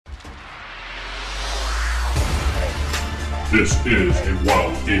This is a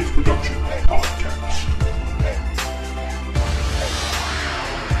Wild Age Production podcast.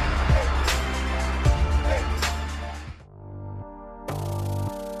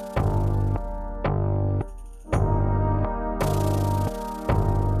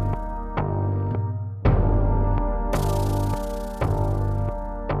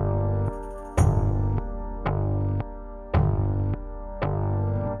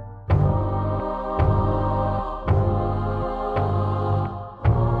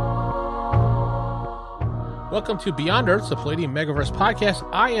 Welcome to Beyond Earth, the Palladium Megaverse podcast.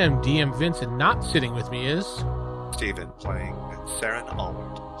 I am DM Vince, and not sitting with me is... Steven playing Saren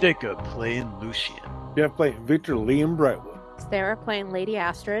Allward. Jacob playing Lucian. Jeff playing Victor Liam Brightwood. Sarah playing Lady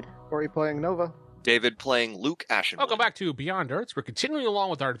Astrid. Corey playing Nova. David playing Luke Ashenwood. Welcome back to Beyond Earth. We're continuing along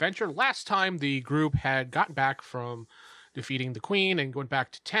with our adventure. Last time, the group had gotten back from defeating the Queen and going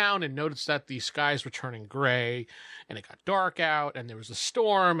back to town and noticed that the skies were turning gray and it got dark out and there was a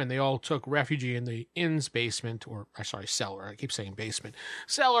storm and they all took refuge in the inn's basement, or cellar. I keep saying basement.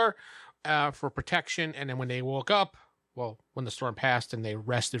 Cellar for protection. And then when they woke up, well, when the storm passed and they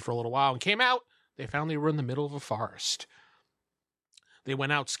rested for a little while and came out, they found they were in the middle of a forest. They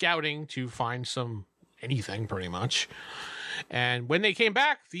went out scouting to find anything pretty much. And when they came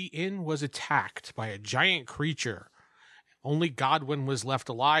back, the inn was attacked by a giant creature. Only Godwin was left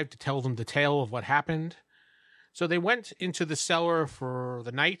alive to tell them the tale of what happened. So they went into the cellar for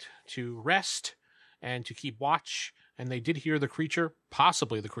the night to rest and to keep watch. And they did hear the creature,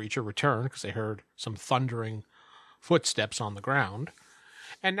 possibly the creature, return because they heard some thundering footsteps on the ground.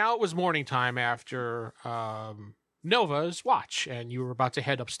 And now it was morning time after Nova's watch. And you were about to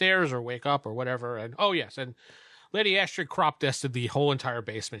head upstairs or wake up or whatever. And oh, yes. And Lady Astrid crop dusted the whole entire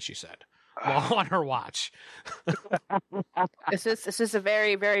basement, she said. While on her watch. This is a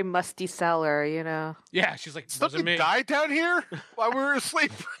very, very musty cellar, you know. Yeah, she's like, something died down here while we were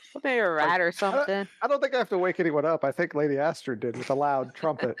asleep. Maybe a rat or something. I don't think I have to wake anyone up. I think Lady Astrid did with a loud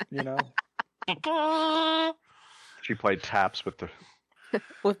trumpet, you know. She played taps with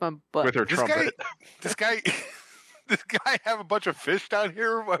With my butt. with her trumpet. This guy have a bunch of fish down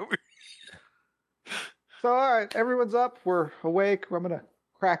here? So, all right, everyone's up. We're awake. I'm going to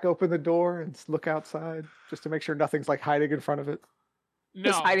crack open the door and look outside just to make sure nothing's like hiding in front of it. No.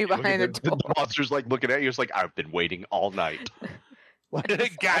 Just hiding behind the door. The monster's like looking at you. It's like, I've been waiting all night. Like,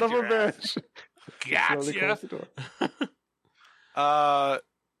 Gotcha. son of a bitch. Slowly Gotcha. close the door.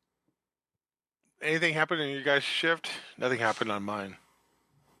 Anything happened in your guys' shift? Nothing happened on mine.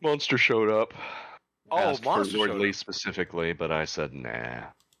 Monster showed up. Asked Monster for Lord showed Lee up. specifically, but I said nah.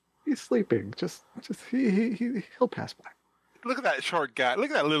 He's sleeping. Just he'll pass by. Look at that short guy.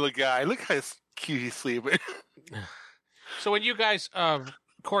 Look at that little guy. Look how cute he's sleeping. So when you guys,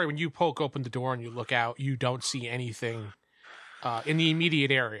 Corey, when you poke open the door and you look out, you don't see anything in the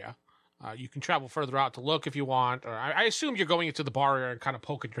immediate area. You can travel further out to look if you want. Or I assume you're going into the bar area and kind of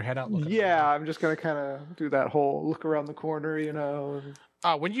poking your head out. Yeah, I'm just going to kind of do that whole look around the corner, you know.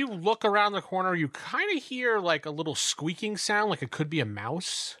 When you look around the corner, you kind of hear like a little squeaking sound, like it could be a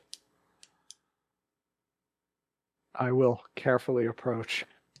mouse. I will carefully approach.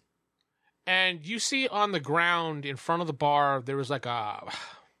 And you see on the ground in front of the bar, there was like a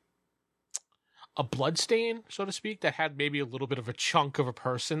blood stain, so to speak, that had maybe a little bit of a chunk of a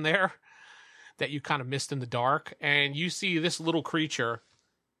person there that you kind of missed in the dark. And you see this little creature.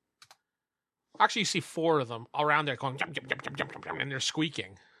 Actually, you see 4 of them around there going, yum, yum, yum, yum, yum, yum, yum, and they're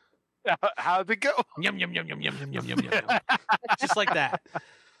squeaking. How'd it go? Yum, yum, yum, yum, yum, yum, yum, yum, yum. Just like that.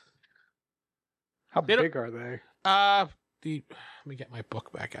 How They don't- big are they? Let me get my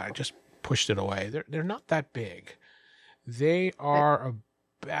book back out. I just pushed it away. They're not that big. They are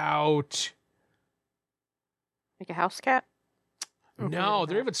about... Like a house cat? No,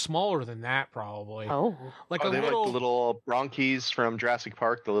 they're even smaller than that, probably. Oh. Like Are a they little... like the little bronchies from Jurassic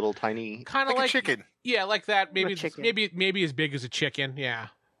Park? The little tiny... kind of Like like a chicken. Yeah, like that. Maybe A chicken. maybe as big as a chicken. Yeah,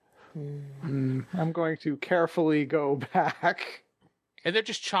 I'm going to carefully go back. and they're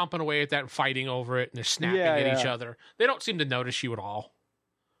just chomping away at that and fighting over it, and they're snapping Yeah, at each yeah. other. They don't seem to notice you at all.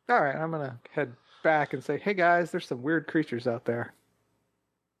 All right, I'm going to head back and say, hey guys, there's some weird creatures out there.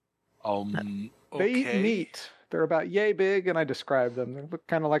 They eat meat. They're about yay big, and I describe them. They look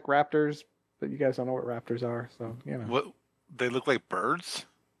kind of like raptors, but you guys don't know what raptors are, so, you know. What? They look like birds?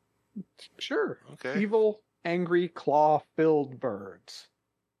 Sure. Okay. Evil, angry, claw-filled birds.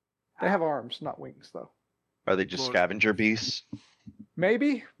 They have arms, not wings, though. Are they just Lord. scavenger beasts?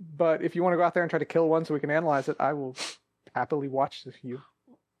 Maybe, but if you want to go out there and try to kill one so we can analyze it, I will happily watch you.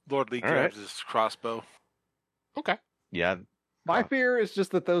 Lord Lee All grabs his crossbow. Okay. Yeah, My fear is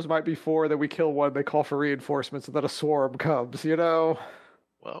just that those might be 4, that we kill one, they call for reinforcements, and then a swarm comes, you know?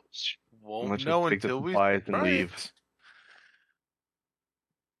 Well, Let's won't just know take the until we supplies and try leave. it.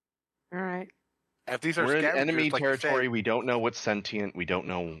 All right. If these are We're in scavengers, enemy like you territory. said, We don't know what's sentient. We don't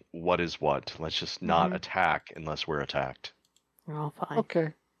know what is what. Let's just not Mhm. attack unless we're attacked. We're all fine.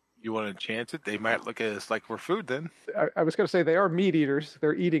 Okay. you want to chance it, they might look at us like we're food then. I was going to say they are meat eaters.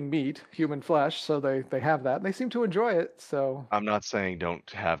 They're eating meat, human flesh, so they have that. And they seem to enjoy it, so... I'm not saying don't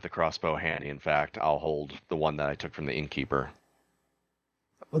have the crossbow handy. In fact, I'll hold the one that I took from the innkeeper.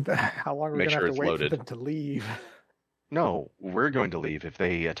 How long are we Make going to sure have to it's wait loaded. for them to leave? No, we're going to leave. If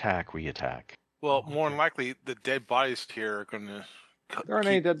they attack, we attack. Well, Oh, more than okay. likely, the dead bodies here are going to. There aren't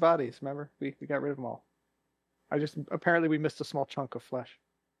any dead bodies, remember? We got rid of them all. Apparently we missed a small chunk of flesh.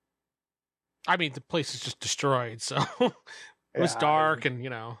 I mean, the place is just destroyed, so it was Yeah, dark, and you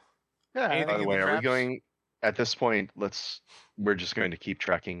know. Yeah, Anything By the in way, the are we traps? going at this point? We're just going to keep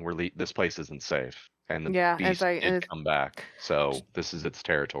trekking. This place isn't safe, and the Yeah, beast it's did come back, so this is its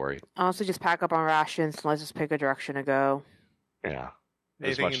territory. Honestly, just pack up on rations and let's just pick a direction to go. Yeah.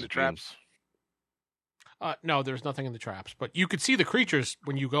 As Anything much in the as traps? No, there's nothing in the traps, but you could see the creatures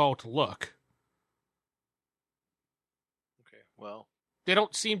when you go to look. Okay, well. They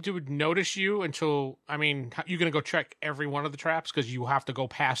don't seem to notice you until, I mean, you're going to go check every one of the traps because you have to go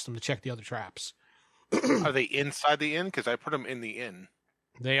past them to check the other traps. Are they inside the inn? Because I put them in the inn.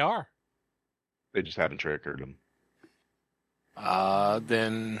 They are. They just haven't triggered them.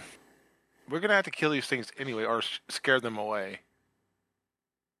 Then we're going to have to kill these things anyway or scare them away.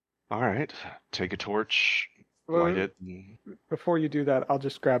 All right, take a torch, Well, light it. And... Before you do that, I'll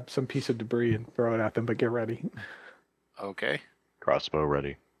just grab some piece of debris and throw it at them, but get ready. Okay. Crossbow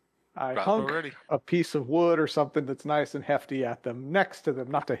ready. I Crossbow hunk ready. a piece of wood or something that's nice and hefty at them, next to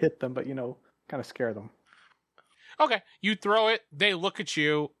them, not to hit them, but, kind of scare them. Okay, you throw it, they look at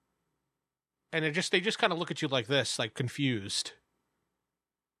you, and they just kind of look at you like this, like confused.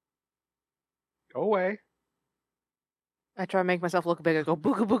 Go away. I try to make myself look big. I go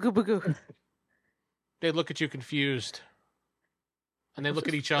booga booga booga. They look at you confused. And they What's look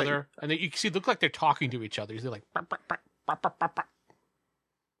at this each thing? other, and you can see, look like they're talking to each other. They're like, "Bark, bark, bark, bark, bark, bark, bark."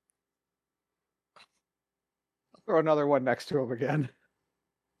 Throw another one next to him again.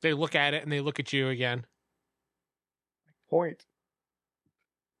 They look at it, and they look at you again. Point.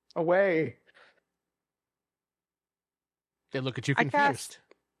 Away. They look at you I confused.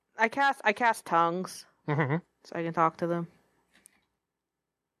 I cast tongues Mm-hmm. so I can talk to them.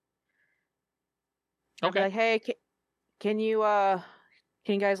 I'll be Okay. like, hey, can you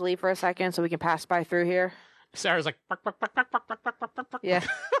guys leave for a second so we can pass by through here? Sarah's like, "Bark, bark, bark, bark, bark, bark, bark, bark, bark." Yeah.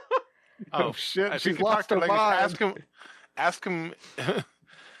 Oh, shit. I She's think you lost talked her to, like, mind. Ask him.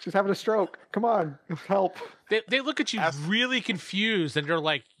 She's having a stroke. Come on. Help. They look at you Ask- really confused, and they're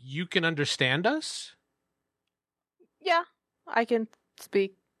like, you can understand us? Yeah, I can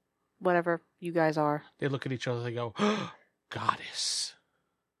speak whatever you guys are. They look at each other, they go, goddess.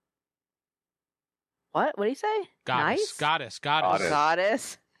 What? What do you say? Goddess, Nice? goddess. Goddess.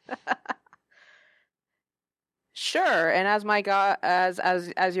 Goddess. Sure. And as my god, as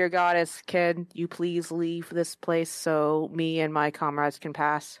your goddess, can you please leave this place so me and my comrades can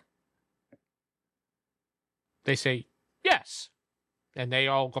pass? They say, yes. And they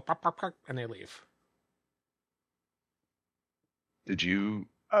all go, bark, bark, bark, and they leave. Did you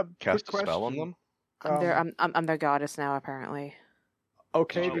Quick cast a spell on question. them? I'm their goddess now, apparently.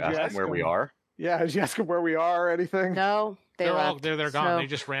 Okay, Did you ask them where we him? are? Yeah, did you ask them where we are or anything? No, They're left. gone. So, They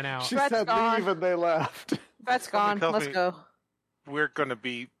just ran out. She Brett's said gone. leave and they left. Brett's gone. tells Let's me- go. We're going to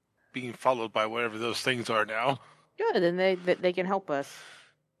be being followed by whatever those things are now. Good, and they can help us.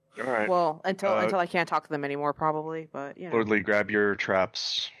 All right. Well, until Uh, I can't talk to them anymore, probably. But you know. Lord Lee, grab your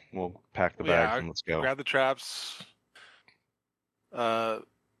traps. We'll pack the Yeah, bags and let's go. Grab the traps.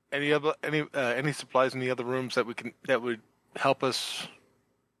 Any supplies in the other rooms that would help us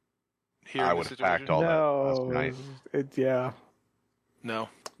here? I in would this have situation? packed all that. That's No, nice. yeah. No.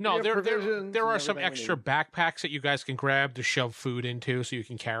 No, We have there provisions are and some everything we extra need. backpacks that you guys can grab to shove food into so you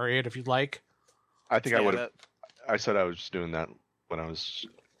can carry it if you'd like. I think I Yeah, would have. I said I was just doing that when I was.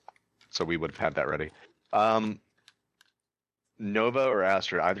 So we would have had that ready. Nova or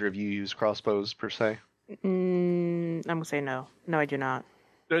Astra, either of you use crossbows per se? I'm gonna say no. No, I do not.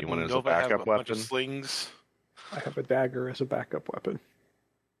 Didn't want it as a Nova have backup a bunch of weapon? slings? I have a dagger as a backup weapon.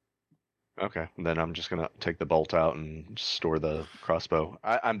 Okay, then I'm just gonna take the bolt out and store the crossbow.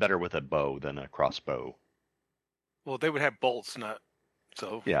 I'm better with a bow than a crossbow. Well, they would have bolts, not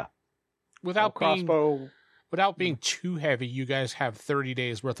so. Yeah. Without being crossbow. without being too heavy, you guys have 30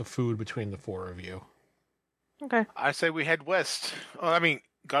 days worth of food between the four of you. Okay. I say we head west. Oh, I mean,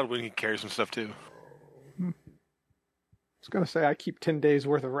 Godwin can carry some stuff too. I was going to say, I keep 10 days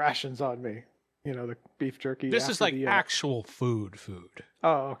worth of rations on me. You know, the beef jerky. This after is like the, actual food.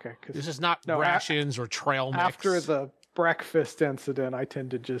 Oh, okay. 'Cause This is not No, rations or trail mix. after the breakfast incident, I tend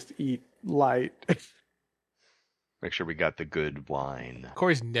to just eat light. Make sure we got the good wine.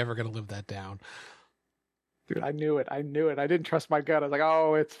 Corey's never going to live that down. Dude, I knew it. I didn't trust my gut. I was like,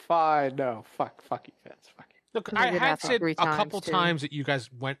 oh, it's fine. No, fuck you, Vince. Fuck you. Look, Because I I did had ask said 3 a couple times, too. times that you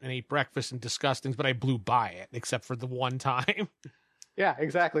guys went and ate breakfast and discussed things, but I blew by it, except for the one time. Yeah,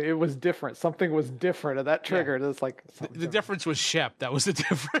 exactly. It was different. Something was different, and that triggered. It's like The difference was Shep. That was the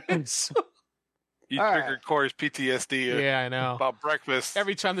difference. You All triggered right. Corey's PTSD Yeah, I know. about breakfast.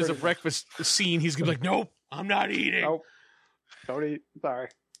 Every time there's a Pretty much. breakfast scene, he's going to be like, nope, I'm not eating. Nope. Don't eat. Sorry.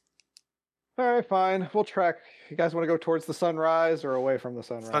 All right, fine. We'll track. You guys want to go towards the sunrise or away from the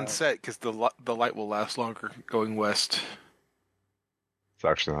sunrise? Sunset, because the light will last longer going west. It's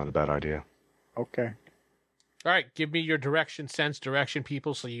actually not a bad idea. Okay. All right, give me your direction, sense, direction,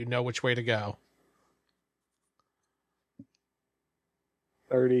 people, so you know which way to go.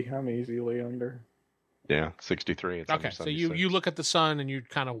 30. I'm easily under. Yeah, 63. It's under Okay, so 76. you look at the sun and you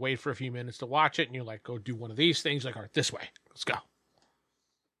kind of wait for a few minutes to watch it, and you're like, go do one of these things. Like, all right, this way. Let's go.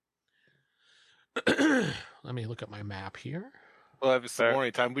 Let me look at my map here. Well, if it's the Fair.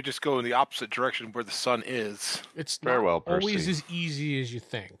 morning time, we just go in the opposite direction where the sun is. It's Very not well, Percy. always as easy as you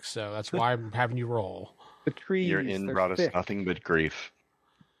think, so that's why I'm having you roll. The trees. Your inn they're brought us thick. nothing but grief.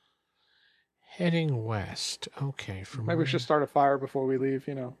 Heading west. Okay, from Maybe we should start a fire before we leave.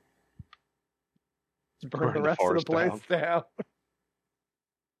 You know, burn Burn the the rest of the forest place down.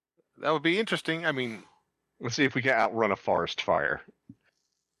 That would be interesting. I mean, Let's see if we can outrun a forest fire.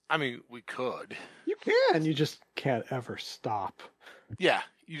 we could. You can. You just can't ever stop. Yeah,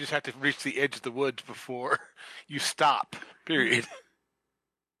 you just have to reach the edge of the woods before you stop. Period.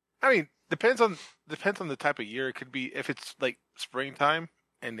 I mean, depends on the type of year. It could be if it's like springtime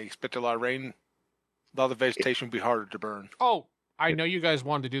and they expect a lot of rain, a lot of the vegetation will be harder to burn. Oh, I know you guys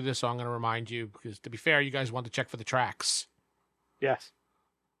wanted to do this, so I'm going to remind you, because to be fair, you guys wanted to check for the tracks. Yes.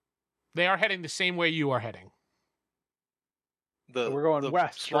 They are heading the same way you are heading. We're going the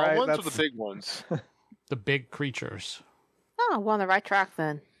west, small right? ones or That's- the big ones? The big creatures. Oh, we're on the right track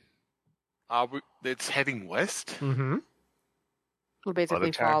then. It's heading west. Mm-hmm. We're basically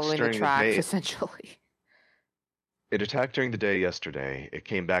attacks following the during the tracks, day. essentially. It attacked during the day yesterday. It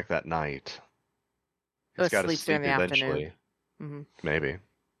came back that night. Go It's got to sleep sleep during the eventually. afternoon. Maybe.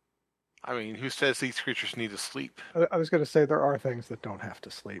 I mean, who says these creatures need to sleep? I was going to say there are things that don't have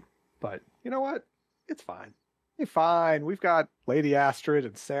to sleep, but you know what? It's fine. You're fine. We've got Lady Astrid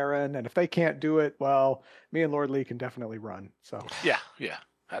and Saren, and if they can't do it, well, me and Lord Lee can definitely run. So Yeah,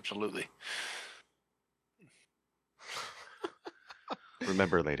 absolutely.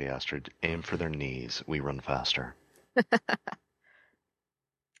 Remember, Lady Astrid, aim for their knees. We run faster. He's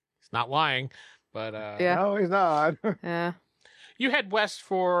not lying, but Yeah. no, he's not. Yeah. you head west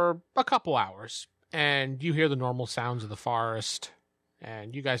for a couple hours, and you hear the normal sounds of the forest,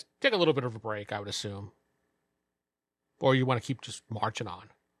 and you guys take a little bit of a break, I would assume. Or you want to keep just marching on.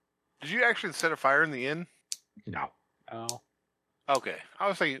 Did you actually set a fire in the inn? No. Oh. Okay. I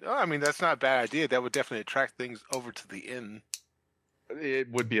was thinking, that's not a bad idea. That would definitely attract things over to the inn.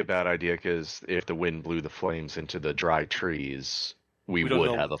 It would be a bad idea because if the wind blew the flames into the dry trees, we We don't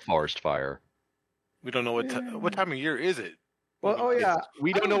would know. have a forest fire. We don't know what time of year is it. Well, oh yeah.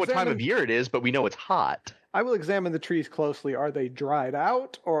 We don't I know will what time of examine- year it is, but we know it's hot. I will examine the trees closely. Are they dried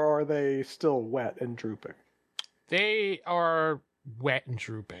out or are they still wet and drooping? They are wet and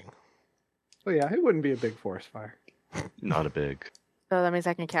drooping. Oh yeah, it wouldn't be a big forest fire. Not a big. So that means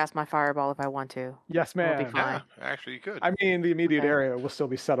I can cast my fireball if I want to. Yes, We'll be ma'am. fine. Yeah, actually, you could. I mean, the immediate Okay. area will still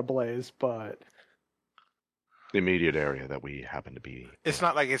be set ablaze, but The immediate area that we happen to be. It's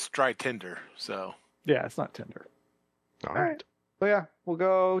not like it's dry tinder, so yeah, it's not tender. All All right. right. So yeah, we'll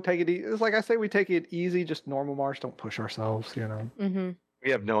go take it easy. It's like I say, we take it easy, just normal march. Don't push ourselves, you know. Mm-hmm.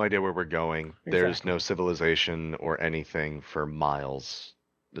 We have no idea where we're going. There's Exactly. no civilization or anything for miles,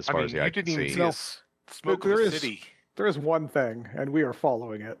 as I far mean, as the you eye can didn't even see. see No. us smoke There of a is- city. There is one thing, and we are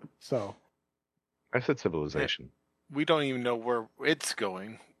following it. So I said civilization. We don't even know where it's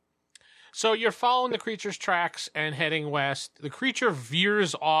going. So you're following the creature's tracks and heading west. The creature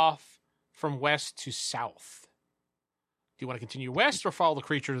veers off from west to south. Do you want to continue west or follow the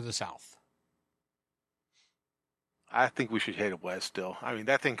creature to the south? I think we should head west still. I mean,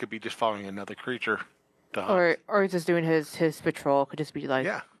 that thing could be just following another creature to hunt. Or just doing his patrol. Could just be like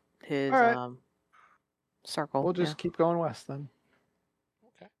Yeah. his All right. circle. we'll just keep going west then.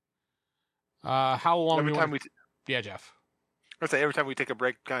 Okay. How long? Every do you time want... Yeah, Jeff. I say every time we take a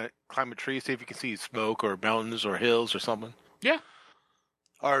break, kind of climb a tree, see if you can see smoke or mountains or hills or something. Yeah.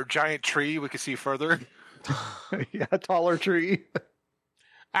 Or a giant tree we can see further. Yeah, taller tree.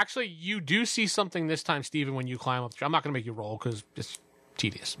 Actually, you do see something this time, Steven, when you climb up the tree. I'm not going to make you roll because it's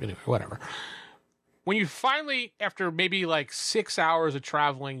tedious. Anyway, whatever. When you finally, after maybe like 6 hours of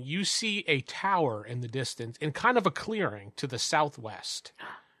traveling, you see a tower in the distance in kind of a clearing to the southwest.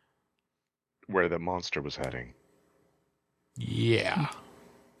 Where the monster was heading. Yeah.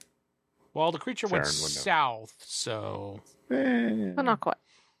 Well, the creature went Saren would know. south, so... But not quite.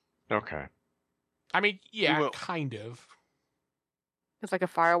 Okay. I mean, yeah, will. kind of. It's like a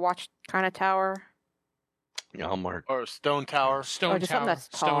Firewatch kind of tower. Yeah, I'll mark. Or a stone tower. Stone just something tower.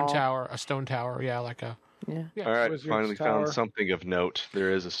 that's Stone tall. tower. A stone tower, yeah, like a... Yeah. Yeah. All right, Wizard's finally Tower. found something of note.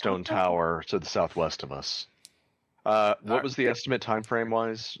 There is a stone tower to the southwest of us. What was the estimate time frame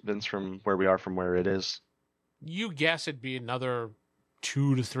wise, Vince, from where we are from where it is? You guess it'd be another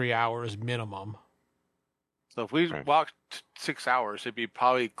 2 to 3 hours minimum. So if we Right. walked 6 hours, it'd be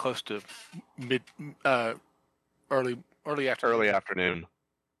probably close to early afternoon. Early afternoon.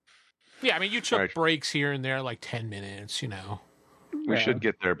 Yeah, I mean, you took Right. breaks here and there, like 10 minutes, you know. We should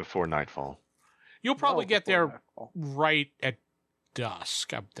get there before nightfall. You'll probably get there nightfall. right at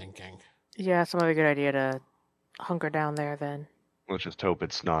dusk, I'm thinking. Yeah, it's probably a good idea to hunker down there then. Let's just hope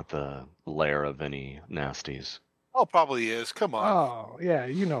it's not the lair of any nasties. Oh, probably is. Come on. Oh, yeah,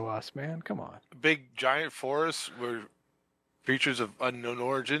 you know us, man. Come on. Big giant forest where creatures of unknown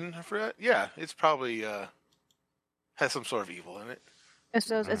origin. I forgot. Yeah, it's probably has some sort of evil in it. It's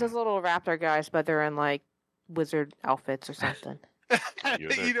those little raptor guys, but they're in like wizard outfits or something. You're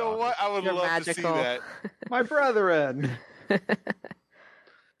their You know what? I would They're love magical. to see that. My brethren.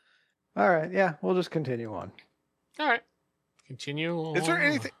 All right, yeah, we'll just continue on. All right. Continue. Is there on.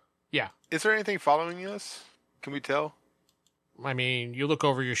 anything? Yeah. Is there anything following us? Can we tell? I mean, you look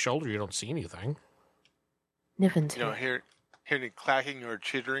over your shoulder, you don't see anything. Niven's You know, here. hear any clacking or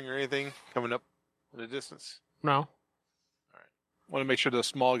chittering or anything coming up in the distance? No. Want to make sure those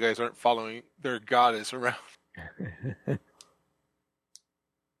small guys aren't following their goddess around.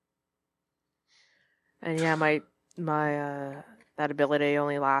 And yeah, my that ability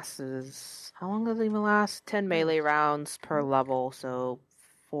only lasts how long does it even last? 10 melee rounds per level, so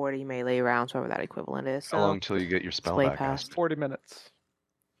 40 melee rounds, whatever that equivalent is. So How long till you get your spell way back? past. Asp? 40 minutes.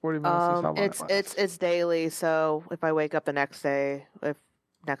 40 minutes is how long it's it lasts. it's daily, so if I wake up the next day, if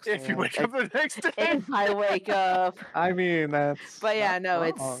If you wake up the next day. if I wake up. I mean, that's. But yeah, not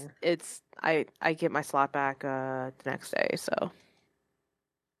no, wrong. it's I get my slot back the next day, so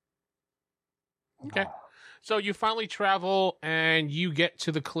Okay. So you finally travel and you get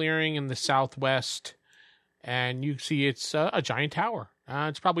to the clearing in the southwest and you see it's a giant tower.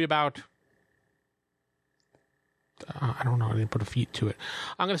 It's probably about, I don't know, I didn't put a feet to it.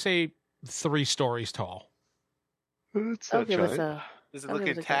 I'm going to say 3 stories tall. It's I'll not give us giant. a Does it I'll look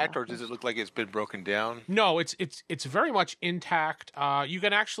give us a good intact, or offer. does it look like it's been broken down? No, it's very much intact. You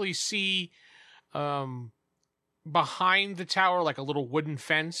can actually see behind the tower like a little wooden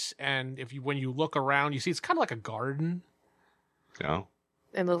fence, and when you look around, you see it's kind of like a garden. No.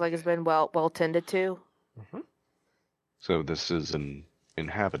 It looks like it's been well tended to. So this is an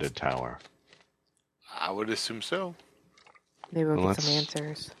inhabited tower. I would assume so. Maybe we'll Well, get some let's-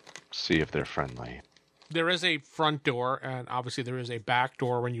 answers. See if they're friendly. There is a front door, and obviously there is a back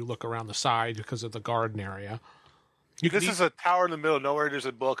door when you look around the side because of the garden area. This is a tower in the middle of nowhere. There's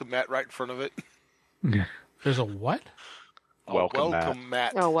a welcome mat right in front of it. There's a what? A Welcome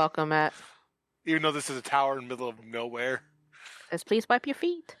mat. Oh, welcome, Matt. Even though this is a tower in the middle of nowhere. Says, please wipe your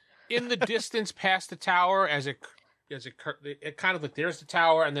feet. In the distance past the tower, it kind of like there's the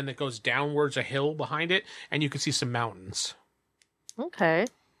tower, and then it goes downwards a hill behind it, and you can see some mountains. Okay.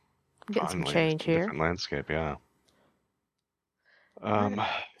 Getting some Finally, change here. Different landscape, yeah.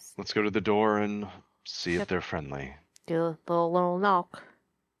 Let's go to the door and see if they're friendly. Do a little knock.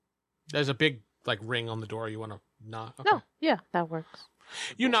 There's a big like ring on the door. You want to knock? Okay. No, yeah, that works.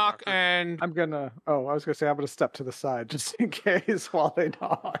 You knock, and I'm gonna. Oh, I was gonna say I'm gonna step to the side just in case while they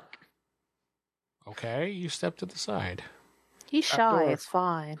knock. okay, you step to the side. He's Back shy. door. It's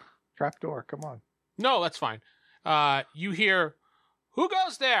fine. Trap door. Come on. No, that's fine. You hear, "Who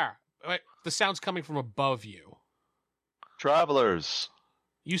goes there?" Wait, the sound's coming from above you. Travelers.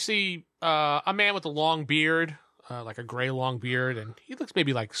 You see a man with a long beard, like a gray long beard, and he looks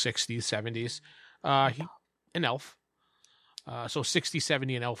maybe like 60s, 70s. An elf. So 60,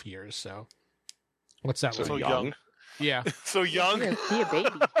 70 in elf years. So what's that? So like? young. Yeah. So young. Be a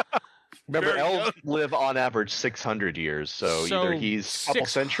baby. Remember, Very elves live on average 600 years, so either he's a couple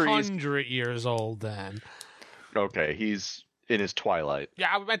centuries. 600 years old then. Okay, he's in his twilight.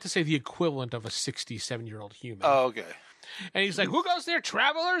 Yeah, I meant to say the equivalent of a 67-year-old human. Oh, okay. And he's like, who goes there,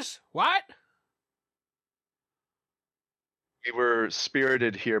 travelers? What? We were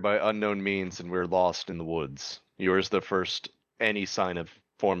spirited here by unknown means, and we're lost in the woods. Yours the first any sign of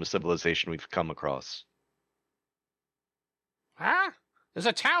form of civilization we've come across. Huh? There's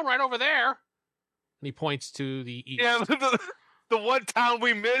a town right over there. And he points to the east. Yeah, the one town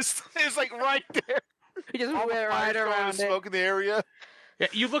we missed is like right there. We just All the went fire right started around it. smoke in the area. Yeah,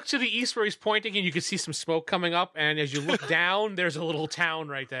 you look to the east where he's pointing, and you can see some smoke coming up. And as you look down, there's a little town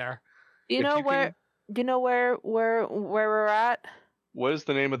right there. Do you If know you where? can- Do you know where we're at? What is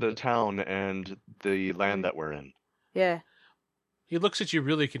the name of the town and the land that we're in? Yeah. He looks at you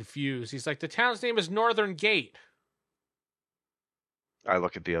really confused. He's like, the town's name is Northern Gate. I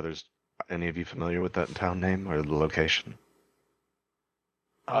look at the others. Any of you familiar with that town name or the location?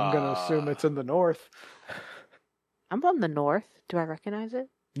 I'm going to assume it's in the north. I'm from the north. Do I recognize it?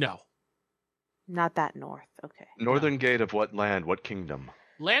 No. Not that north. Okay. Northern Gate of what land? What kingdom?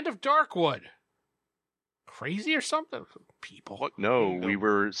 Land of Darkwood. Crazy or something? People. What? No, kingdom? we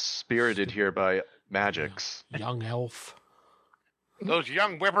were spirited here by magics. Young elf. Those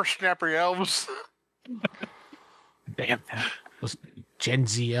young whippersnapper elves. Damn. Those Gen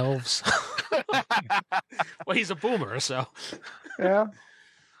Z elves. Well, he's a boomer, so Yeah.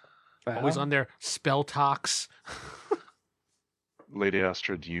 always on their spell talks. Lady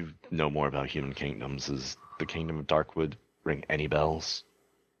Astrid, you know more about human kingdoms. Does the kingdom of Darkwood ring any bells?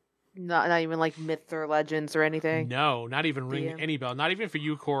 Not even like myths or legends or anything. No, not even ring DM. any bell. Not even for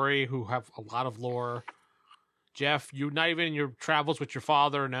you, Corey, who have a lot of lore. Jeff, you not even in your travels with your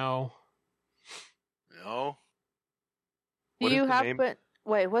father, no. No. Do What is you the have? name? But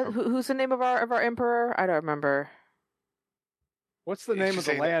wait, what? Who's the name of our emperor? I don't remember. What's the You name should of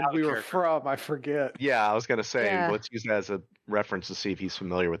the say the land out we were character. from? I forget. Yeah, I was going to say, Yeah. let's use that as a reference to see if he's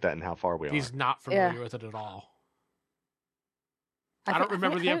familiar with that and how far we are. He's not familiar Yeah. with it at all. I don't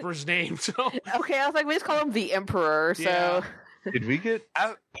remember the emperor's name, so Okay, I was like, we just call him the emperor. So Yeah. Did we get Ask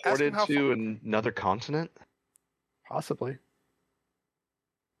him ported how to another continent? Possibly.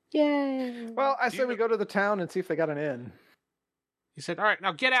 yay. Well, I Do say you we go to the town and see if they got an inn. he said, all right,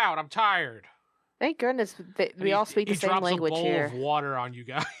 now get out. I'm tired. Thank goodness And we all speak the same drops language a bowl here. of water on you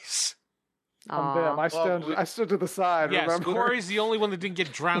guys. I'm them. Aw. I stood to the side. Yes, remember? Corey's the only one that didn't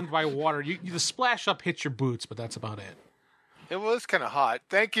get drowned by water. The splash up hits your boots, but that's about it. It was kind of hot.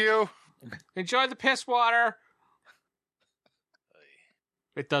 Thank you. Enjoy the piss water.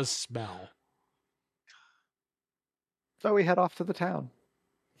 It does smell. So we head off to the town.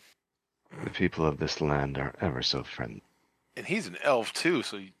 The people of this land are ever so friendly. And he's an elf too,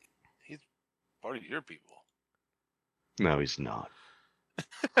 so he's part of your people. No, he's not.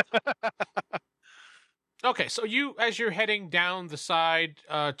 Okay, so as you're heading down the side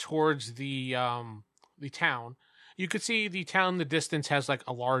towards the town, you could see the town in the distance has like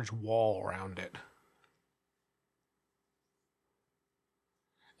a large wall around it.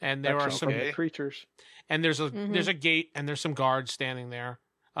 And there are Protection some from the creatures. and there's a gate and there's some guards standing there.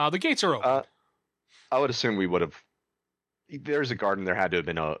 The gates are open. I would assume we would have. If there's a garden, there had to have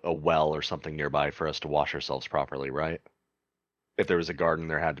been a well or something nearby for us to wash ourselves properly, right? If there was a garden,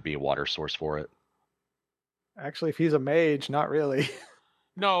 there had to be a water source for it. Actually, if he's a mage, not really.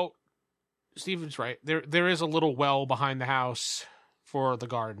 No, Steven's right. There is a little well behind the house for the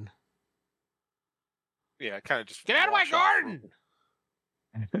garden. Yeah, kind of just Get out of my wash off. garden!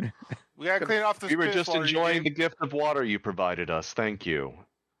 We gotta clean off this. We were piss just water you enjoying gave- the gift of water you provided us. Thank you.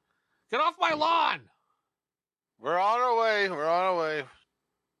 Get off my lawn! We're on our way. We're on our way.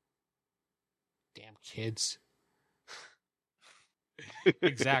 Damn kids.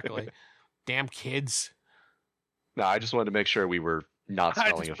 Exactly. Damn kids. No, I just wanted to make sure we were not I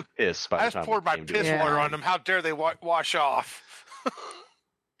smelling of piss by I the just time poured we my came to piss it. Yeah. water on them. How dare they wash off?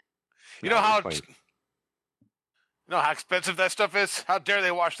 You No, know how it's fine. expensive that stuff is? How dare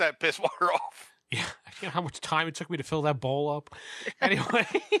they wash that piss water off? Yeah, you know how much time it took me to fill that bowl up. Anyway,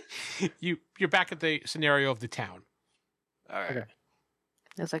 you're back at the scenario of the town. All right. Okay.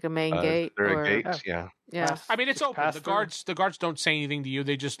 It's like a main Is gate. there or... a gate? Oh. Yeah. Yeah. Pass- I mean, it's just open. pass The through. guards don't say anything to you.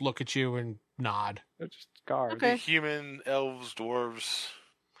 They just look at you and nod. They're just guards. Okay. Human, elves, dwarves.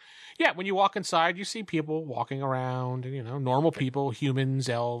 Yeah, when you walk inside, you see people walking around, and normal people, humans,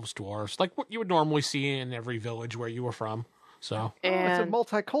 elves, dwarves, like what you would normally see in every village where you were from. So Oh, it's a And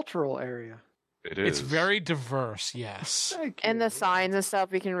multicultural area. It is. it's very diverse, yes. Thank you. and the signs and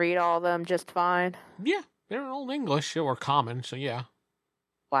stuff, we can read all of them just fine. Yeah, they're in Old English or Common, so yeah.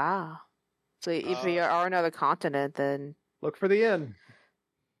 Wow. So if we are another continent, then Look for the inn.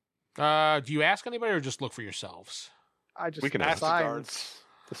 Do you ask anybody or just look for yourselves? We We can the ask the signs. guards.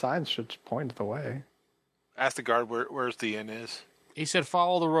 The signs should point the way. Ask the guard where's the inn is. He said,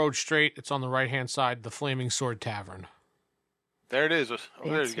 follow the road straight. It's on the right-hand side, the Flaming Sword Tavern. There it is. Oh,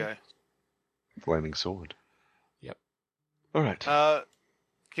 there's Fancy. the guy. Flaming sword. Yep. All right.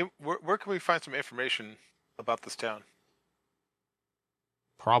 Where can we find some information about this town?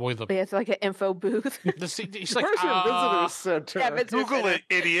 Probably the... it's like an info booth. He's like, Where's your visitor center? Yeah, but- Google it,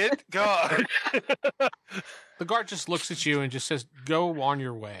 idiot. God. The guard just looks at you and just says, go on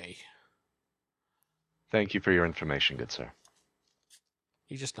your way. Thank you for your information, good sir.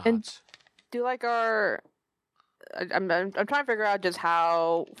 He just And- nods. Do like our... I'm trying to figure out just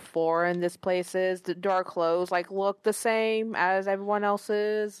how foreign this place is. Do our clothes like look the same as everyone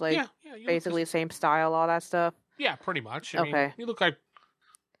else's? Like yeah, you look basically same style, all that stuff. yeah, pretty much. I mean, Okay. you look like...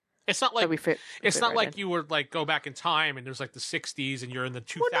 It's not So like... we fit. It's fit not right like in. you were like go back in time and there's like the 60s and you're in the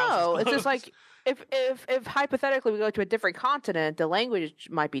 2000s. Well, no, it's just clothes. like if hypothetically we go to a different continent, the language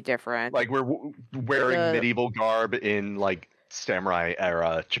might be different. Like we're wearing The- medieval garb in like samurai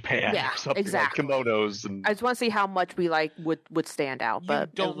era Japan Yeah, or something, exactly. like kimonos and I just want to see how much we like would stand out. you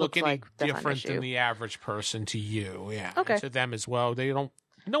But don't it look looks any like that's not an different than issue. the average person to you. Yeah. Okay. To them as well. They don't.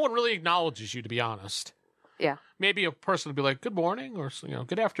 No one really acknowledges you, to be honest. Yeah. Maybe a person would be like, "Good morning," or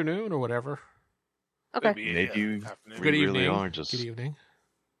good afternoon, or whatever. Okay. Maybe, Maybe you- afternoon. Good we evening. really are just Good evening.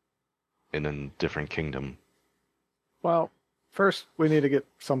 in a different kingdom. Well, first we need to get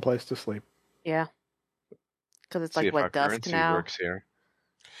someplace to sleep. Yeah. Because it's See like if our what dusk currency now. works here.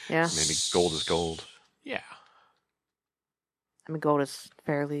 Yeah. Maybe gold is gold. Yeah. I mean, gold is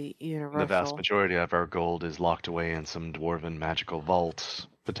fairly The universal. vast majority of our gold is locked away in some dwarven magical vault,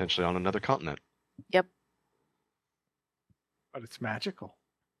 potentially on another continent. Yep. But it's magical.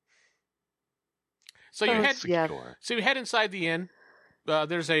 So you Oh, head. yeah. Secure. So you head inside the inn.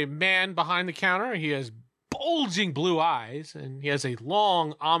 There's a man behind the counter. He has bulging blue eyes, and he has a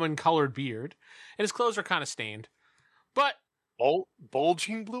long almond-colored beard, and his clothes are kind of stained. But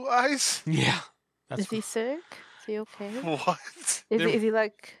Bulging blue eyes? yeah, that's Is he sick? Is he okay? What? Is he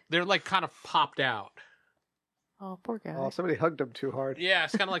like? they're like kind of popped out. Oh, poor guy. Oh, somebody hugged him too hard. Yeah,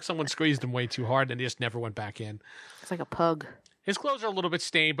 it's kind of like someone squeezed him way too hard, and he just never went back in. It's like a pug. His clothes are a little bit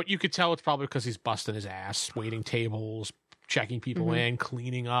stained, but you could tell it's probably because he's busting his ass, waiting tables, checking people Mhm. in,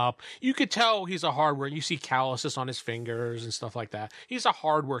 cleaning up. You could tell he's a hard worker. You see calluses on his fingers and stuff like that. He's a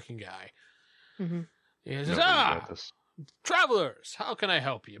hard-working guy. Mm-hmm. He says, Nobody got this. travelers, how can I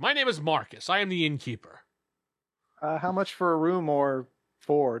help you? My name is Marcus. I am the innkeeper. How much for a room or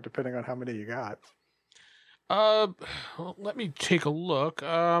 4, depending on how many you got? Well, let me take a look.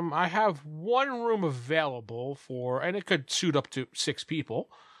 I have one room available and it could suit up to 6 people.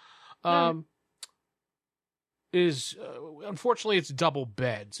 Unfortunately, it's double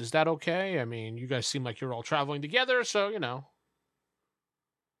beds. Is that okay? I mean, you guys seem like you're all traveling together, so, Yeah,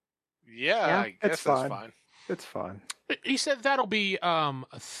 Yeah, I guess it's that's fine. fine. It's fine. He said that'll be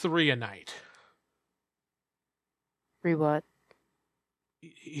 3 a night. Re what?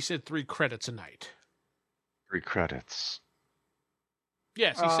 He said 3 credits a night. 3 credits.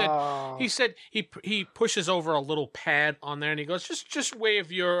 Yes, he said he pushes over a little pad on there and he goes, just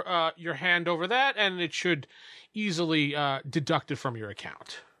wave your hand over that and it should easily deduct it from your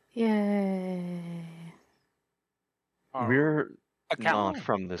account. Yay. We're Account. not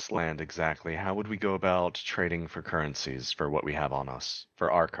from this land exactly. How would we go about trading for currencies for what we have on us,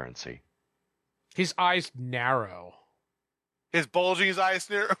 for our currency? His eyes narrow. His bulging his eyes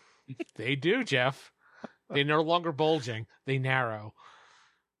near. They do, Jeff. They're no longer bulging. They narrow.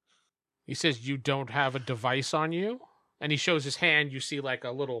 He says, you don't have a device on you? And he shows his hand. You see like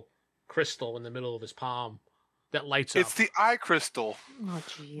a little crystal in the middle of his palm that lights up. It's the eye crystal. Oh,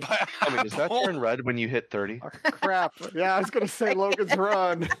 geez. I mean, does that turn red when you hit 30? Oh, crap. Yeah, I was going to say Logan's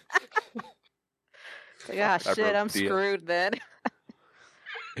Run. It's like, ah, I shit, broke I'm the deal. screwed then.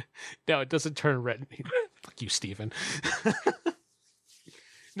 No, it doesn't turn red. Fuck you, Steven.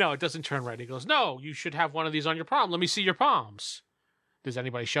 No, it doesn't turn red. He goes, no, you should have one of these on your palm. Let me see your palms. Does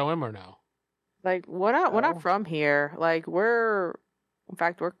anybody show him or no? Like, we're No. not from here. Like, in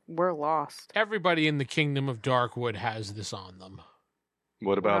fact, we're lost. Everybody in the Kingdom of Darkwood has this on them.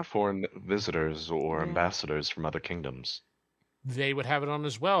 What Wow. about foreign visitors or Yeah. ambassadors from other kingdoms? They would have it on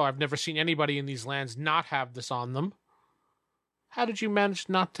as well. I've never seen anybody in these lands not have this on them. How did you manage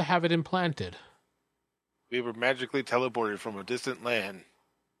not to have it implanted? We were magically teleported from a distant land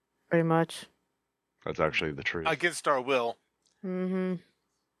Pretty much. That's actually the truth. against our will. Mm-hmm.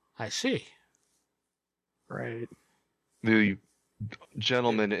 I see. Right. The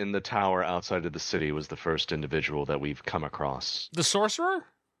gentleman in the tower outside of the city was the first individual that we've come across. The sorcerer?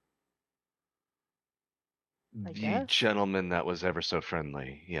 I The guess. gentleman that was ever so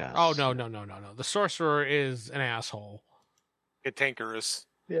friendly, yes. Oh, no. The sorcerer is an asshole. Cantankerous.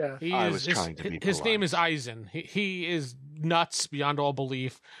 Yeah. I was trying to be his name polite. is Eisen. He is nuts beyond all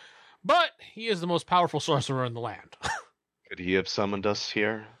belief, but he is the most powerful sorcerer in the land. Could he have summoned us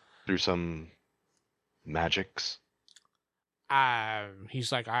here through some magics?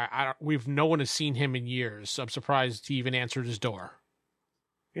 He's like, no one has seen him in years. So I'm surprised he even answered his door.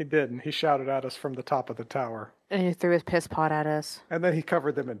 He didn't. He shouted at us from the top of the tower. And he threw his piss pot at us. And then he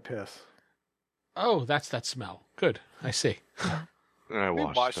covered them in piss. Oh, that's that smell. Good. I see. I We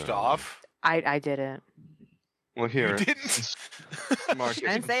washed off. I didn't. Well, here, You didn't. Marcus,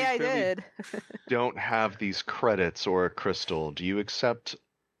 I didn't say I did. don't have these credits or a crystal. Do you accept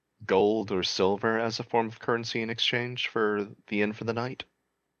gold or silver as a form of currency in exchange for the inn for the night?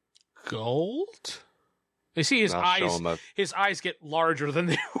 Gold? You see his I'll show eyes. him a- His eyes get larger than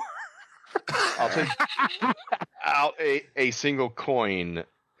they were. I'll take out a single coin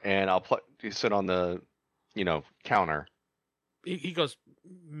and I'll sit on the, counter. He goes,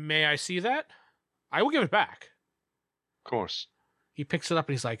 "May I see that? I will give it back." Of course. He picks it up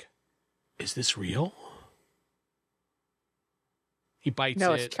and he's like, "Is this real?" He bites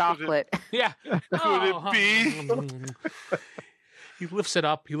No, it. it's chocolate. Yeah. Could it be? He lifts it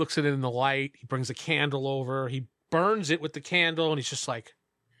up. He looks at it in the light. He brings a candle over. He burns it with the candle, and he's just like,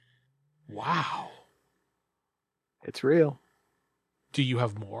 "Wow. It's real. Do you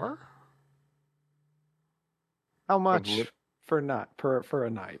have more?" How much li- for a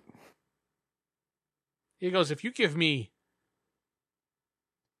night? He goes, "If you give me..."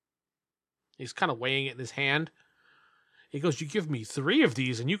 He's kind of weighing it in his hand. He goes, "You give me 3 of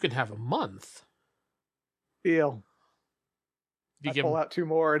these, and you can have a month." Deal. You I give pull him, out 2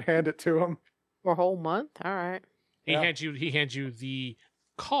 more and hand it to him. For a whole month? All right. he Yeah. hands you the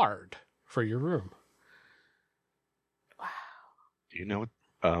card for your room. Do you know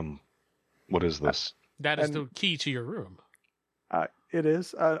what is this? That is And- the key to your room. It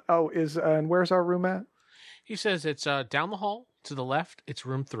is. And where's our room at? He says it's down the hall to the left. It's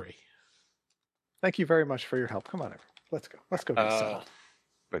room 3. Thank you very much for your help. Come on, everyone. Let's go. Let's go get settled.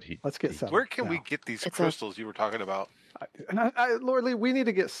 But he Let's get settled. Where can we now. get these It's a- crystals you were talking about? Lord Lee, we need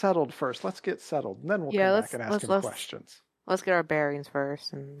to get settled first. Let's get settled, and then we'll Yeah, come let's- back and ask let's- him let's- questions. Let's get our bearings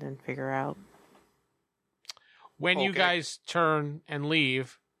first and then figure out. When you Okay. guys turn and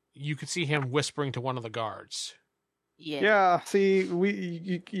leave, you could see him whispering to one of the guards. Yeah. See,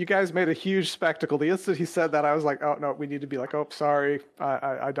 you guys made a huge spectacle. The instant he said that, I was like, oh no, we need to be like, oh sorry,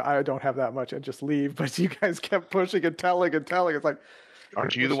 I don't have that much, and just leave. But you guys kept pushing and telling and telling. It's like,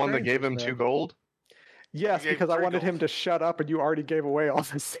 Aren't you the one that gave him strangers, 2 man. gold? Yes, I gave because I 3 wanted gold. him to shut up, and you already gave away all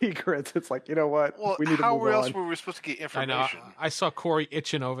the secrets. It's like, you know what? Well, we need to how move else on. were we supposed to get I know. information? I saw Corey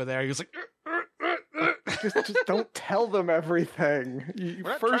itching over there. He was like, just don't tell them everything.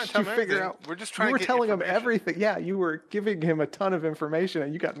 We're not trying First, to tell you them figure everything. out. We're just You trying were to get telling him information. everything. Yeah, you were giving him a ton of information,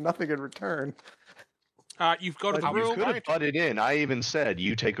 and you got nothing in return. you go to But the I was room. good at butted in. I even said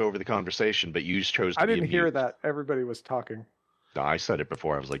you take over the conversation, but you chose to I be didn't hear mute. that. Everybody was talking. No, I said it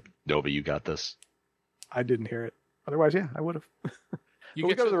before. I was like, Nova, you got this. I didn't hear it. Otherwise, yeah, I would have. You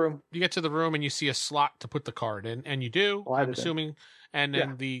we get go to to the room. You get to the room and you see a slot to put the card in, and you do. Well, I I'm didn't. assuming, and then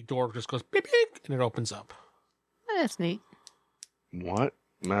Yeah. the door just goes beep beep, and it opens up. That's neat. What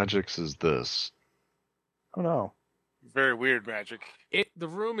magics is this? Oh no. Very weird magic. The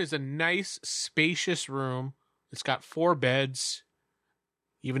room is a nice, spacious room. It's got 4 beds,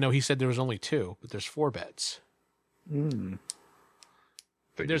 even though he said there was only 2, but there's 4 beds. Mm.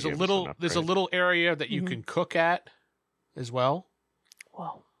 That you There's a gave us little an there's a upgrade? little area that you Mhm. can cook at as well.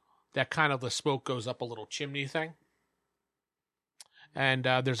 Whoa. That kind of the smoke goes up a little chimney thing. And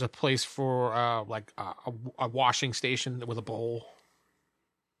there's a place for a washing station with a bowl.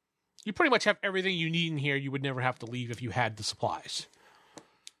 You pretty much have everything you need in here. You would never have to leave if you had the supplies.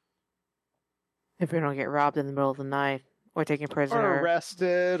 If we don't get robbed in the middle of the night or taken prisoner Or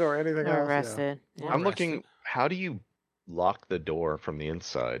arrested or anything or else. arrested. Or I'm arrested. looking. How do you lock the door from the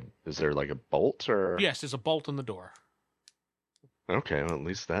inside? Is there like a bolt or? Yes, there's a bolt in the door. Okay, well, at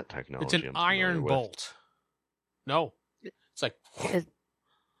least that technology. It's an I'm familiar iron with. bolt. No. It's like,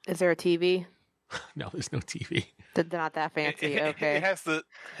 Is there a TV? no, there's no TV. They're not that fancy. Okay. It has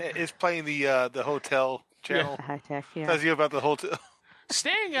it's playing the hotel channel. High tech, yeah. Tells you about the hotel.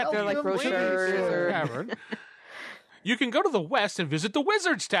 Staying at They're the like brochures or- Tavern. You can go to the west and visit the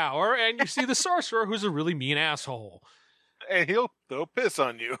Wizard's Tower, and you see the Sorcerer, who's a really mean asshole. And they'll piss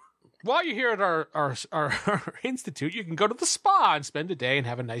on you. while you're here at our institute, you can go to the spa and spend a day and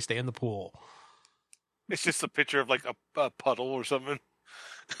have a nice day in the pool. It's just a picture of like a puddle or something.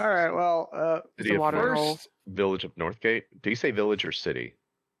 All right. Well, City of water hole. First Village of Northgate. Do you say village or city?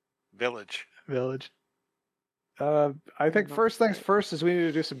 Village. village. I think first things first is we need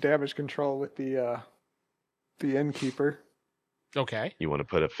to do some damage control with the innkeeper. Okay. You want to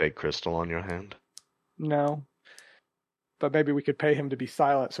put a fake crystal on your hand? No. But maybe we could pay him to be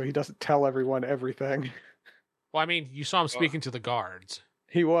silent so he doesn't tell everyone everything. Well, I mean, you saw him speaking to the guards.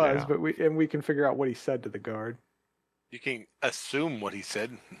 He was, Yeah. but we can figure out what he said to the guard. You can assume what he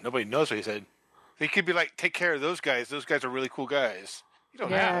said. Nobody knows what he said. He could be like, "Take care of those guys. Those guys are really cool guys." You don't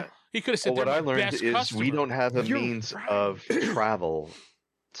Yeah. have it. He could have said, Well, what "They're I my learned best is customer." we don't have a You're means right. of travel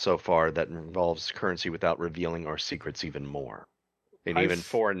so far that involves currency without revealing our secrets even more. And I even s-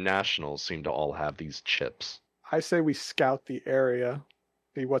 foreign nationals seem to all have these chips. I say we scout the area,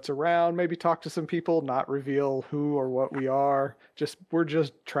 see what's around, maybe talk to some people, not reveal who or what we are. We're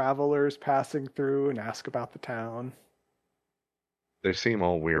just travelers passing through and ask about the town. They seem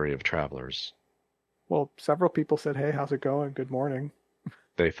all weary of travelers. Well, several people said, "Hey, how's it going? Good morning."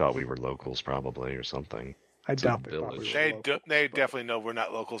 They thought we were locals, probably, or something. I It's a doubt they thought we village. were They locals, they but- definitely know we're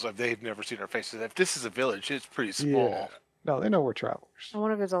not locals. If they've never seen our faces. If this is a village, it's pretty small. Yeah. No, they know we're travelers. I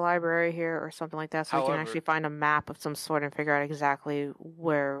wonder if there's a library here or something like that, so we However- can actually find a map of some sort and figure out exactly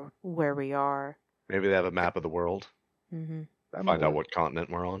where we are. Maybe they have a map of the world. Mm-hmm. That Find might out work. what continent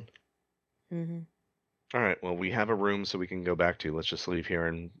we're on. Mm-hmm. All right, well, we have a room so we can go back to. Let's just leave here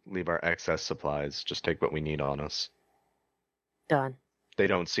and leave our excess supplies. Just take what we need on us. Done. They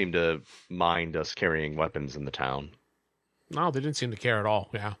don't seem to mind us carrying weapons in the town. No, they didn't seem to care at all.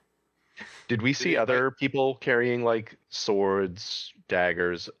 Yeah. Did we see Yeah, other people carrying like swords,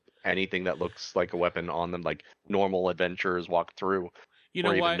 daggers, anything that looks like a weapon on them, like normal adventurers walk through, You or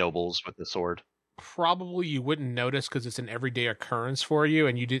know even what? nobles with the sword? Probably you wouldn't notice because it's an everyday occurrence for you,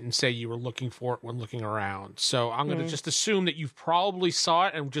 and you didn't say you were looking for it when looking around. So I'm going to Mm. just assume that you've probably saw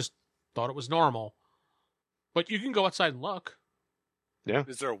it and just thought it was normal. But you can go outside and look.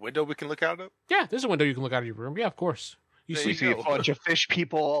 Is there a window we can look out of? Yeah, there's a window you can look out of your room. Yeah, of course. You There see, We see a go. bunch of fish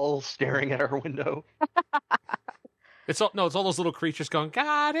people all staring at our window. it's all those little creatures going,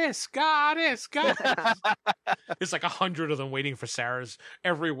 "Goddess, goddess, goddess." There's like 100 of them waiting for Sarah's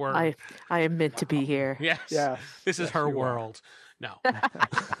every word. I am meant to be here. Yes. Yes. This is yes, her you are. world. No.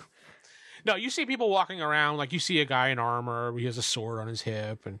 No, you see people walking around, like you see a guy in armor, he has a sword on his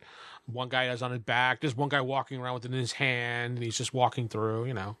hip, and one guy has on his back. There's one guy walking around with it in his hand, and he's just walking through,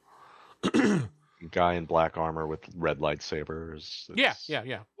 you know. Guy in black armor with red lightsabers. Yeah, It's- yeah,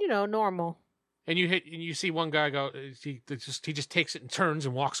 yeah. You know, normal. And you see one guy go, he just takes it and turns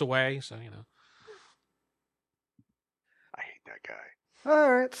and walks away, so, you know. I hate that guy.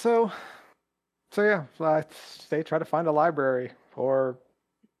 All right, so yeah, I say try to find a library or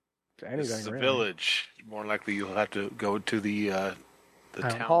anything. This is a really. village. More likely, you'll have to go to the town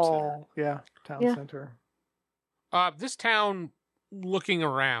center. hall. Yeah, town Yeah. center. This town, looking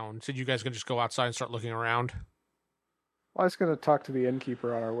around, said you guys can just go outside and start looking around. Well, I was going to talk to the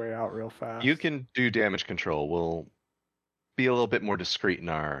innkeeper on our way out real fast. You can do damage control. We'll be a little bit more discreet in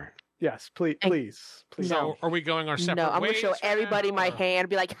our. Yes, please, And- please, please. No. So are we going our separate No, I'm ways? gonna show right everybody now, my or- hand,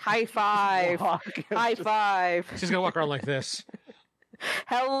 be like, high five, Walk. high Just- five, She's going to walk around like this.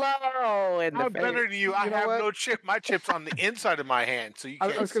 hello. And I'm better than you. I You know have what? no chip. My chip's on the inside of my hand, so you I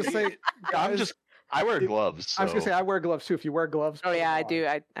can't. was going to see say, it. guys, I wear it- gloves. I was going to so- say, I wear gloves too. If you wear gloves, Oh put yeah, I them do.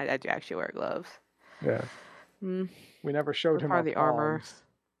 on. I do actually wear gloves. Yeah, Mm, we never showed What him part our of the armor? palms.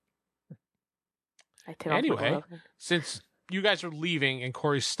 I take off my Anyway, glove. Since you guys are leaving and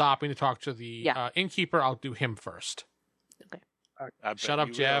Corey's stopping to talk to the Yeah. innkeeper, I'll do him first. I bet Shut up,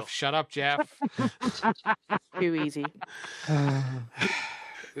 you Jeff. will. Shut up, Jeff. Too easy.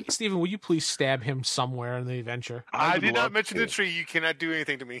 Stephen, will you please stab him somewhere in the adventure? I would did not love mention to. the tree. You cannot do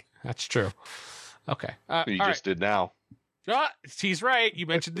anything to me. That's true. Okay. You all just did now. right. He's right. You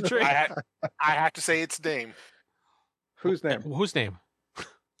mentioned the tree. I have to say its name. Whose name? Whose name?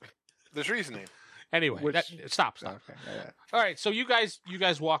 The tree's name. Anyway, Which- stop. Okay, yeah. All right, so you guys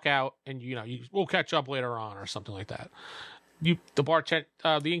walk out, and we'll catch up later on or something like that. The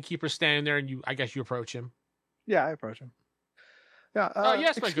innkeeper's standing there, and I guess you approach him. Yeah, I approach him. Yeah.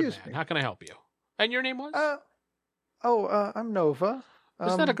 Yes, my good excuse man. me. How can I help you? And your name was? I'm Nova.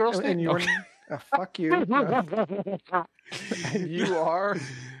 Isn't that a girl's and name? You're, Okay. fuck you. And you are?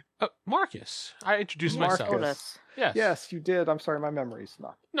 Marcus. I introduced Marcus. myself. Told us. Yes. Yes, you did. I'm sorry, my memory's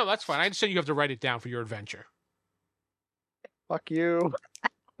not. No, that's fine. I just said you have to write it down for your adventure. Fuck you.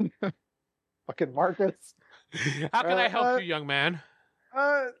 Fucking Marcus. How can I help Uh, you, young man?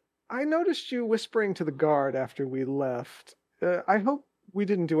 I I noticed you whispering to the guard after we left. I hope we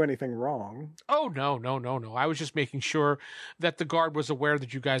didn't do anything wrong. Oh, no. I was just making sure that the guard was aware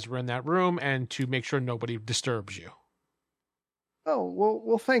that you guys were in that room and to make sure nobody disturbs you. Oh,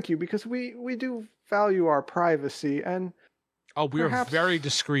 well, thank you, because we do value our privacy, and Oh, we're perhaps... very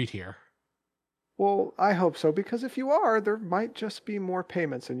discreet here. Well, I hope so, because if you are, there might just be more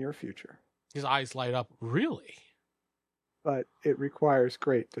payments in your future. His eyes light up. Really? But it requires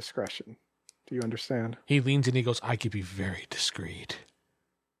great discretion. Do you understand? He leans in and he goes, I could be very discreet.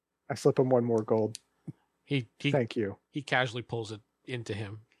 I slip him one more gold. Thank you. He casually pulls it into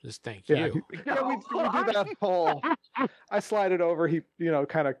him. Just thank Yeah, you. we do that whole... I slide it over. He,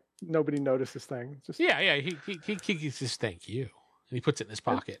 kind of, nobody notices thing. Just... Yeah. He says thank you. And he puts it in his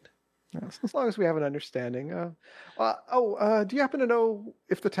pocket. Yes, as long as we have an understanding. Do you happen to know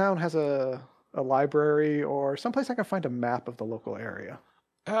if the town has a library or someplace I can find a map of the local area?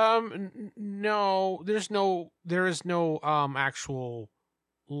 No, there is no actual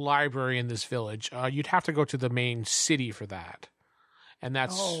library in this village. You'd have to go to the main city for that. And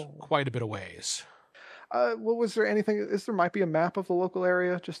that's quite a bit of ways. Was there anything? There might be a map of the local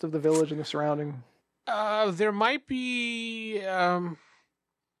area, just of the village and the surrounding? There might be.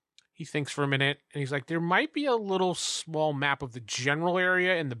 He thinks for a minute, and he's like, there might be a little small map of the general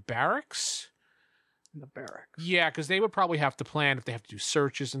area in the barracks. In the barracks? Yeah, because they would probably have to plan if they have to do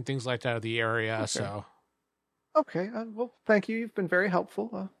searches and things like that of the area, okay. So. Okay, well, thank you. You've been very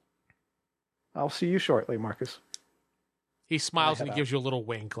helpful. I'll see you shortly, Marcus. He smiles and he gives you a little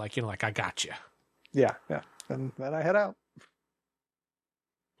wink, like I got you. Yeah. And then I head out.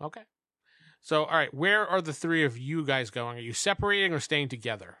 Okay. So, all right, where are the three of you guys going? Are you separating or staying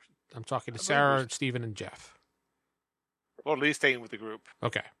together? I'm talking to Sarah, Stephen, and Jeff. Well, at least staying with the group.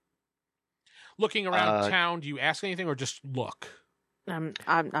 Okay. Looking around town, do you ask anything or just look? I'm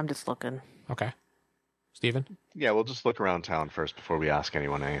just looking. Okay. Stephen? Yeah, we'll just look around town first before we ask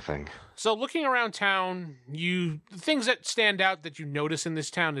anyone anything. So looking around town, the things that stand out that you notice in this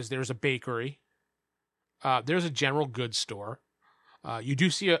town is there's a bakery. There's a general goods store. You do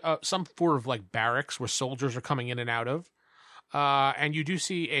see some sort of like barracks where soldiers are coming in and out of. And you do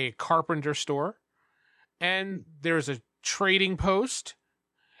see a carpenter store. And there's a trading post.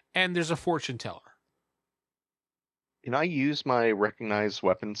 And there's a fortune teller. Can I use my recognized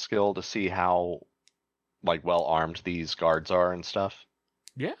weapon skill to see how well armed these guards are and stuff?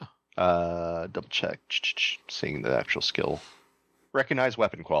 Yeah. Double check. Seeing the actual skill. Recognize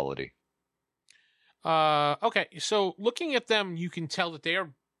weapon quality. Okay, so looking at them, you can tell that they are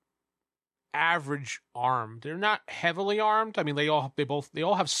average armed. They're not heavily armed. I mean, they all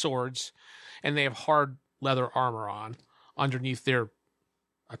have swords, and they have hard leather armor on underneath their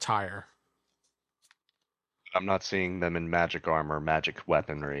attire. I'm not seeing them in magic armor, magic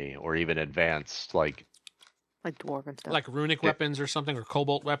weaponry, or even advanced like dwarven stuff, like runic weapons or something, or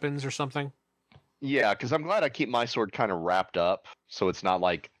cobalt weapons or something. Yeah, because I'm glad I keep my sword kind of wrapped up, so it's not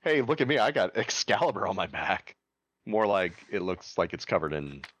like, hey, look at me, I got Excalibur on my back. More like it looks like it's covered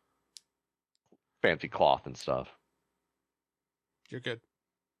in fancy cloth and stuff. You're good.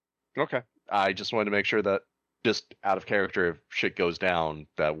 Okay. I just wanted to make sure that, just out of character, if shit goes down,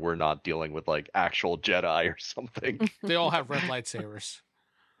 that we're not dealing with actual Jedi or something. They all have red lightsabers.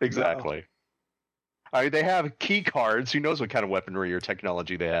 Exactly. They have key cards. Who knows what kind of weaponry or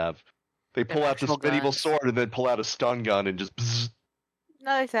technology they have? They pull out this medieval sword and then pull out a stun gun and just... Bzz.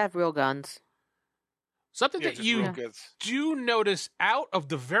 No, they have real guns. Something that you do notice out of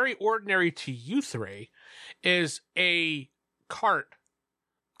the very ordinary to you three is a cart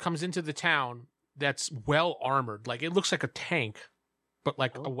comes into the town that's well armored. Like, it looks like a tank, but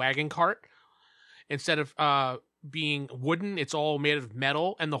like a wagon cart. Instead of being wooden, it's all made of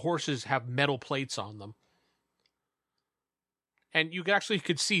metal, and the horses have metal plates on them. And you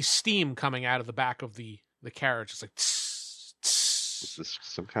could see steam coming out of the back of the carriage. It's like, tss, tss. Is this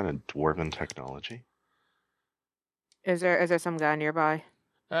some kind of dwarven technology? Is there some guy nearby?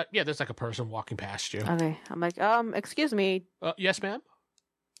 Yeah, there's like a person walking past you. Okay, I'm like, excuse me. Yes, ma'am?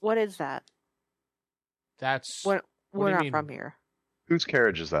 What is that? That's... We're not mean? from here. Whose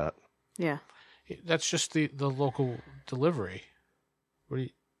carriage is that? Yeah. That's just the local delivery. What do you...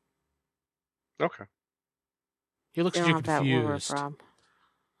 Okay. He looks at you confused. From.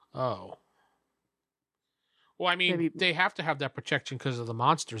 Oh. Well, I mean, they have to have that protection because of the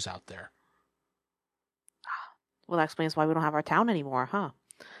monsters out there. Well, that explains why we don't have our town anymore, huh?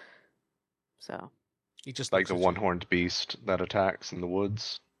 So. He just like the one-horned beast that attacks in the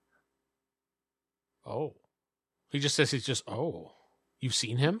woods. Oh. He just says you've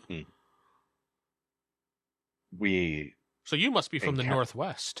seen him? We... So you must be from the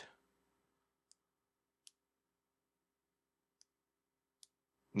Northwest.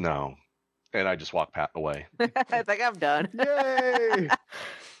 No. And I just walk away. It's like I'm done. Yay!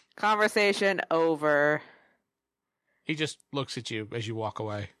 Conversation over. He just looks at you as you walk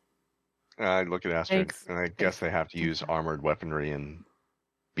away. I look at Astrid, Thanks. and I guess they have to use armored weaponry and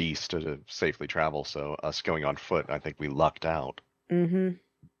beasts to safely travel, so us going on foot, I think we lucked out. Mm-hmm.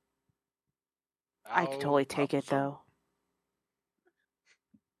 I I'll could totally take it, some- though.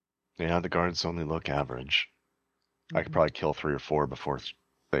 Yeah, the guards only look average. I could probably kill 3 or 4 before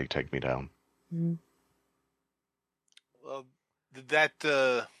they take me down. Mm-hmm. Well, did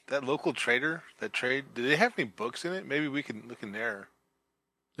that local trader did they have any books in it? Maybe we can look in there.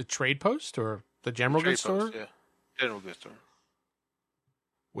 The trade post or the general Trade goods store? post, yeah, general goods store.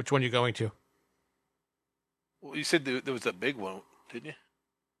 Which one are you going to? Well, you said there was a big one, didn't you?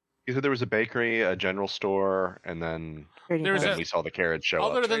 You said there was a bakery, a general store, and then There's we saw the carriage show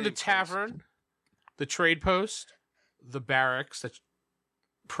Other up. than the Trading post. tavern, the trade post, the barracks, that's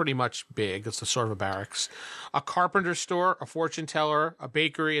pretty much big. It's a sort of a barracks. A carpenter store, a fortune teller, a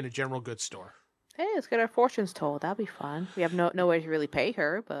bakery, and a general goods store. Hey, let's get our fortunes told. That'd be fun. We have no way to really pay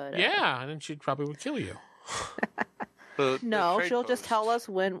her, but Yeah, and then she probably would kill you The no, trade she'll just post. tell us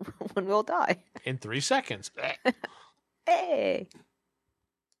when we'll die. in 3 seconds. Hey,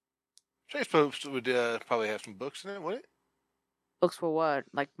 Trade post would probably have some books in it, wouldn't it? books for what?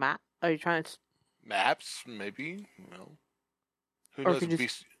 Like map? Are you trying to? Maps, maybe. Who Or knows? if you Be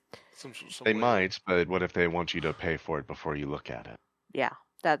just- some They way. might, but what if they want you to pay for it before you look at it? Yeah,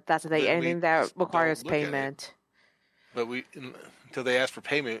 that's the thing. Then we Anything that just don't requires look at it. payment. But until they ask for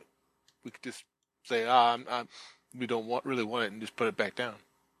payment, we could just say, we don't really want it, and just put it back down.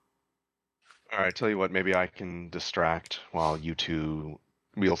 All right, tell you what, maybe I can distract while you two.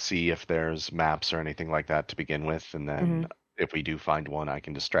 We'll see if there's maps or anything like that to begin with, and then if we do find one, I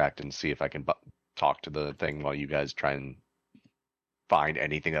can distract and see if I can talk to the thing while you guys try and find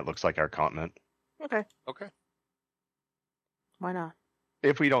anything that looks like our continent. Okay, Okay. why not?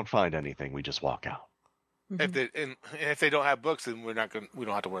 If we don't find anything, we just walk out. Mhm. If they don't have books, then we don't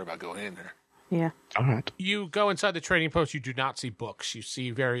have to worry about going in there. Yeah. All right. You go inside the trading post, you do not see books. You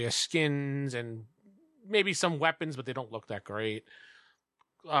see various skins and maybe some weapons, but they don't look that great.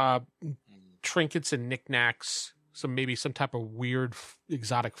 Trinkets and knickknacks, maybe some type of weird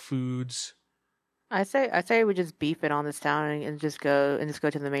exotic foods. I say we just beef it on this town and just go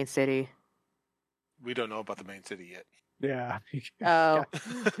to the main city. We don't know about the main city yet. Yeah. Oh,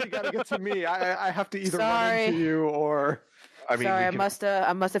 You gotta get to me. I have to either Sorry. run into you or I mean, sorry, we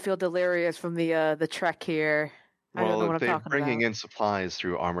I must have feel delirious from the trek here. I don't know well, what if I'm they're talking bringing about. in supplies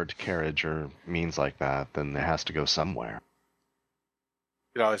through armored carriage or means like that, then it has to go somewhere.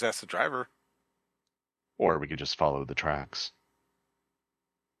 You could always ask the driver. Or we could just follow the tracks.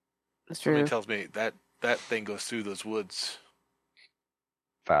 That's Somebody true. tells me that thing goes through those woods.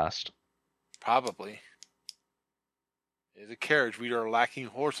 Fast. Probably. It's a carriage. We are lacking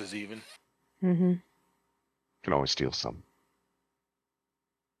horses, even. Mm-hmm. Can always steal some.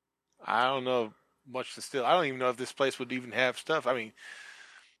 I don't know much to steal. I don't even know if this place would even have stuff. I mean,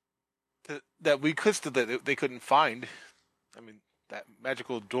 that we could steal that they couldn't find. I mean, that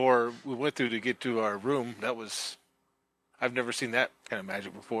magical door we went through to get to our room, I've never seen that kind of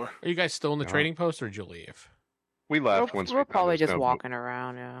magic before. Are you guys still in the No. trading post, or did you leave? We left once We're we probably found just there's no- walking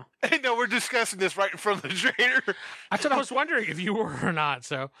around. Yeah. Hey, no, we're discussing this right in front of the trader. That's what I was wondering if you were or not.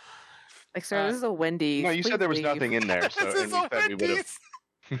 So Like, sir, this is a Wendy's. No, you said there was Please nothing leave. in there, so This and is we a said we would have Wendy's.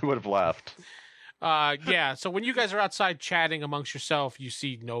 we would have left. yeah. So when you guys are outside chatting amongst yourself, you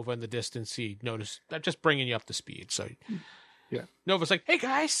see Nova in the distance. He noticed that, just bringing you up to speed. So Yeah. Nova's like, "Hey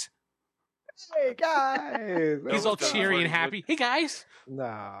guys!" hey guys. He's all was done cheery before and he happy. Hey guys!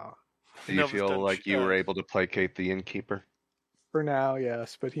 No. Do you Nova's feel done like you were able to placate the innkeeper? For now,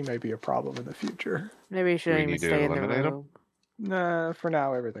 yes, but he may be a problem in the future. Maybe you shouldn't we even need to stay in the eliminate him? room. Nah, for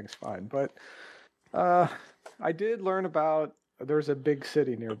now everything's fine. But I did learn about there's a big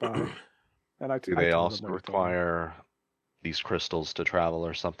city nearby, and Do I they told also him everything. require these crystals to travel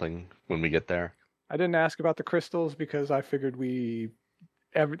or something when we get there? I didn't ask about the crystals because I figured he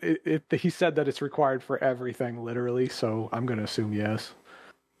said that it's required for everything, literally. So I'm going to assume yes.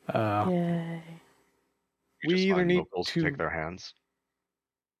 Yay. You We just either find need locals to- take their hands.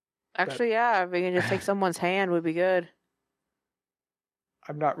 Actually, yeah, if we can just take someone's hand, would be good.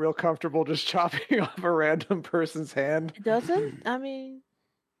 I'm not real comfortable just chopping off a random person's hand. It doesn't. I mean,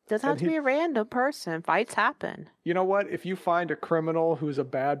 doesn't have And to be a random person. Fights happen. You know what? If you find a criminal who's a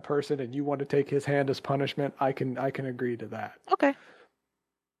bad person and you want to take his hand as punishment, I can agree to that. Okay.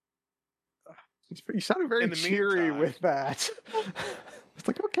 You sounded very In the cheery meantime- with that. It's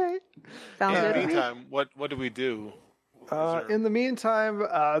like, okay. Sounds In good the to me. meantime, what do we do? there- In the meantime,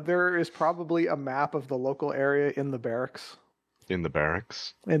 there is probably a map of the local area in the barracks. In the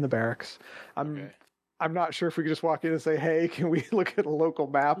barracks. In the barracks. Okay. I'm not sure if we could just walk in and say, "Hey, can we look at a local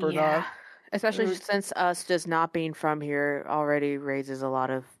map or not?" Especially since us just not being from here already raises a lot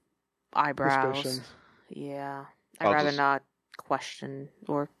of eyebrows. Suspicions. Yeah. I'd I'll rather just- not question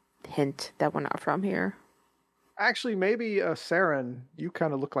or hint that we're not from here. Actually, maybe Saren, you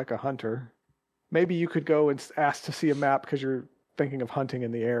kind of look like a hunter. Maybe you could go and ask to see a map because you're thinking of hunting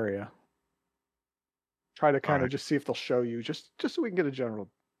in the area. Try to kind of Alright. just see if they'll show you, just so we can get a general.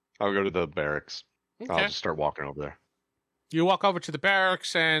 I'll go to the barracks. I'll Okay. just start walking over there. You walk over to the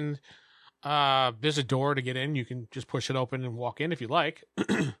barracks, and there's a door to get in. You can just push it open and walk in if you like.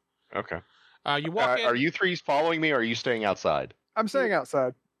 Okay. You walk in. Are you three following me, or are you staying outside? I'm staying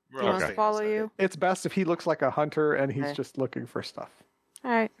outside. We're Do you all want to staying follow outside. you? It's best if he looks like a hunter and he's Okay. just looking for stuff.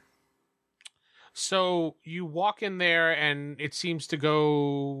 All right. So you walk in there, and it seems to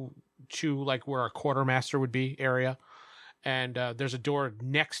go to like where a quartermaster would be area. And there's a door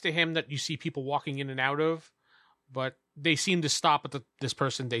next to him that you see people walking in and out of, but they seem to stop at this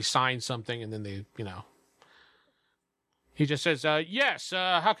person. They sign something, and then they, he just says, "Yes.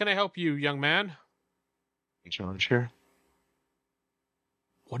 How can I help you, young man?" In charge here?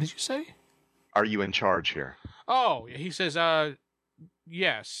 What did you say? Are you in charge here? Oh, he says,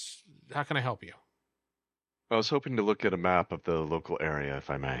 "Yes. How can I help you?" I was hoping to look at a map of the local area, if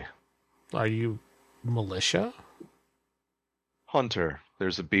I may. Are you militia? Hunter,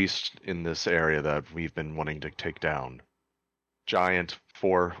 there's a beast in this area that we've been wanting to take down. Giant,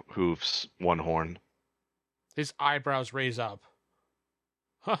 4 hoofs, 1 horn. His eyebrows raise up.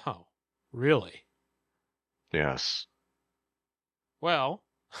 Oh, really? Yes. Well,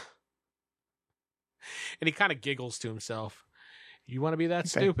 and he kind of giggles to himself. You want to be that Okay.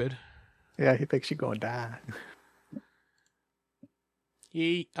 stupid? Yeah, he thinks you're going to die.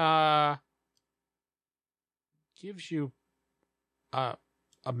 He gives you a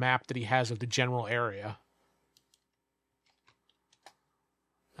map that he has of the general area,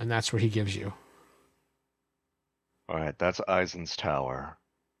 and that's where he gives you. All right, that's Eisen's tower.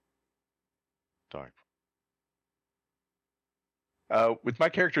 Dark. With my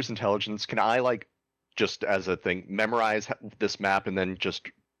character's intelligence, can I, just as a thing, memorize this map and then just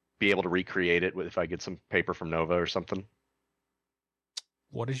be able to recreate it if I get some paper from Nova or something?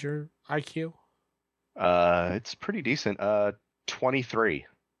 What is your IQ? It's pretty decent. 23.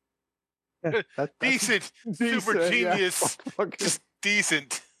 That's Decent. Super decent, yeah. genius. Fucking- Just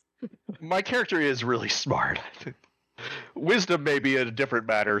decent. My character is really smart. Wisdom may be a different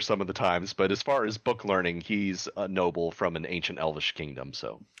matter some of the times, but as far as book learning, he's a noble from an ancient elvish kingdom,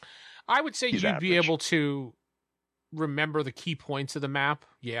 so I would say He's you'd be average. able to remember the key points of the map.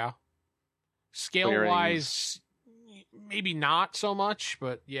 Yeah. Scale wise, maybe not so much,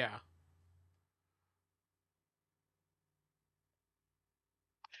 but yeah.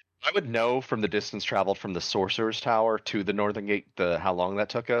 I would know from the distance traveled from the Sorcerer's Tower to the Northern Gate, how long that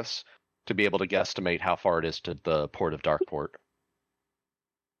took us, to be able to guesstimate how far it is to the port of Darkport.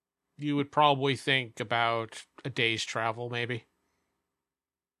 You would probably think about a day's travel, maybe.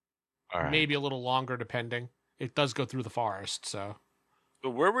 All right. Maybe a little longer, depending. It does go through the forest, so.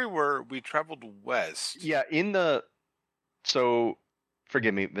 But where we were, we traveled west. Yeah, so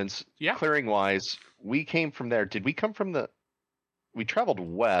forgive me, Vince. Yeah. Clearing wise, we came from there. Did we come from we traveled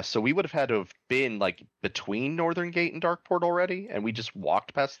west, so we would have had to have been between Northern Gate and Darkport already, and we just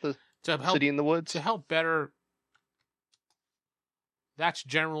walked past the To help, city in the woods. to help better, that's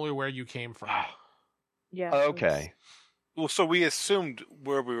generally where you came from. Yeah. Okay. Well, so we assumed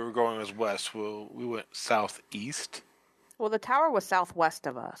where we were going was west. Well, we went southeast. Well, the tower was southwest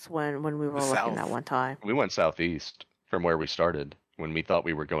of us when we were looking South. at one time. We went southeast from where we started when we thought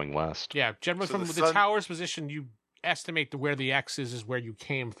we were going west. Yeah, generally So from the the sun- tower's position, you estimate to where the X is where you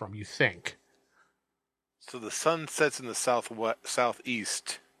came from, you think. So the sun sets in the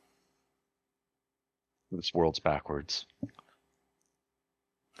southeast. This world's backwards.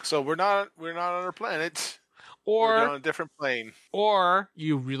 So we're not on our planet. We're on Or a different plane. or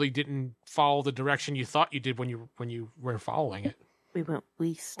you really didn't follow the direction you thought you did when you were following it. We went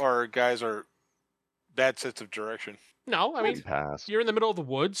east. Our guys are bad sense of direction. No, I mean, Pass. you're in the middle of the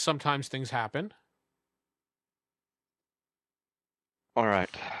woods. Sometimes things happen. All right.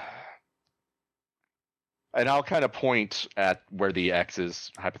 And I'll kind of point at where the X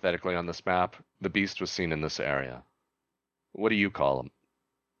is hypothetically on this map. The beast was seen in this area. What do you call him?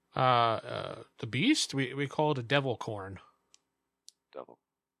 The beast, we call it a devil corn. Devil.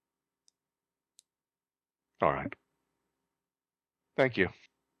 All right. Thank you.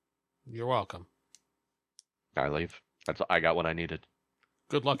 You're welcome. I leave. I got what I needed.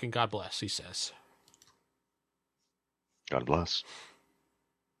 Good luck and God bless, he says. God bless.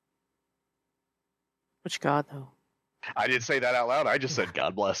 Which god, though? I didn't say that out loud. I just said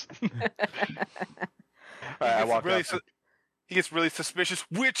God bless. I walked really up. he gets really suspicious.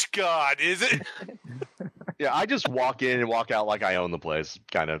 Which god is it? Yeah, I just walk in and walk out like I own the place,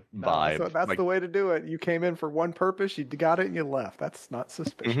 kind of No, vibe. so that's like, the way to do it. You came in for one purpose, you got it, and you left. That's not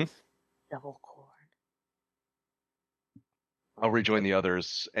suspicious. Devil corn. I'll rejoin the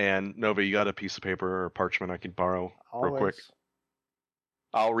others. And Nova, you got a piece of paper or parchment I could borrow real quick? Always.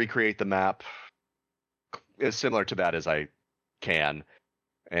 I'll recreate the map as similar to that as I can,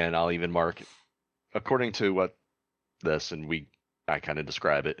 and I'll even mark according to what this and I kind of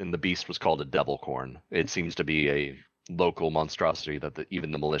describe it. And the beast was called a devil corn. It seems to be a local monstrosity that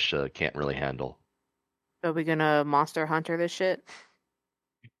even the militia can't really handle. Are we gonna monster hunter this shit?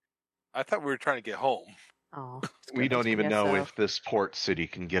 I thought we were trying to get home. Oh, We don't even guess know so. if this port city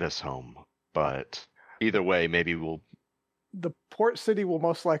can get us home, but either way, maybe we'll. The port city will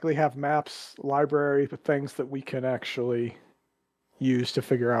most likely have maps, library, things that we can actually use to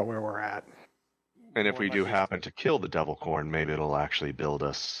figure out where we're at. And if More we do likely- happen to kill the devil corn, maybe it'll actually build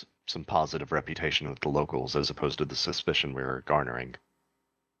us some positive reputation with the locals as opposed to the suspicion we're garnering.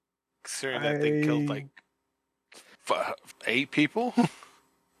 Considering that thing killed like 8 people.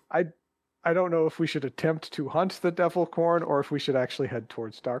 I don't know if we should attempt to hunt the devil corn or if we should actually head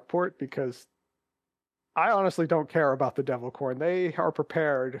towards Darkport, because I honestly don't care about the devil corn. They are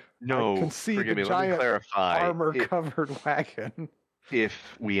prepared. No, I can see forgive the me, let me giant clarify. armor-covered wagon.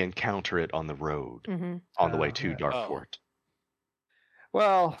 If we encounter it on the road, Mm-hmm. on the way Oh, to yeah. Darkport.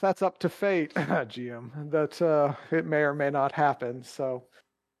 Well, that's up to fate, GM. That it may or may not happen. So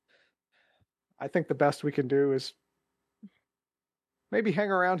I think the best we can do is maybe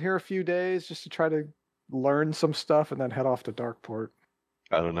hang around here a few days just to try to learn some stuff and then head off to Darkport.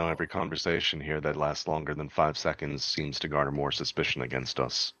 I don't know, every conversation here that lasts longer than 5 seconds seems to garner more suspicion against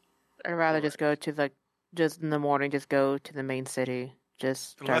us. I'd rather just go to just in the morning, just go to the main city.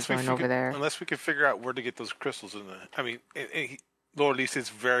 Just start going over there. Unless we can figure out where to get those crystals in the. I mean, Lord Lee says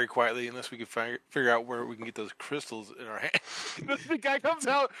very quietly, unless we can figure out where we can get those crystals in our hand. The guy comes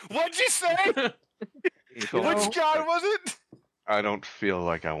out. What'd you say? Which god was it? I don't feel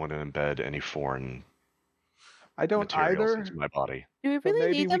like I want to embed any foreign I don't materials either. into my body. Do we But really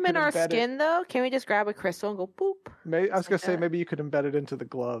maybe need we them in could our embed it- skin, though? Can we just grab a crystal and go boop? I was going to say that. maybe you could embed it into the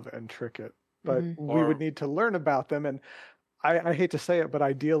glove and trick it, but Mhm. we Or- would need to learn about them. And I hate to say it, but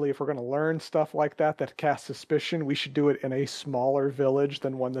ideally, if we're going to learn stuff like that casts suspicion, we should do it in a smaller village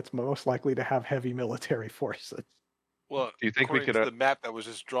than one that's most likely to have heavy military forces. Well, Do you think we according could, to the map that was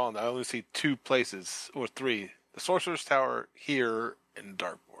just drawn, I only see 2 places or 3: the Sorcerer's Tower here and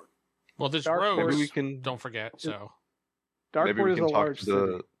Darkport. Well, there's Dark roads. Maybe we can. Don't forget. So Maybe Darkport we is a can talk large to the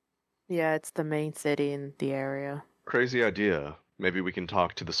city. Yeah, it's the main city in the area. crazy idea. Maybe we can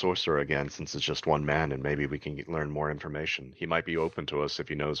talk to the sorcerer again, since it's just one man, and maybe we can learn more information. He might be open to us if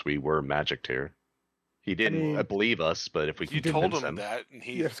he knows we were magicked here. He didn't mean, believe us, but if we can You told convince him that, and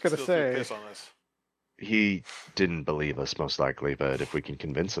he Yeah, I was gonna still say. threw piss on us. he didn't believe us most likely. But if we can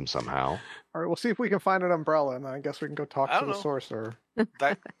convince him somehow, All right, we'll see if we can find an umbrella, and then I guess we can go talk I to don't the know. sorcerer.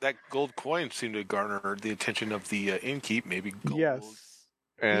 That gold coin seemed to garner the attention of the innkeep. Maybe gold. Yes.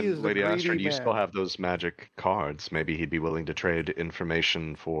 He and is a Lady greedy Astrid, you still man. have those magic cards. Maybe he'd be willing to trade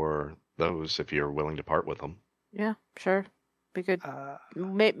information for those if you're willing to part with them. Yeah, sure. We could I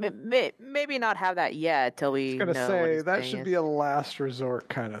maybe not have that yet till we was going to know what say, his that thing should is. be a last resort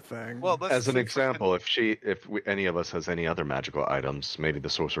kind of thing. Well, let's As an sleep for 10 example, if any of us has any other magical items, maybe the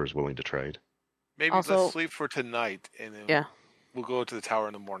sorcerer is willing to trade. Maybe Also- let's sleep for tonight, and then Yeah. we'll go to the tower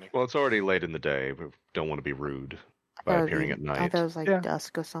in the morning. Well, it's already late in the day. We don't want to be rude by Oh, appearing at I night. thought it was like Yeah.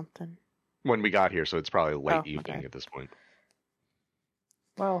 dusk or something. When we got here, so it's probably late Oh, evening okay. at this point.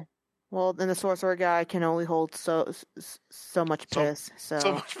 Well, Well, then the sorcerer guy can only hold so much piss. So,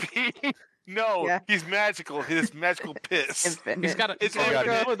 So much pee. No, Yeah. he's magical. His magical piss. infinite. he's got a. It's Oh, God,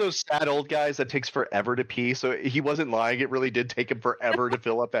 infinite. he's one of those sad old guys that takes forever to pee. So he wasn't lying; it really did take him forever to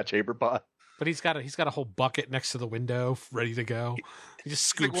fill up that chamber pot. But he's got a whole bucket next to the window, ready to go. He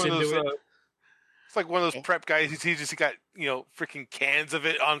just It's like scoops one of into those, it. It's like one of those prep guys. He just got freaking cans of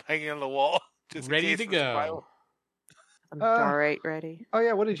it on hanging on the wall, just in Ready case to for survival. go. I'm Uh, alright, ready. oh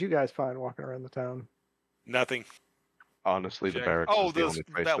yeah, what did you guys find walking around the town? Nothing. Honestly, the Jack- barracks Oh, is the those, only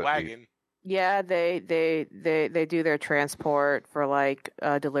place that that wagon. Yeah, they do their transport for like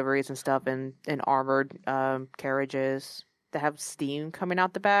deliveries and stuff in armored carriages that have steam coming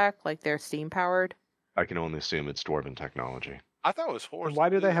out the back, like they're steam powered. I can only assume it's dwarven technology. I thought it was horse. Why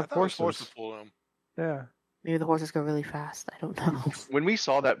do they I have thought it was horses? horses pulling them. Yeah. Maybe the horses go really fast. I don't know. When we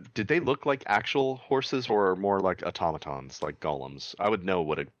saw that, did they look like actual horses or more like automatons, like golems? I would know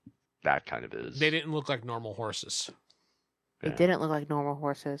what that kind of is. They didn't look like normal horses. They Yeah. didn't look like normal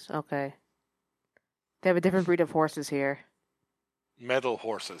horses. Okay. They have a different breed of horses here. Metal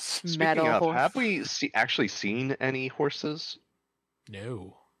horses. Speaking Metal of, horse. have we actually seen any horses?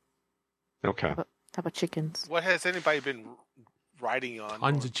 No. Okay. How about chickens? What has anybody been riding on?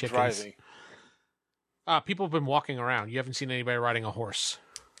 Tons or of chickens. Driving? People have been walking around. You haven't seen anybody riding a horse.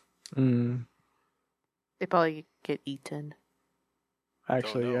 Mm, They probably get eaten.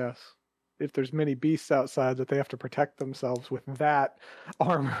 actually, know. yes. If there's many beasts outside that they have to protect themselves with that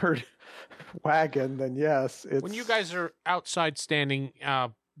armored wagon, then yes. It's... When you guys are outside standing,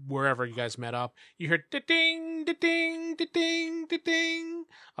 wherever you guys met up, you hear da-ding, da-ding, da-ding, da-ding,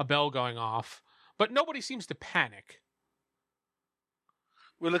 a bell going off, but nobody seems to panic.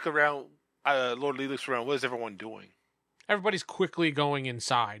 We look around. Lord Lee looks around. What is everyone doing? Everybody's quickly going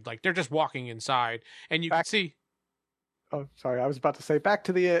inside. Like, they're just walking inside, and you can see... Oh, sorry. I was about to say, back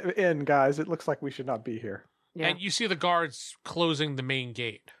to the inn, guys. It looks like we should not be here. Yeah. And you see the guards closing the main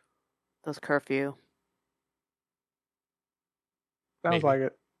gate. Those curfew. Sounds Maybe. like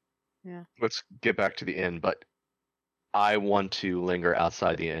it. Let's get back to the inn, but I want to linger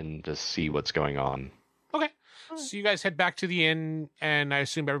outside the inn to see what's going on. Okay. So you guys head back to the inn, and I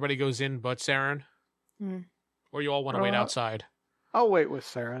assume everybody goes in but Saren? Hmm. Or you all want to wait Uh, outside? I'll wait with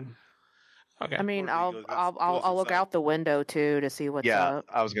Saren. Okay. I mean, Lord Lee I'll goes look inside. out the window too to see what's Yeah, up.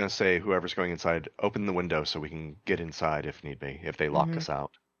 I was going to say, whoever's going inside, open the window so we can get inside if need be, if they lock Mhm. us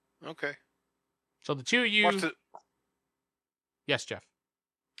out. Okay. So the two of you... Watch the, Yes, Jeff.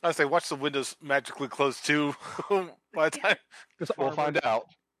 I say, watch the windows magically close too. By the time Just We'll armored. find out.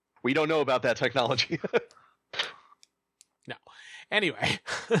 We don't know about that technology. Anyway,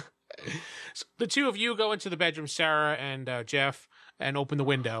 so the two of you go into the bedroom, Sarah and Jeff, and open the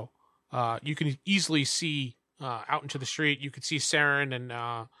window. You can easily see out into the street. You can see Saren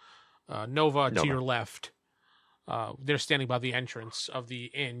and Nova to your left. They're standing by the entrance of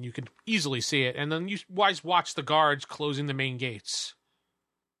the inn. You can easily see it. And then you guys watch the guards closing the main gates.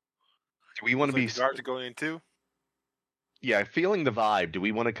 Do we want to like be... the guards are going in too. Yeah, feeling the vibe. Do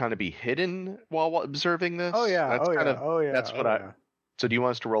we want to kind of be hidden while observing this? Oh, yeah. That's oh, kind yeah. of, oh, yeah. that's what oh, I- yeah. So do you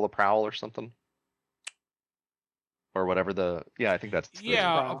want us to roll a prowl or something? Or whatever the... Yeah, I think that's...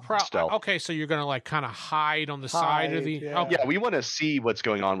 Yeah, stealth. okay, so you're going to like kind of hide on the side of the... Hide, yeah. Okay. Yeah, we want to see what's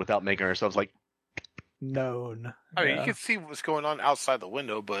going on without making ourselves like... Known. I mean, Yeah. you can see what's going on outside the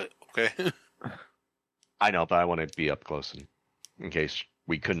window, but okay. I know, but I want to be up close in case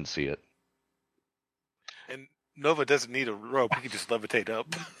we couldn't see it. And Nova doesn't need a rope; he can just levitate up.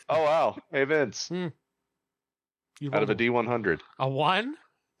 Oh, wow. Hey, Vince. You Out of a rolled D100. a 1?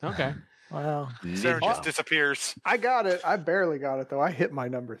 Okay. Wow. Sarah just Ninja. disappears. I got it. I barely got it, though. I hit my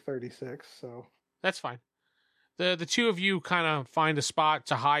number 36, so... That's fine. The two of you kind of find a spot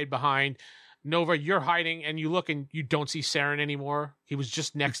to hide behind. Nova, you're hiding, and you look, and you don't see Saren anymore. He was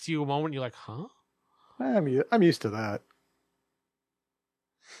just next to you a moment. You're like, huh? I'm used to that.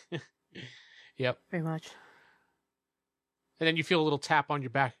 Yep. Pretty much. And then you feel a little tap on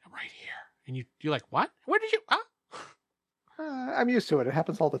your back. I'm right here. And you're like, what? Where did you? Huh? I'm used to it. It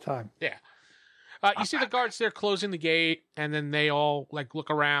happens all the time. You see the guards there closing the gate, and then they all like look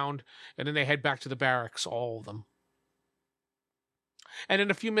around, and then they head back to the barracks, all of them. And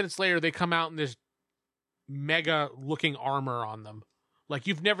then a few minutes later, they come out and there's mega looking armor on them. Like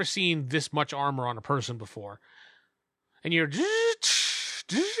you've never seen this much armor on a person before. And you're...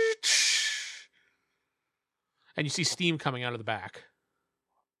 And you see steam coming out of the back.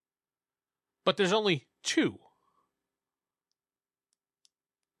 But there's only two.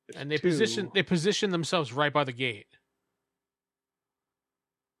 And they Two. position themselves right by the gate.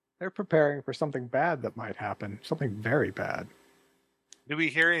 They're preparing for something bad that might happen. Something very bad. Do we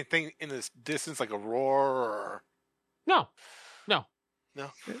hear anything in this distance, like a roar? Or... No.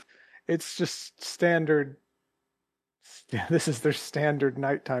 It's just standard. This is their standard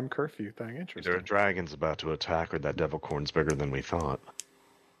nighttime curfew thing. Interesting. Either a dragon's about to attack or that devil corn's bigger than we thought.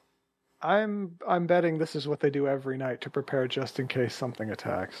 I'm betting this is what they do every night to prepare just in case something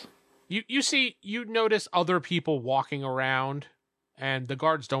attacks. You notice other people walking around, and the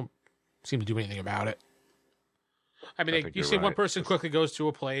guards don't seem to do anything about it. I mean, think you you're see one right. person quickly goes to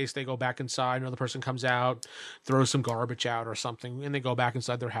a place, they go back inside, another person comes out, throws some garbage out or something, and they go back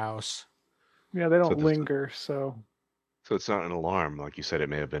inside their house. Yeah, they don't So this- linger. So So it's not an alarm. Like you said, it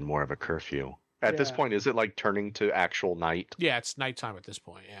may have been more of a curfew. At this Yeah. point, is it like turning to actual night? Yeah, it's nighttime at this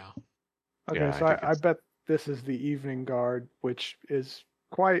point, yeah. okay, Yeah, so I think I it's- bet this is the evening guard, which is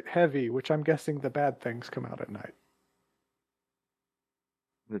quite heavy, which I'm guessing the bad things come out at night.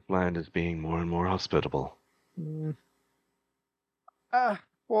 This land is being more and more hospitable. Mm.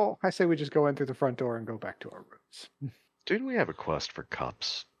 Well, I say we just go in through the front door and go back to our rooms. Didn't we have a quest for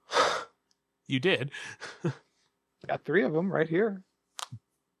cups? You did. Got 3 of them right here.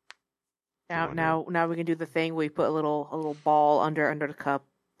 Now we can do the thing where we put a little ball under the cup.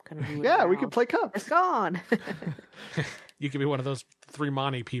 Kind of move it Yeah, we around. can play cups. It's gone. You could be one of those 3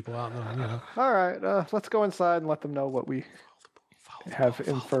 money people out there. You know. All right, let's go inside and let them know what we have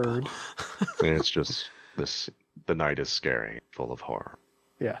inferred. And it's just this. The night is scary, full of horror.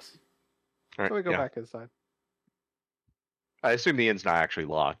 Yes. All right, So we go yeah. back inside. I assume the inn's not actually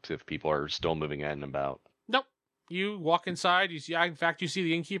locked if people are still moving in and about. Nope. You walk inside. You see. In fact, you see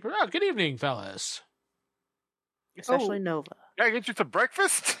the innkeeper. Oh, good evening, fellas. Especially Nova. Can I get you some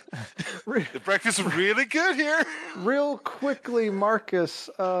breakfast? Re- The breakfast is really good here. Real quickly, Marcus.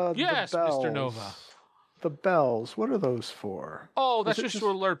 Yes, the bells. Mr. Nova. The bells. What are those for? Oh, that's Is it just just- to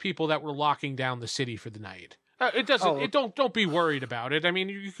alert people that we're locking down the city for the night. It doesn't. Oh. Don't be worried about it. I mean,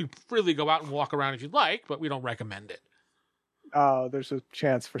 you could really go out and walk around if you'd like, but we don't recommend it. There's a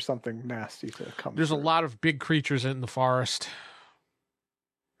chance for something nasty to come. There's a through. lot of big creatures in the forest.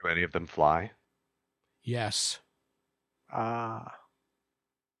 Do any of them fly? Yes. Ah.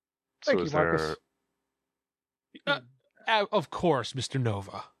 So Thank you, is there? Marcus. Of course, Mr.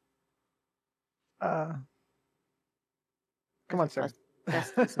 Nova. Come on, Sarah.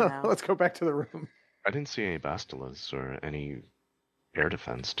 That's decent now. Let's go back to the room. I didn't see any basilisk or any air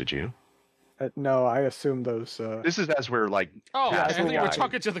defense. Did you? No, I assume those. This is as we're like. Oh, Yeah, I that's think what we were I-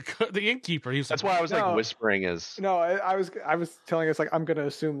 talking to the innkeeper. He was That's like, why I was No. like whispering. As No, I was telling us like I'm going to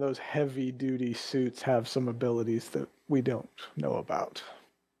assume those heavy duty suits have some abilities that we don't know about.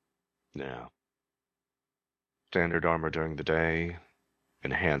 yeah. Standard armor during the day,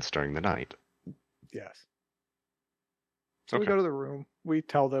 enhanced during the night. Yes. So we Okay. go to the room. We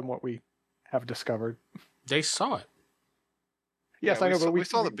tell them what we have discovered. They saw it. Yes, Yeah, I know, saw, but we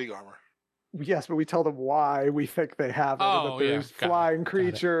saw the big armor. Yes, but we tell them why we think they have it, and Oh, that yeah, there's got it, flying got it.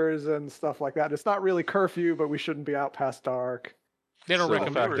 creatures and stuff like that. It's not really curfew, but we shouldn't be out past dark. They don't So the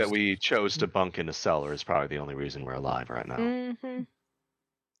recommend fact that we chose to bunk in a cellar is probably the only reason we're alive right now. Mm-hmm.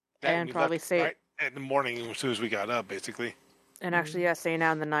 That And we probably left say- right in the morning as soon as we got up, basically. And actually, yeah, staying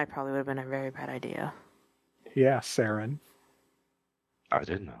out in the night probably would have been a very bad idea. Yeah, Saren. I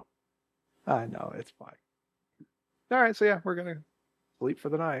didn't know. I know, it's fine. All right, so yeah, we're going to sleep for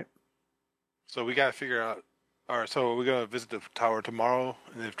the night. So we got to figure out. All right, so we're gonna visit the tower tomorrow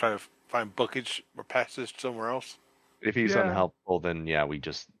and then try to find bookage or passage somewhere else. If he's Yeah. unhelpful, then yeah, we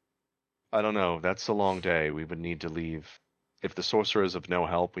just. I don't know. That's a long day. We would need to leave. If the sorcerer is of no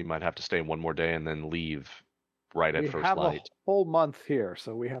help, we might have to stay one more day and then leave right at We first have light. a whole month here,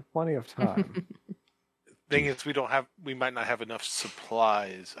 so we have plenty of time. Thing is, we might not have enough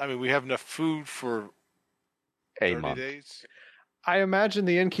supplies. I mean, we have enough food for A 30 month. days. I imagine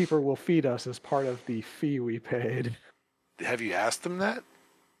the innkeeper will feed us as part of the fee we paid. Have you asked them that?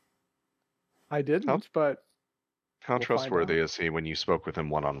 I didn't, How- but How We'll find trustworthy out. is he when you spoke with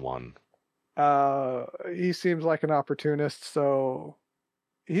him one on one? he seems like an opportunist, so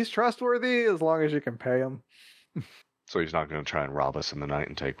he's trustworthy as long as you can pay him. So he's not going to try and rob us in the night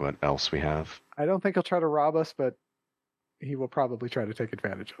and take what else we have. I don't think he'll try to rob us, but he will probably try to take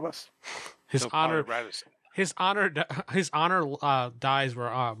advantage of us. his They'll probably honor. write us- His honor dies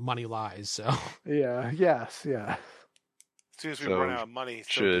where money lies. So Yeah, yes, yeah. As soon as we So run out of money, so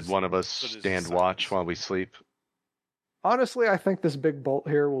Should does- one of us so does stand the watch silence. while we sleep? Honestly, I think this big bolt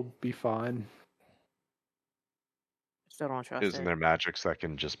here will be fine. Still don't trust Isn't it. there magics that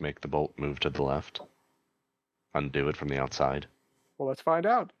can just make the bolt move to the left? Undo it from the outside? Well, let's find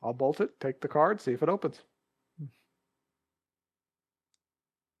out. I'll bolt it, take the card, see if it opens.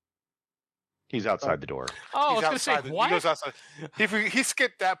 He's outside the door. oh, I was He's gonna say outside. He what? goes outside. He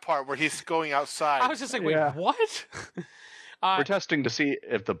skipped that part where he's going outside. I was just like, wait, Yeah. what? We're testing to see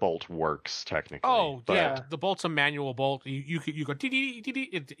if the bolt works technically. Oh but yeah, the bolt's a manual bolt. You go dee dee dee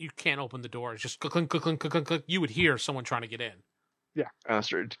dee. You can't open the door. It's just click click click click click click click. You would hear someone trying to get in.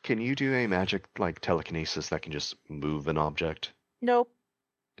 Astrid, can you do a magic like telekinesis that can just move an object? Nope,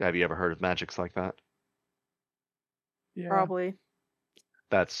 Have you ever heard of magics like that? Yeah. probably.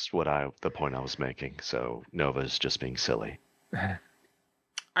 That's the point I was making. So Nova's just being silly.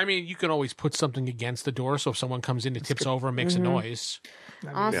 I mean, you can always put something against the door, so if someone comes in, it tips over and makes a Mhm. noise.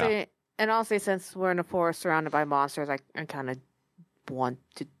 Honestly, since we're in a forest surrounded by monsters, I kind of want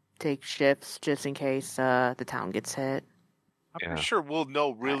to take shifts just in case the town gets hit. I'm pretty sure we'll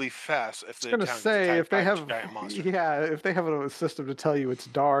know really fast if the I was town gonna gets say attacked if they by a have, giant monster. if they have a system to tell you it's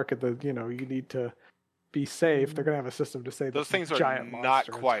dark and you need to be safe, they're gonna have a system to say Those that things are giant not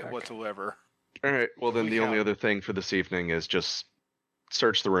monster quite attack. whatsoever. All right. Well, then We the only have- other thing for this evening is just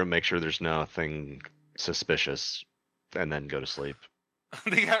search the room, make sure there's nothing suspicious, and then go to sleep.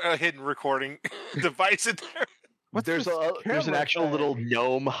 They got a hidden recording device in there. What's there's this there's an camera actual thing? little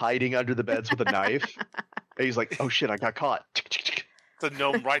gnome hiding under the beds with a knife. And he's like, "Oh shit, I got caught." The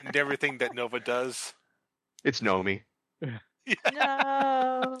gnome writing everything that Nova does. It's Nomi.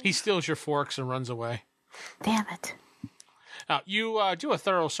 No. He steals your forks and runs away. Damn it. Now, you do a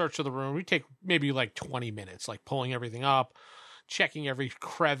thorough search of the room. You take maybe like 20 minutes, like pulling everything up, checking every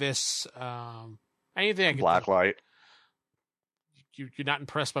crevice, anything I can. Blacklight. You're not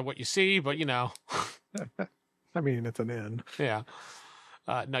impressed by what you see, but I mean, it's an inn. yeah.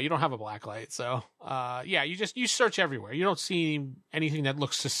 No, you don't have a blacklight, so yeah, you search everywhere. You don't see anything that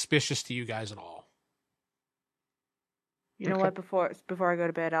looks suspicious to you guys at all. You know what? Before I go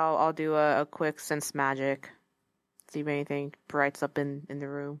to bed, I'll do a quick sense magic. See if anything brights up in the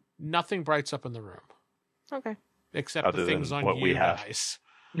room. Nothing brights up in the room Okay. except Other the things than on what you we have. guys.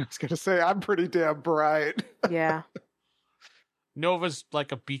 I was gonna say I'm pretty damn bright. Yeah. Nova's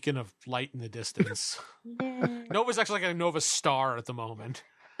like a beacon of light in the distance. Nova's actually like a Nova star at the moment.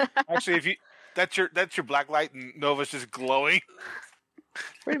 Actually, if you that's your black light and Nova's just glowing.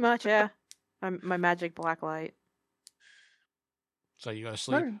 Pretty much, yeah. My magic black light. So you go to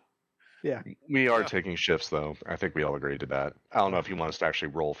sleep. Yeah. We are taking shifts, though. I think we all agreed to that. I don't know if you want us to actually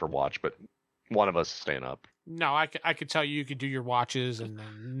roll for watch, but one of us is staying up. No, I could tell you could do your watches and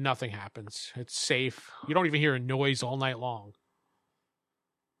then nothing happens. It's safe. You don't even hear a noise all night long.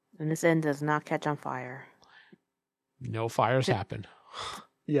 And this inn does not catch on fire. No fires happen.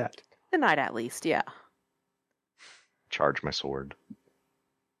 Yet. Tonight, at least, yeah. Charge my sword.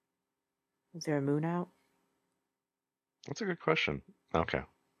 Is there a moon out? That's a good question. Okay.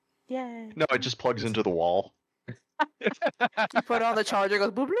 Yay. No, it just plugs into the wall. You put on the charger,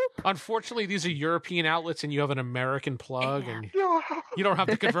 goes bloop bloop. Unfortunately, these are European outlets and you have an American plug and you don't have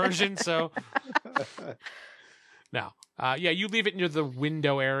the conversion, so no. Yeah, you leave it near the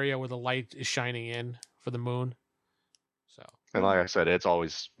window area where the light is shining in for the moon. So And like I said, it's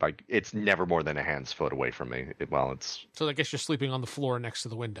always like it's never more than a hand's foot away from me. It's so I guess you're sleeping on the floor next to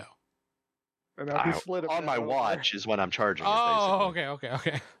the window. And I'll be slid a on bit my over. watch is when I'm charging. Oh, it, basically.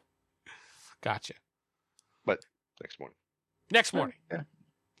 okay. Gotcha. But next morning. Next morning, Yeah.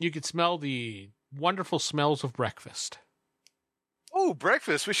 you could smell the wonderful smells of breakfast. Oh,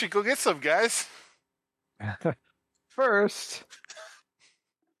 breakfast! We should go get some, guys. First,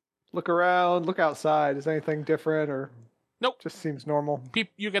 look around, look outside. Is anything different or Nope. just seems normal?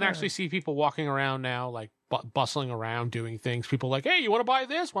 You can actually see people walking around now, like bustling around, doing things. People like, hey, you want to buy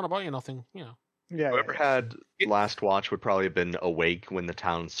this? Want to buy nothing? Yeah. Whoever had last watch would probably have been awake when the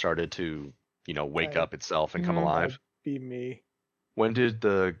town started to, wake Right. up itself and come Mhm. alive. Be me. When did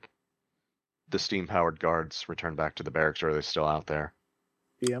the steam powered guards return back to the barracks, or are they still out there?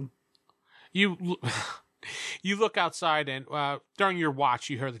 Be him. You look outside, and during your watch,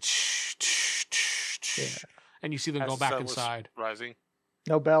 you hear the and you see them As go the back sun was inside. rising.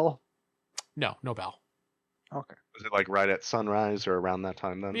 No bell. No bell. Okay. Was it like right at sunrise or around that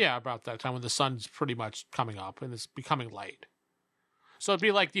time then? Yeah, about that time when the sun's pretty much coming up and it's becoming light. So it'd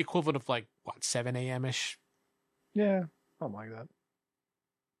be like the equivalent of 7 a.m. ish. Yeah. Something like that.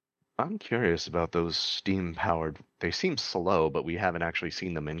 I'm curious about those steam powered. They seem slow, but we haven't actually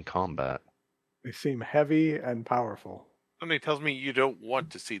seen them in combat. They seem heavy and powerful. Something tells me you don't want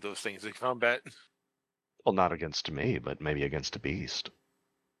to see those things in combat. Well, not against me, but maybe against a beast.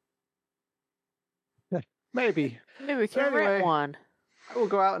 Maybe. Maybe we can Anyway. rent one. I will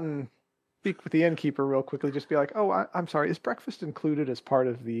go out and speak with the innkeeper real quickly. Just be like, oh, I'm sorry. Is breakfast included as part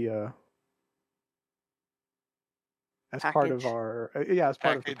of the as part of Package. our as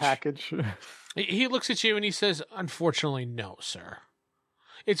part of the package? He looks at you and he says, unfortunately, no, sir.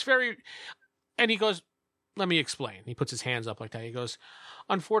 It's very... And he goes, let me explain. He puts his hands up like that. He goes,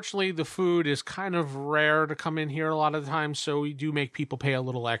 unfortunately, the food is kind of rare to come in here a lot of the time, so we do make people pay a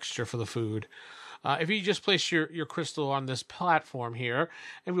little extra for the food. If you just place your crystal on this platform here,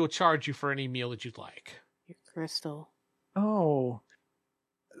 and we will charge you for any meal that you'd like. Your crystal. Oh,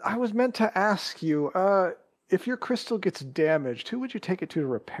 I was meant to ask you. If your crystal gets damaged, who would you take it to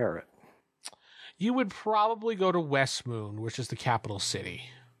repair it? You would probably go to West Moon, which is the capital city.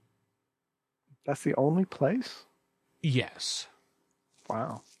 That's the only place? Yes.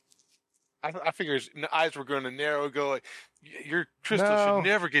 Wow. I figure his eyes were going to narrow. Go like, your crystal No. should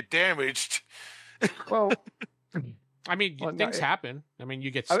never get damaged. Well, I mean, Well, no, things happen. I mean,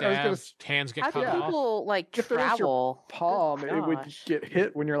 you get I stabbed, was hands get How do cut off. people like If there was your travel? palm, Good it would gosh. get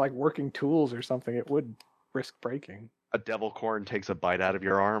hit when you're like working tools or something. It would risk breaking. A devil corn takes a bite out of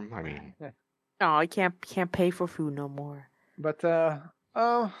your arm. I mean, Oh, I can't pay for food no more. But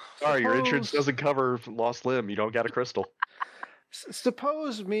sorry, your insurance suppose- doesn't cover lost limb. You don't got a crystal.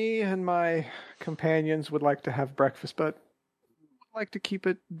 Suppose me and my companions would like to have breakfast, but would like to keep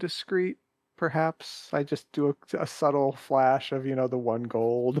it discreet. Perhaps I just do a subtle flash of the 1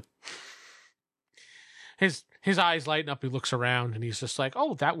 gold. His eyes lighten up. He looks around and he's just like,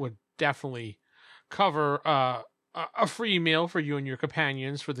 "Oh, that would definitely cover a free meal for you and your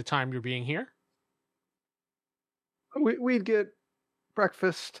companions for the time you're being here." We'd get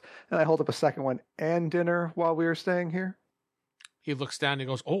breakfast, and I hold up a second one, and dinner while we were staying here. He looks down and he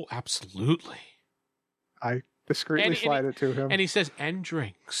goes, "Oh, absolutely." I discreetly And slide it to him. And he says, "And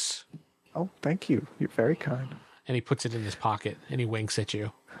drinks." Oh, thank you. You're very kind. And he puts it in his pocket and he winks at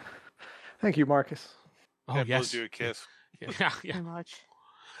you. Thank you, Marcus. Oh, That yes. blows you a kiss. Yeah. Too much.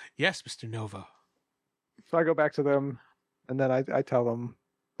 Yes, Mr. Nova. So I go back to them, and then I tell them,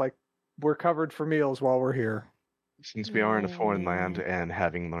 like, we're covered for meals while we're here. Since we are in a foreign land and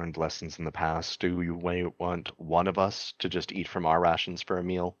having learned lessons in the past, do you want one of us to just eat from our rations for a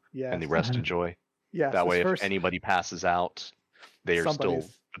meal Yes. and the rest enjoy? Yes. That way, first, if anybody passes out, they are still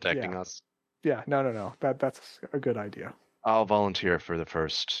somebody's- protecting yeah. us. Yeah, no. That's a good idea. I'll volunteer for the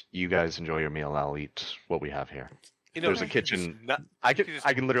first. You guys enjoy your meal. I'll eat what we have here. You know, There's a you can kitchen. just not- I you can can just-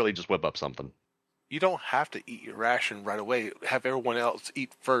 I can literally just whip up something. You don't have to eat your ration right away. Have everyone else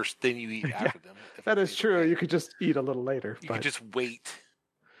eat first, then you eat after them. if That it's is true. okay. You could just eat a little later. You but could just wait.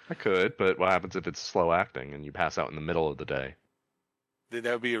 I could, but what happens if it's slow acting and you pass out in the middle of the day? Then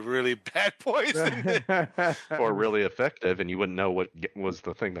that would be a really bad poison. Or really effective, and you wouldn't know what was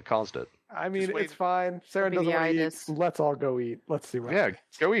the thing that caused it. I mean, Just wait. it's fine. Sarah Maybe doesn't want to eat. itis. Let's all go eat. Let's see what. Yeah,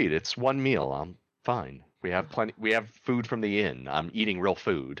 go eat. It's one meal. I'm fine. We have plenty. We have food from the inn. I'm eating real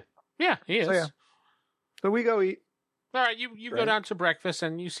food. Yeah, he is. So, yeah. So we go eat. All right, you go Right. down to breakfast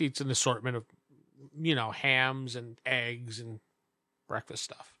and you see it's an assortment of, hams and eggs and breakfast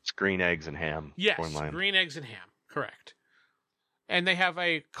stuff. It's green eggs and ham. Yes, Corn lamb. green eggs and ham. Correct. And they have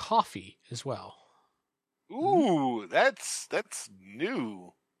a coffee as well. Ooh, that's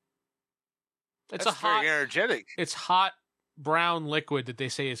new. It's That's a hot, very energetic. it's hot brown liquid that they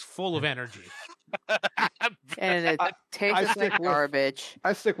say is full of energy. And it tastes stick like with- garbage.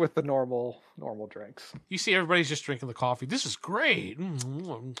 I stick with the normal drinks. You see everybody's just drinking the coffee. This is great.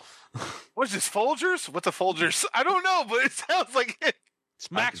 What is this, Folgers? What's a Folgers? I don't know, but it sounds like it. It's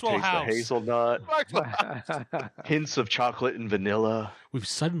I can Maxwell taste House. The hazelnut, hints of chocolate and vanilla. We've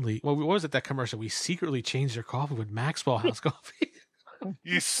suddenly, what was it, that commercial? We secretly changed their coffee with Maxwell House coffee.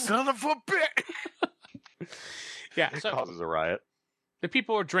 You son of a bitch. Yeah, It so causes a riot. the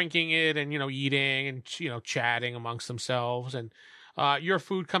people are drinking it and, eating and, chatting amongst themselves. And your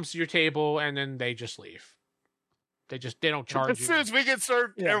food comes to your table and then they just leave. They don't charge As you. soon as we get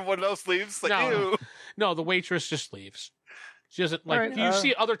served, Yeah. everyone else leaves. Like, No. ew. No, the waitress just leaves. She doesn't like. Alright, you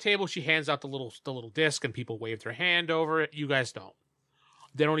see other tables. She hands out the little disc, and people wave their hand over it. You guys don't.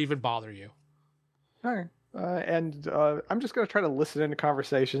 They don't even bother you. All right. And I'm just going to try to listen into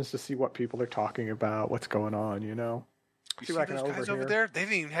conversations to see what people are talking about, what's going on, You See see what I can those guys overhear. over there? They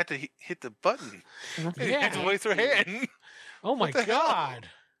didn't even have to hit the button. They didn't Yeah. have to wave their hand. Oh my What the hell? god!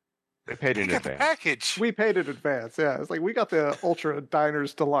 They paid They in got the advance. package. We paid in advance. Yeah, it's like we got the Ultra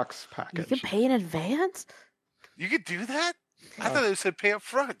Diners Deluxe You package. can pay in advance? You could do that? I Oh. thought it said pay up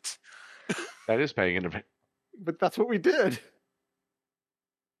front. That is paying in advance. But that's what we did.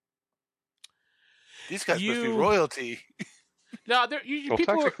 These guys must be You- royalty. No, Well, people.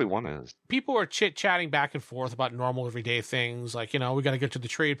 technically, one is. People are chit chatting back and forth about normal everyday things, like we got to get to the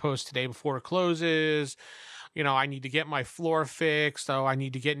trade post today before it closes. I need to get my floor fixed. Oh, I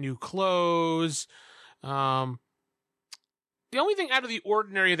need to get new clothes. The only thing out of the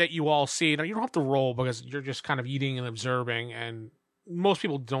ordinary that you all see, now you don't have to roll because you're just kind of eating and observing, and most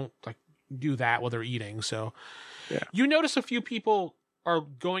people don't do that while they're eating. So, Yeah. You notice a few people are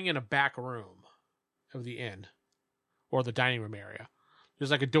going in a back room of the inn or the dining room area.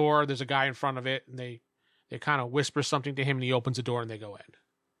 There's a door. There's a guy in front of it, and they kind of whisper something to him, and he opens the door, and they go in.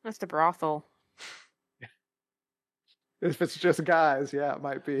 That's the brothel. If it's just guys, yeah, it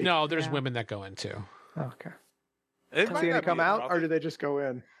might be. No, there's Yeah. women that go in too. Okay. It Do might you see any not come be a out, or brothel. do they just go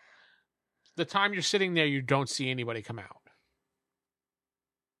in? The time you're sitting there, you don't see anybody come out.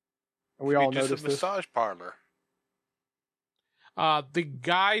 And we Could be all just noticed a this. massage parlor. The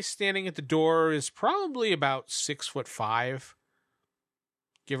guy standing at the door is probably about 6'5",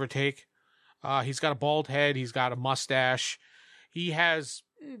 give or take. He's got a bald head. He's got a mustache. He has,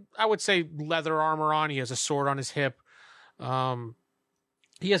 I would say, leather armor on. He has a sword on his hip.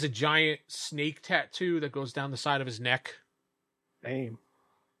 He has a giant snake tattoo that goes down the side of his neck. Name.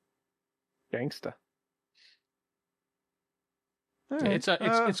 Gangsta.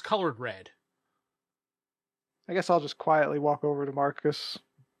 It's colored red. I guess I'll just quietly walk over to Marcus.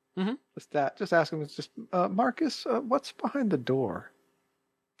 Mhm. Just ask him. It's just Marcus. What's behind the door?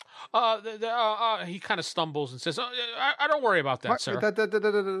 He kind of stumbles and says, I don't worry about that,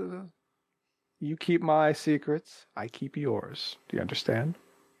 sir. You keep my secrets. I keep yours. Do you understand?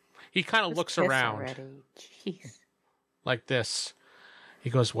 He kind of looks around already. Jeez. like this. He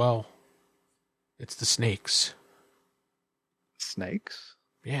goes, well, it's the snakes. Snakes?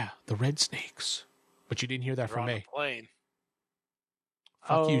 Yeah, the red snakes. But you didn't hear that They're from on me. the plane.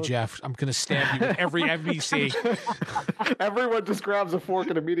 Fuck you, Jeff. I'm going to stab you with every NBC. Everyone just grabs a fork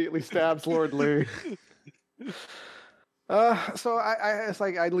and immediately stabs Lord Lee. So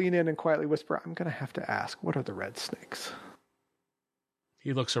I lean in and quietly whisper, I'm going to have to ask, what are the red snakes?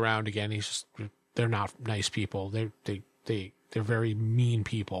 He looks around again. He's just, they're not nice people. They're very mean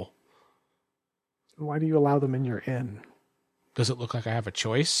people. Why do you allow them in your inn? Does it look like I have a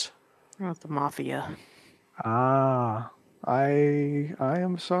choice? Not the mafia. Ah, I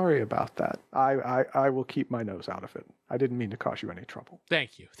am sorry about that. I will keep my nose out of it. I didn't mean to cause you any trouble.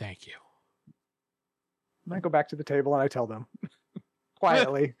 Thank you. And I go back to the table and I tell them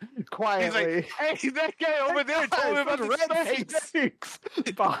quietly. He's Quietly. like, hey, that guy over there told me about the red snakes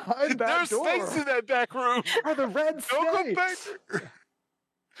behind that There's door. snakes in that back room. Are the red Don't go back snakes? there.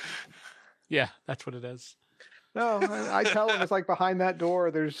 Yeah, that's what it is. No, I tell them it's like behind that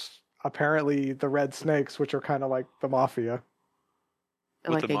door. There's apparently the red snakes, which are kind of like the mafia.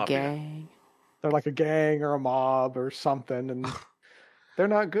 With Like the a mafia. gang. They're like a gang or a mob or something, and they're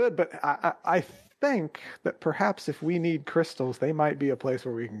not good. But I think that perhaps if we need crystals, they might be a place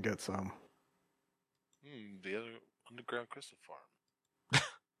where we can get some. The other underground crystal farm.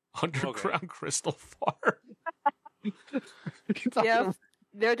 Underground crystal farm. Yep.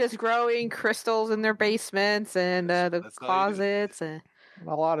 They're just growing crystals in their basements and the That's not closets. And In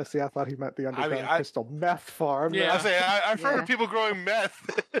all honesty, I thought he meant the underground crystal meth farm. Yeah. I've heard Yeah. of people growing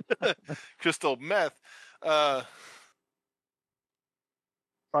meth, crystal meth.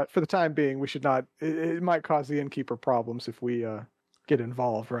 But for the time being, we should not. It might cause the innkeeper problems if we get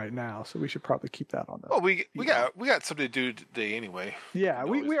involved right now. So we should probably keep that on the. Well, we got something to do today anyway. Yeah,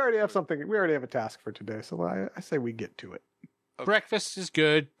 we always- already have something. We already have a task for today. So I say we get to it. Okay. Breakfast is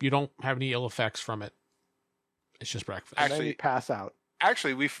good. You don't have any ill effects from it. It's just breakfast. And then Actually- we pass out.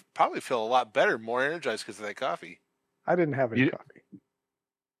 Actually, we probably feel a lot better, more energized because of that coffee. I didn't have any You- coffee.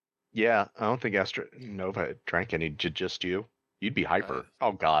 Yeah, I don't think Nova drank any. Just you. You'd be hyper.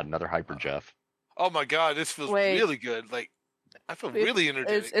 Oh God, another hyper Jeff. Oh my god, this feels Wait. really good. Like I feel really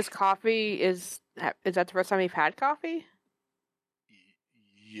energetic. is coffee is that the first time you've had coffee?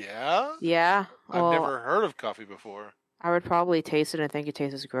 Yeah, Yeah. I've Well, never heard of coffee before. I would probably taste it and think it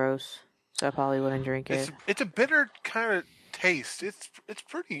tastes gross, so I probably wouldn't drink it. It's a bitter kind of taste. It's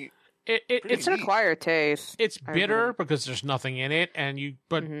pretty. It's an neat. acquired taste. It's I bitter wouldn't- because there's nothing in it, and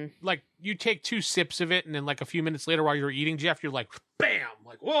Mhm. like you take 2 sips of it, and then like a few minutes later, while you're eating, Jeff, you're like, bam,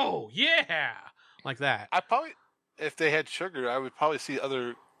 like whoa, yeah, like that. I probably, if they had sugar, I would probably see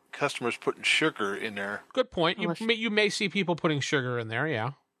other customers putting sugar in there. Good point. Unless- You may see people putting sugar in there.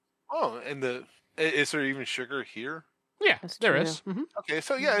 Yeah, Oh, and is there even sugar here? yeah, That's there true. is. Mhm. Okay,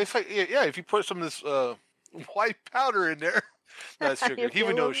 so yeah, it's like if you put some of this white powder in there, that's sugar. You He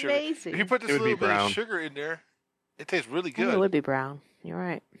would feel know sugar. amazing. If you put this It would be little bit brown. of sugar in there, it tastes really I think good. it would be brown. You're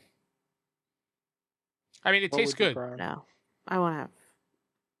right. I mean, it What tastes would be good. brown? No, I want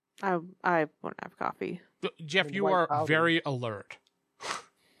to have. I want to have coffee. Jeff, And you white are powder. very alert.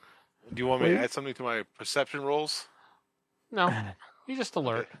 Do you want me to Wait. add something to my perception rolls? No, you're just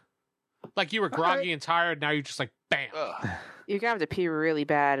alert. Like you were groggy and tired. Now you're just like, bam. Ugh. You're gonna have to pee really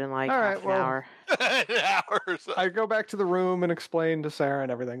bad in like All half right, an well- hour. An hour or so. I go back to the room and explain to Sarah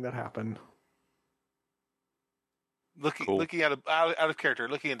and everything that happened. Looking out of character,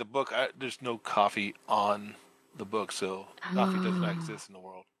 looking at the book, there's no coffee on the book, so coffee does not exist in the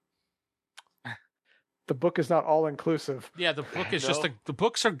world. The book is not all inclusive. Yeah, the book is No. just the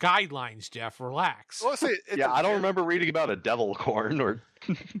books are guidelines, Jeff. Relax. Well, I say it's Yeah, I don't remember reading about a devil corn or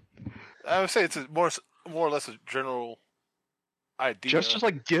I would say it's more or less a general idea. just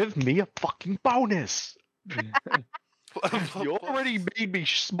like give me a fucking bonus. You already made me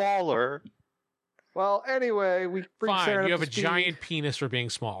smaller. Well, anyway, we bring Sarah Fine. up You have to a speed. giant penis for being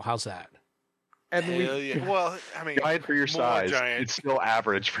small. How's that? And Hell yeah. Well, I mean, Giant for your more size, giant. it's still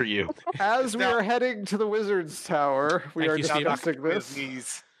average for you. as we are heading to the Wizard's Tower, we Thank are you, Steve. discussing His this.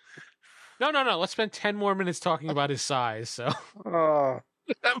 knees. No. Let's spend 10 more minutes talking about his size. So, Oh.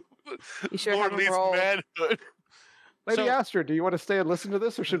 You sure Lord have him Lee's roll. manhood. Lady So- Astrid, do you want to stay and listen to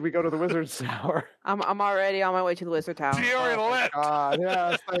this, or should we go to the Wizard's Tower? I'm already on my way to the Wizard Tower. He already left. God,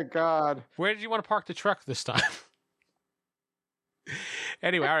 yes, thank God. where did you want to park the truck this time?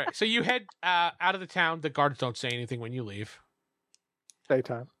 Anyway, all right. So you head out of the town. The guards don't say anything when you leave.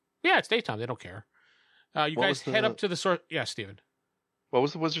 Daytime. Yeah, it's daytime. They don't care. You What guys was head the- up to the source. Yeah, Steven. What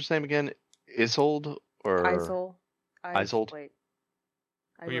was the wizard's name again? Isolde or Isol. Isold? Wait.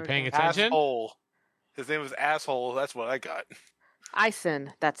 I Were you wrote paying it down. attention? Asshole. His name was Asshole. That's what I got.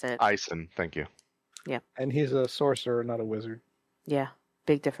 Ison. That's it. Ison? Thank you. And he's a sorcerer, not a wizard. Yeah.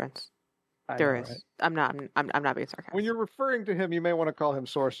 Big difference. I There know, is. right? I'm not being sarcastic. When you're referring to him, you may want to call him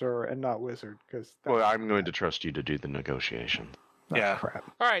sorcerer and not wizard, because Well, I'm going to trust you to do the negotiation. Yeah. crap.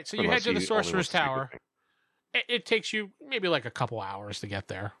 All right. So you Unless head to he the only sorcerer's wants to do tower. good things. It takes you maybe like a couple hours to get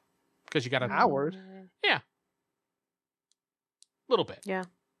there because you got a Hours? little bit. Yeah.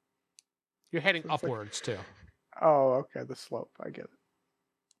 You're heading So it's like- upwards too, Oh, okay, the slope. I get it.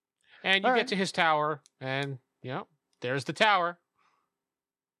 and you All get right. to his tower, and there's the tower.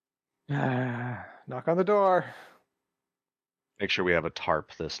 Knock on the door. Make sure we have a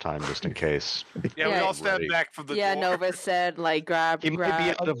tarp this time, just in case. Yeah, we Yeah. all stand Ready. back from the Yeah, door. Nova said grab. He might be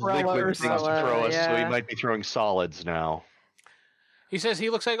out of umbrella or liquid things to something. throw us, so he Yeah. might be throwing solids now. He says he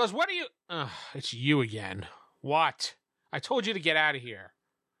looks like he goes, "What are you? It's you again. What? I told you to get out of here."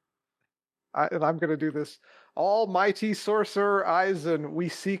 And I'm going to do this. Almighty Sorcerer Eisen, we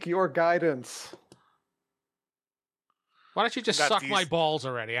seek your guidance. Why don't you just Got suck these- my balls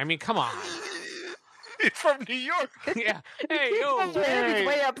already? I mean, come on. He's from New York. Yeah. Hey, yo. He's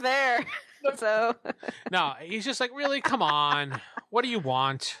way up there. So No, he's just like, really? Come on. What do you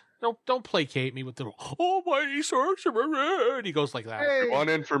want? Don't placate me with the almighty sorcerer. And he goes like that. Hey, On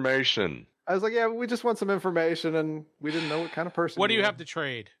information. I was like, yeah, we just want some information, and we didn't know what kind of person. What do you were. have to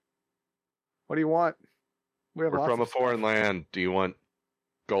trade? What do you want? We have We're lots from a of foreign land. Do you want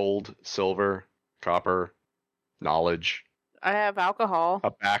gold, silver, copper, knowledge, I have alcohol.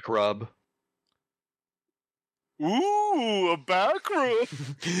 a back rub? Ooh, a back room.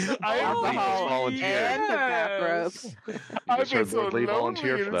 I Alcohol volunteer. and the back rope. You I've just been heard so Lord Lee lonely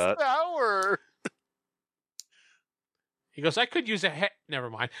volunteer in for this that. tower. He goes, I could use a never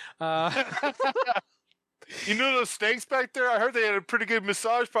mind. You know those snakes back there? I heard they had a pretty good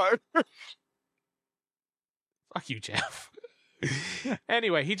massage parlor. Fuck you, Jeff.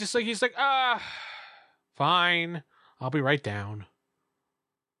 Anyway, he's like, fine. I'll be right down.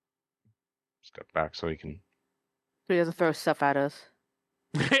 Step back so he can. So he doesn't throw stuff at us.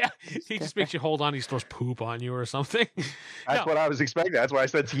 Yeah, he just makes you hold on. He throws poop on you or something. That's No. what I was expecting. That's why I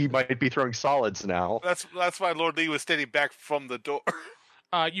said he might be throwing solids now. That's why Lord Lee was standing back from the door.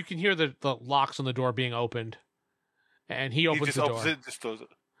 You can hear the locks on the door being opened, and he He opens just the opens door.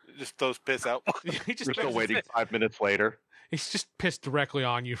 it, just throws piss out. He just We're still waiting 5 minutes later. He's just pissed directly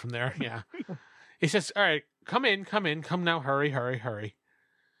on you from there. Yeah. He says, "All right, come in, come now, hurry."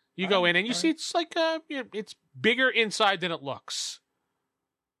 You go in and you see it's like it's bigger inside than it looks.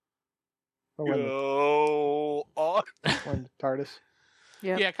 Oh, when, Go on. when TARDIS.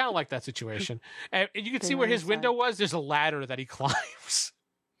 Yep. Yeah, kind of like that situation. And you can see Bigger where his inside. window was. There's a ladder that he climbs.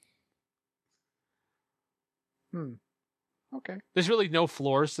 Okay. There's really no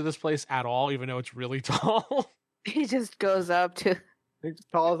floors to this place at all, even though it's really tall. He just goes up to. He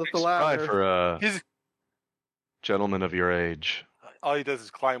just calls up the Try ladder. for a He's, gentleman of your age. all he does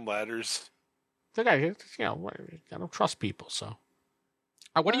is climb ladders. The guy, I don't trust people. So,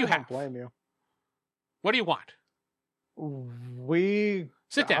 what do you I don't have? blame you. What do you want? We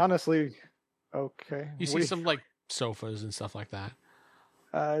Sit down. honestly, okay. You see some like sofas and stuff like that.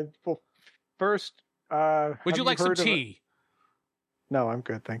 Well, first, Would have you like some heard of it? tea? No, I'm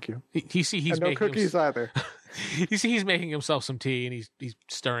good, thank you. He see he's And no making cookies either. you see he's making himself some tea and he's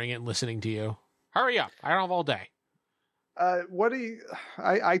stirring it and listening to you. Hurry up! I don't have all day. What do you?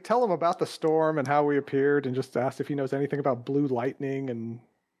 I tell him about the storm and how we appeared, and just asked if he knows anything about blue lightning and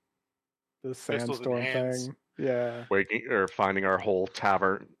the Pistols in sandstorm hands. thing. Yeah. Waking or finding our whole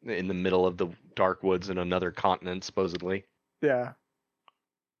tavern in the middle of the dark woods in another continent, supposedly. Yeah.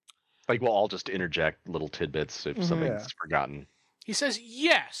 Like we'll all just interject little tidbits if Mhm. something's Yeah. forgotten. He says,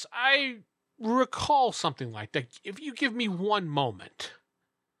 "Yes, I recall something like that. If you give me one moment."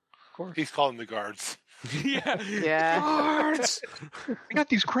 Of course. He's calling the guards. Yeah. Yeah. Guards! We got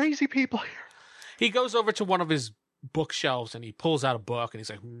these crazy people here. He goes over to one of his bookshelves and he pulls out a book and he's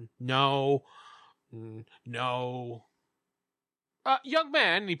like, "No, No. Young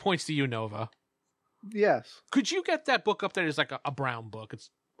man, and he points to you, Nova. Yes. Could you get that book up there? It's like a brown book. It's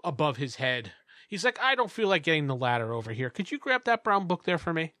above his head. He's like, I don't feel like getting the ladder over here. Could you grab that brown book there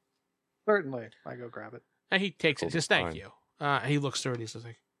for me? Certainly. I go grab it. And he takes it. He says, thank Fine. you. He looks through it. He says,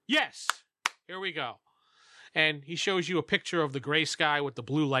 like, yes, here we go. And he shows you a picture of the gray sky with the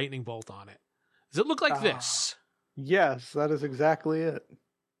blue lightning bolt on it. Does it look like this? Yes, that is exactly it.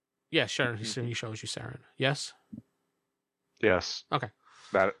 Yeah, sure. He shows you Saren. Yes? Yes. Okay.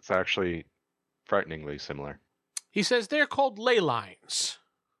 That's actually frighteningly similar. He says they're called ley lines.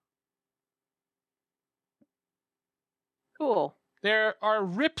 Cool. There are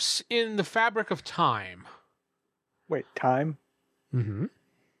rips in the fabric of time. Wait, time? Mm-hmm.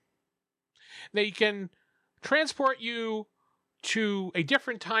 They can transport you to a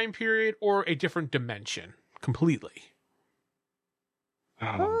different time period or a different dimension completely.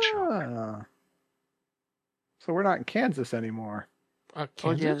 Oh, Chuck. Ah. So we're not in Kansas anymore. Oh,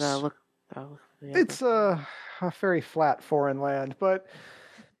 Kansas? yeah, look. Oh, yeah, It's a very flat foreign land, but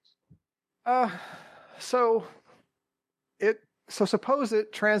so suppose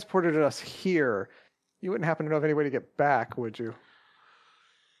it transported us here. You wouldn't happen to know of any way to get back, would you?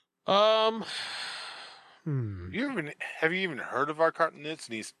 Have you even heard of our continents?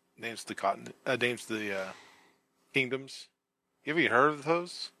 And he names the kingdoms. You ever heard of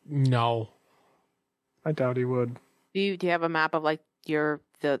those? No. I doubt he would. Do you have a map of like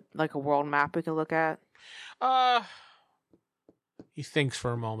a world map we can look at? He thinks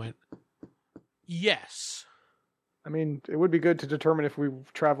for a moment. Yes. I mean, it would be good to determine if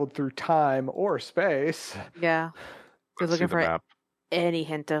we've traveled through time or space. Yeah. Let's Just see looking the for map. any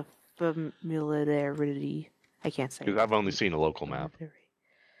hint of familiarity. I can't say. Because I've only seen a local map.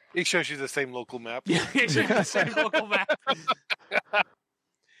 It shows you the same local map. Yeah, it's the same local map.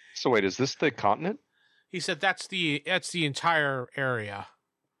 So wait, is this the continent? He said that's the entire area.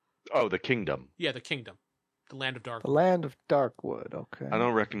 Oh, the kingdom. Yeah, the kingdom. The land of dark. The land of Darkwood, okay. I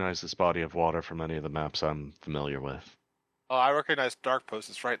don't recognize this body of water from any of the maps I'm familiar with. Oh, I recognize Dark Post.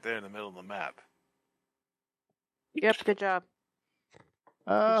 It's right there in the middle of the map. Yep, good job.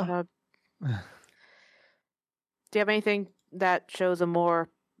 Good Uh, job. Do you have anything that shows a more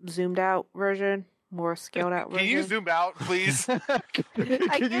zoomed out version? More scaled out version? Can you zoom out, please? I can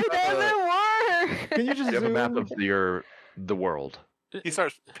doesn't work. Can you just Do you have a zoom? map of the world? He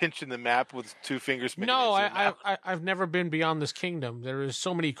starts pinching the map with 2 fingers. making No, it zoom out. I've never been beyond this kingdom. There is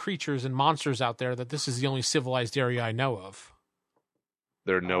so many creatures and monsters out there that this is the only civilized area I know of.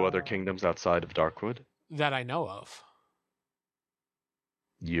 There are no other kingdoms outside of Darkwood? That I know of.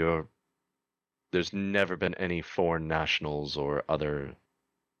 There's never been any foreign nationals or other...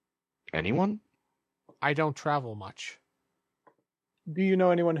 Anyone? I don't travel much. Do you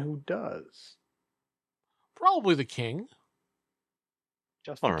know anyone who does? Probably the king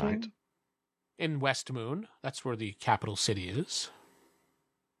Just All the right. king? in West Moon. That's where the capital city is.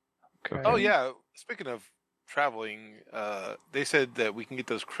 Okay. Oh, yeah. Speaking of traveling, they said that we can get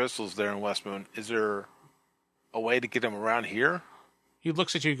those crystals there in West Moon. Is there a way to get them around here? He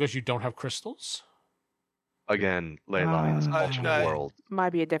looks at you and goes, "You don't have crystals?" Again, ley lines, alternate no. world. Might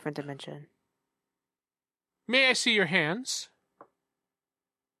be a different dimension. May I see your hands?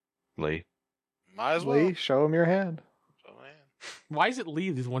 Lee. Might as well. Lee, show him your hand. Oh, man. Why is it Lee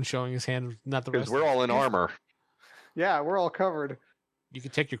the one showing his hand, not the Because rest? we're all in armor. Yeah, we're all covered. You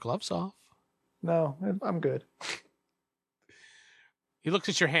can take your gloves off. No, I'm good. He looks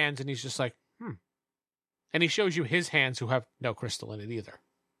at your hands and he's just like, And he shows you his hands who have no crystal in it either.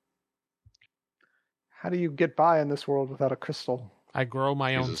 How do you get by in this world without a crystal? I grow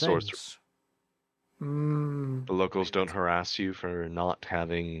my He's own a sorcerer. things. The locals don't harass you for not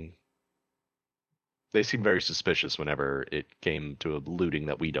having... They seem very suspicious whenever it came to alluding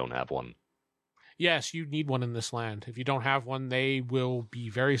that we don't have one. Yes, you need one in this land. If you don't have one, they will be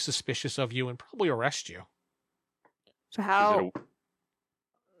very suspicious of you and probably arrest you. So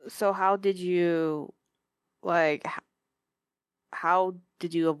Is how did you, like, how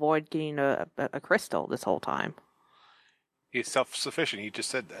did you avoid getting a crystal this whole time? He's self-sufficient. He just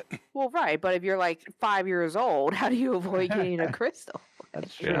said that. Well, right, but if you're like 5 years old, how do you avoid getting a crystal?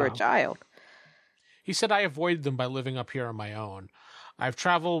 That's If you're a Yeah. child. He said, I avoided them by living up here on my own. I've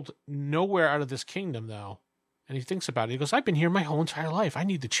traveled nowhere out of this kingdom, though. And he thinks about it. He goes, I've been here my whole entire life. I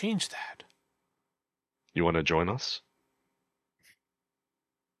need to change that. You want to join us?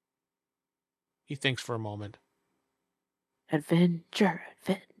 He thinks for a moment. Adventure,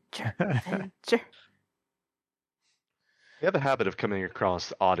 adventure, adventure. We have a habit of coming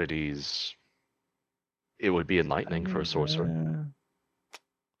across oddities. It would be enlightening for a sorcerer.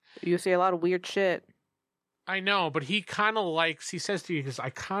 You see a lot of weird shit. I know, but he kind of likes, he says to you, because I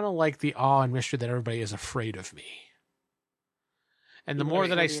kind of like the awe and mystery that everybody is afraid of me. And the more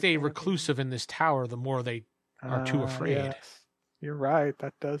that I stay reclusive in this tower, the more they are too afraid. Yes. You're right.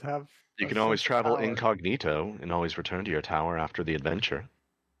 That does have. You a can always sense of travel power. incognito and always return to your tower after the adventure.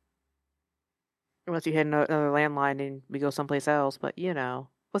 Unless you hit another landline and we go someplace else, but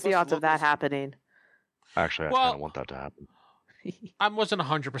what's the Plus odds of that locals- happening? Actually, I Well- kind of want that to happen. I wasn't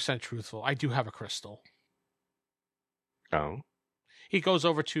 100% truthful. I do have a crystal. Oh, He goes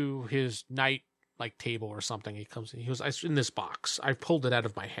over to his night table or something. He comes in. He goes, "It's in this box. I pulled it out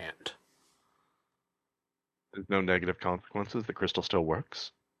of my hand." there's no negative consequences. The crystal still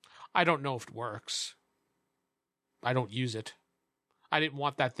works. I don't know if it works. I don't use it. I didn't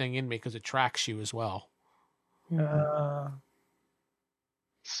want that thing in me because it tracks you as well.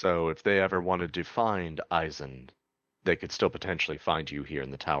 So if they ever wanted to find Eisen, they could still potentially find you here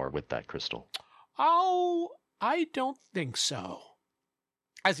in the tower with that crystal. Oh, I don't think so.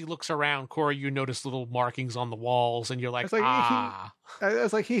 As he looks around, Corey, you notice little markings on the walls, and you're like, It's like ah.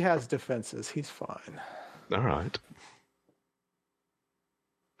 It's like he has defenses. He's fine. All right.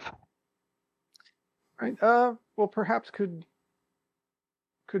 Right. Well, perhaps could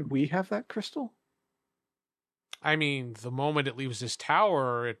we have that crystal? I mean, the moment it leaves this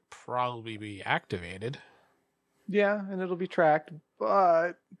tower, it'd probably be activated. Yeah, and it'll be tracked,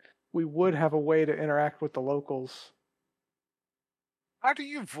 but we would have a way to interact with the locals. How do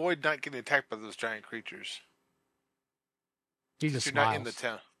you avoid not getting attacked by those giant creatures? He If just you're smiles. not in the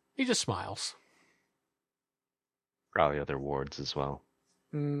town. He just smiles. Probably other wards as well.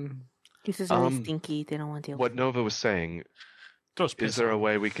 He's just really stinky. They don't want to deal What with Nova was saying, Throws is piss there a on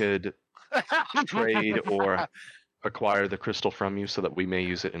way we could trade or acquire the crystal from you so that we may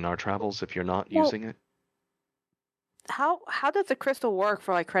use it in our travels if you're not Well- using it? How does the crystal work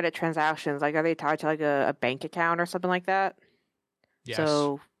for credit transactions? Are they tied to a bank account or something like that? Yes.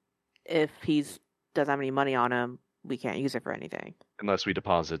 So if he's doesn't have any money on him, we can't use it for anything. Unless we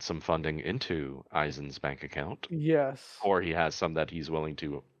deposit some funding into Eisen's bank account. Yes. Or he has some that he's willing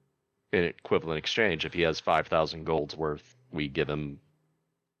to, in equivalent exchange. If he has 5,000 gold's worth, we give him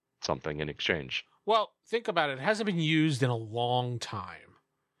something in exchange. Well, think about it. It hasn't been used in a long time.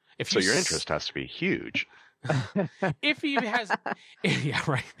 So your interest has to be huge. If he has, yeah,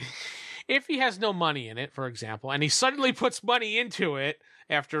 right. If he has no money in it, for example, and he suddenly puts money into it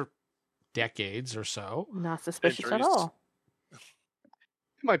after decades or so, Not suspicious at Centuries. all. It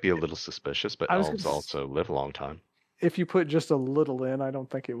might be a little suspicious, but I was elves gonna also live a long time. If you put just a little in, I don't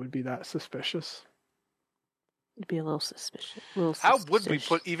think it would be that suspicious. It'd be a little suspicious. How would we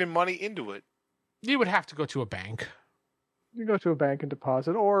put even money into it? you would have to go to a bank. You go to a bank and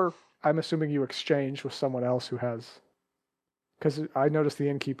deposit, or I'm assuming you exchange with someone else who has. Because I noticed the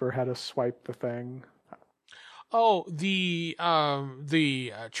innkeeper had to swipe the thing. Oh, the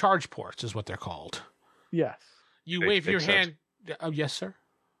charge ports is what they're called. Yes. You They wave your accept- hand. Oh, yes, sir.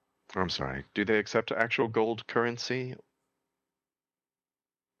 I'm sorry. Do they accept actual gold currency?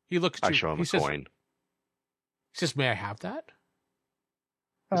 He looks at I you. show him he a says, coin. He says, "May I have that?"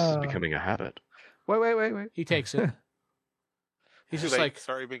 This is Uh, becoming a habit. Wait. He takes it. He's Too just late. like,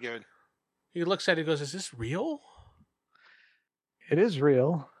 Sorry, been given. he looks at it and goes, "Is this real?" It is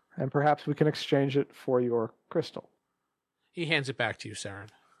real, and perhaps we can exchange it for your crystal. He hands it back to you, Saren.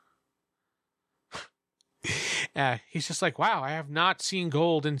 He's just like, "Wow, I have not seen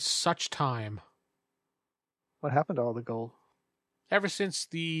gold in such time. What happened to all the gold? Ever since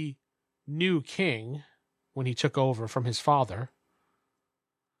the new king, when he took over from his father,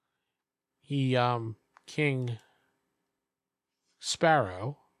 King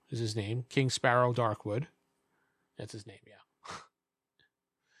Sparrow is his name. King Sparrow Darkwood. That's his name,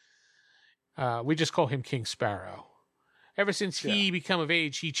 yeah. We just call him King Sparrow. Ever since he became of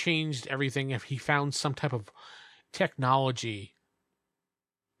age, he changed everything. He found some type of technology,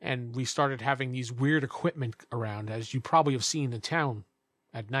 and we started having these weird equipment around, as you probably have seen in town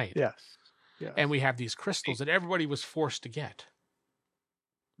at night. Yes. And we have these crystals that everybody was forced to get.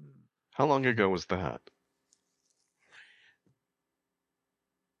 How long ago was that?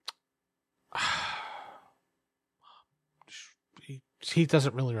 He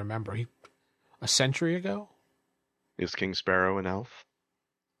doesn't really remember. A century ago? Is King Sparrow an elf?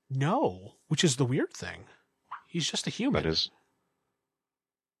 No, which is the weird thing. He's just a human. That is,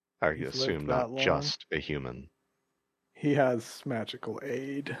 I He's assume, lived not that long. just a human. He has magical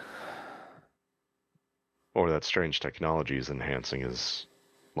aid. Or that strange technology is enhancing his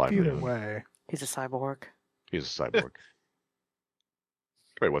Either livelihood. way. He's a cyborg. He's a cyborg.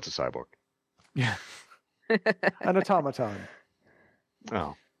 Wait, what's a cyborg? Yeah. An automaton.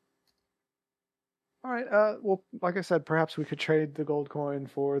 Oh, All right. Well, like I said, perhaps we could trade the gold coin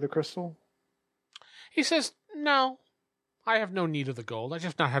for the crystal. He says, "No, I have no need of the gold. I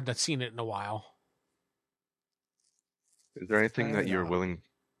just have not seen it in a while." Is there anything Fair that you're enough. willing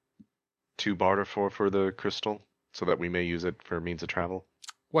to barter for the crystal, so that we may use it for means of travel?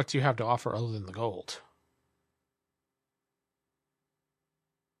 What do you have to offer other than the gold?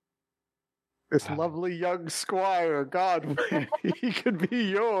 This lovely young squire, God, he could be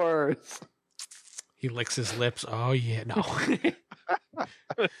yours. He licks his lips. Oh yeah, no.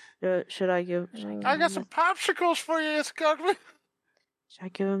 Should I give? I got some popsicles for you, Scotland. Should I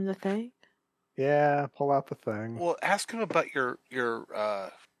give him the thing? Yeah, pull out the thing. Well, ask him about your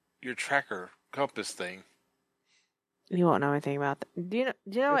tracker compass thing. You won't know anything about that. Do you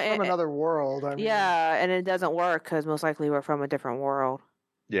know? It's from another world. I mean, Yeah, and it doesn't work because most likely we're from a different world.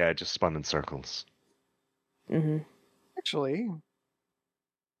 Yeah, it just spun in circles. Mm-hmm. Actually,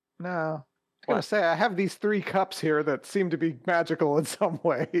 no. I was gonna say I have these 3 cups here that seem to be magical in some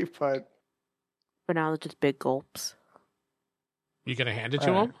way, but But now they're just big gulps. You gonna hand it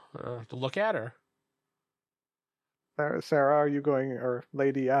to him to look at, or Sarah, are you going, or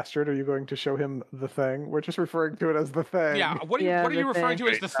Lady Astrid, are you going to show him the thing? We're just referring to it as the thing. yeah? What are you Yeah, what are you the referring thing.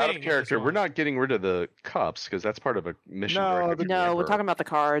 to as the Out thing? of character, we're not getting rid of the cups because that's part of a mission. No, directed to the No, we're Emperor. talking about the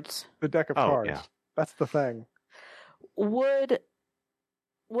cards. The deck of Oh, cards. yeah. That's the thing. Would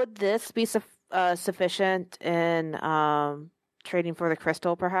this be sufficient in trading for the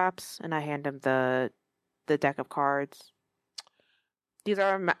crystal, perhaps? And I hand him the deck of cards. These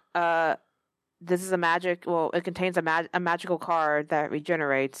are this is a magic. Well, it contains a magical card that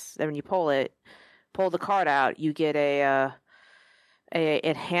regenerates. And when you pull the card out, you get a An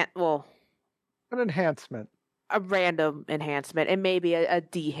enhancement. a random enhancement, and maybe a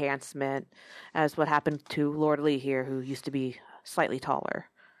de-hancement, as what happened to Lord Lee here, who used to be slightly taller.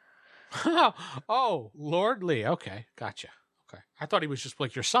 Oh, Lord Lee. Okay, gotcha. Okay, I thought he was just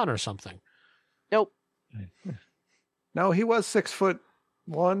like your son or something. Nope. No, he was 6'1",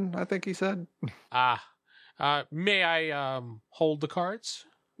 I think he said. May I hold the cards?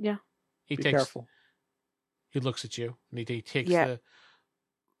 Yeah. He Be takes. careful. He looks at you, and he takes Yeah.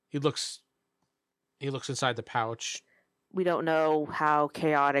 He looks inside the pouch. We don't know how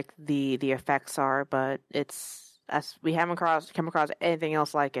chaotic the effects are, but we haven't come across anything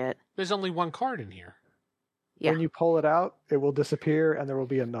else like it. There's only one card in here. Yeah. When you pull it out, it will disappear, and there will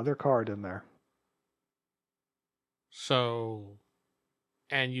be another card in there. So,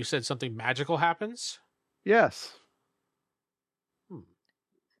 and you said something magical happens? Yes.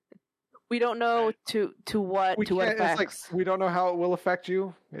 We don't know to what We what can't, it's like, effects. we don't know how it will affect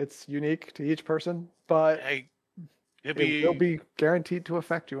you. It's unique to each person, but Hey, it will be guaranteed to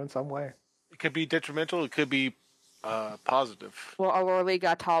affect you in some way. It could be detrimental. It could be positive. Well, Aurora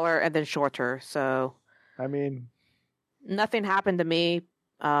got taller and then shorter, so I mean, nothing happened to me.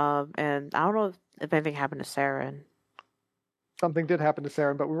 And I don't know if anything happened to Sarah. something did happen to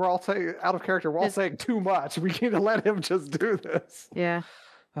Saren, but we were all saying, out of character, we're all saying too much. We need to let him just do this. Yeah.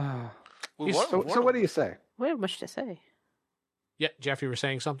 So what do you say? We have much to say. Yeah, Jeff, you were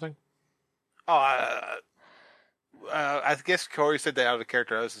saying something? I guess Corey said that out of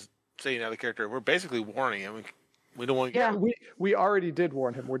character. I was just saying out of character. We're basically warning him. We don't want to. Yeah. We already did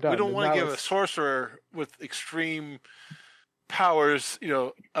warn him. We're done. We don't want Now to give a it's- sorcerer with extreme powers,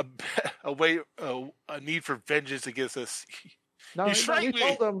 a need for vengeance against us. No, You we shrank me.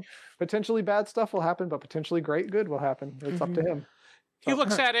 told him potentially bad stuff will happen, but potentially great good will happen. It's up to him. He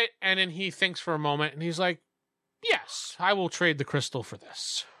looks at it, and then he thinks for a moment, and he's like, yes, I will trade the crystal for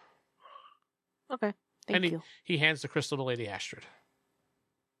this. Okay. Thank And you. he hands the crystal to Lady Astrid.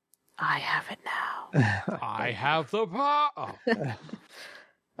 I have it now. I have the power.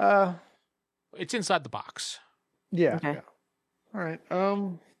 It's inside the box. Yeah. Okay. Yeah. All right.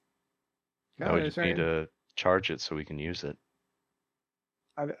 Now we is just there need to charge it so we can use it.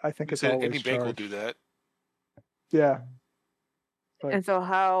 I think it's Said always any bank will charged. do that. Yeah. But And so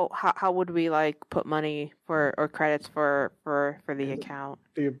how would we put money or credits for the account?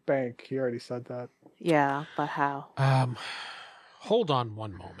 the bank, he already said that. Yeah, but how? Hold on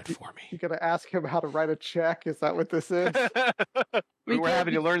one moment for me. You gotta ask him how to write a check. Is that what this is? We were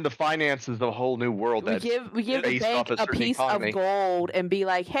having to learn the finances of the whole new world. We That give the based bank off a a certain piece economy. of gold and be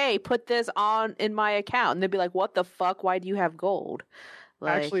like, "Hey, put this in my account," and they'd be like, "What the fuck? Why do you have gold?"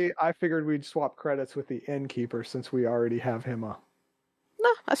 Like, Actually, I figured we'd swap credits with the innkeeper since we already have him a. no,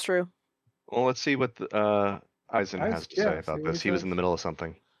 that's true. Well, let's see what Eisen has to yeah, say see about what this. he He was says. in the middle of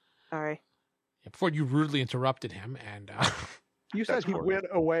something. Sorry. Before you rudely interrupted him, and You said That's he horrible. went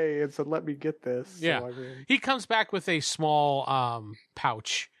away and said, "Let me get this." Yeah. So, I mean, he comes back with a small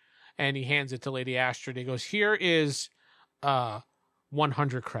pouch, And he hands it to Lady Astrid. He goes, here is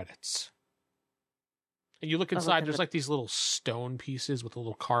 100 credits. And you look inside, there's like these little stone pieces with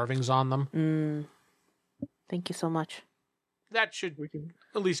little carvings on them. Thank you so much. That should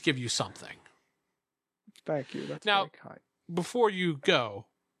at least give you something. Thank you. That's now, very kind. Before you go,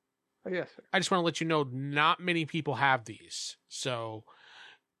 Yes, sir. I just want to let you know not many people have these. So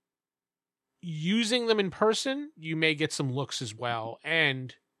using them in person, you may get some looks as well.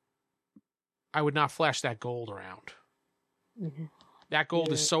 And I would not flash that gold around. Mm-hmm. That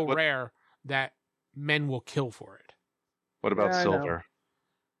gold is so rare that men will kill for it. What about silver?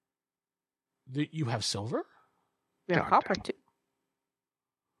 You have silver? We have copper too.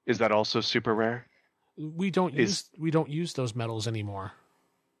 Is that also super rare? We don't use those metals anymore.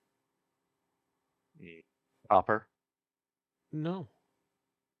 Copper? No.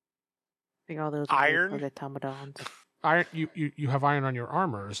 I think all those iron are the automatons. Iron. You have iron on your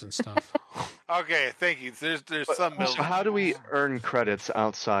armors and stuff. Okay, thank you. There's some metals. So how do we earn credits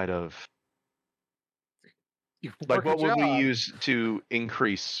outside of? Like, what would we use to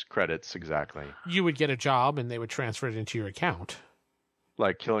increase credits exactly? You would get a job, and they would transfer it into your account.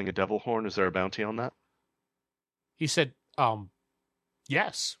 Like killing a devil horn? Is there a bounty on that? He said,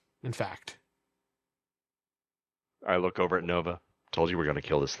 yes, in fact. I look over at Nova. Told you we're going to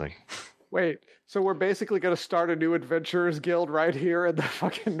kill this thing. Wait, so we're basically going to start a new adventurers guild right here at the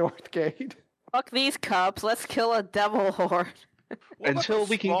fucking North Gate? Fuck these cups. Let's kill a devil horde. Until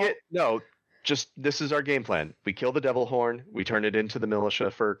we can get... No, just this is our game plan. We kill the devil horn. We turn it into the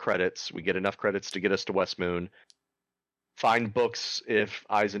militia for credits. We get enough credits to get us to West Moon. Find books if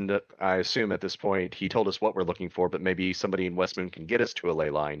Eisen... I assume at this point he told us what we're looking for, but maybe somebody in West Moon can get us to a ley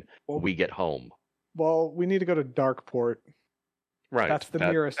line when we get home. Well, we need to go to Darkport. Right. That's the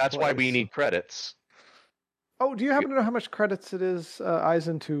nearest That's place. why we need credits. Oh, do you happen to know how much credits it is,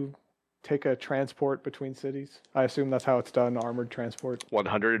 Eisen, to take a transport between cities? I assume that's how it's done, armored transport.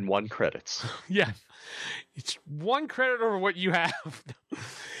 101 credits. Yeah. It's 1 credit over what you have.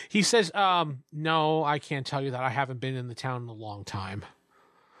 He says, no, I can't tell you that. I haven't been in the town in a long time.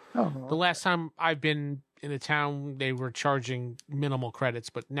 Oh. The last time I've been in a town, they were charging minimal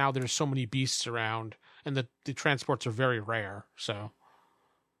credits, but now there's so many beasts around, and the transports are very rare, so. Are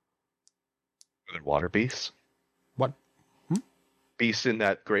there water beasts? What? Beasts in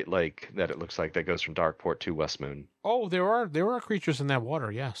that Great Lake that it looks like that goes from Darkport to West Moon. Oh, there are creatures in that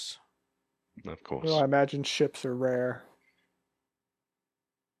water, yes. Of course. Well, I imagine ships are rare.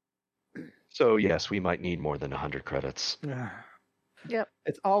 So, yes, we might need more than 100 credits. Yep.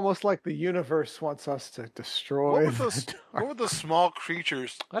 It's almost like the universe wants us to destroy. What were the small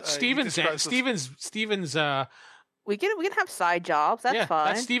creatures? That's Steven's. Steven's. We can have side jobs. That's fine.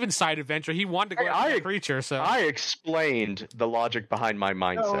 That's Steven's side adventure. He wanted to go after the creature. So I explained the logic behind my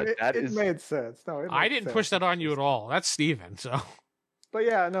mindset. No, it made sense. No, I didn't push that on you at all. That's Steven. So. But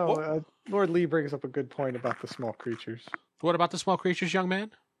yeah, no. Lord Lee brings up a good point about the small creatures. What about the small creatures, young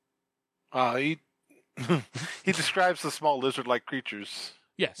man? He he describes the small lizard-like creatures.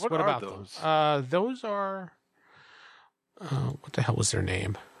 Yes. What are about those? Those are. What the hell was their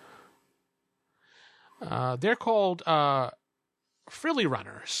name? They're called frilly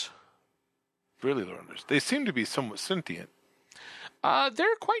runners. Frilly runners. They seem to be somewhat sentient.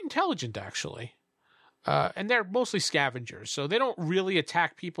 They're quite intelligent, actually. And they're mostly scavengers, so they don't really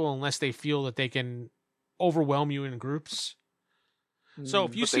attack people unless they feel that they can overwhelm you in groups. So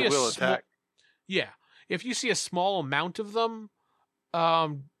if you see attack. Yeah. If you see a small amount of them,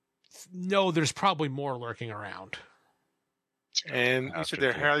 no, there's probably more lurking around. And you said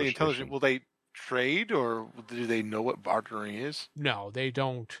they're highly intelligent. Will they trade, or do they know what bartering is? No, they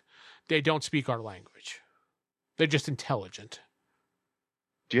don't. They don't speak our language. They're just intelligent.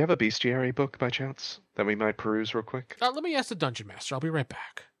 Do you have a bestiary book by chance that we might peruse real quick? Let me ask the dungeon master. I'll be right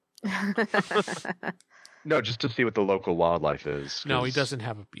back. No, just to see what the local wildlife is. No, he doesn't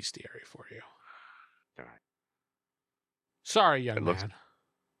have a bestiary for you. All right. Sorry, young man.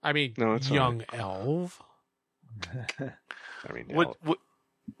 I mean, no, it's young elf. I mean,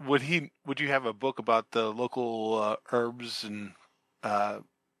 would you have a book about the local herbs and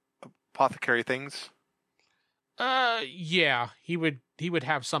apothecary things? Yeah, he would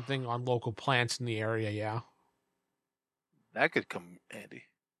have something on local plants in the area. Yeah, that could come handy.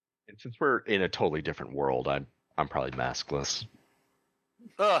 And since we're in a totally different world, I'm probably maskless.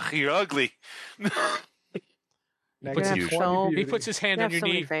 Ugh, you're ugly. He puts his hand on your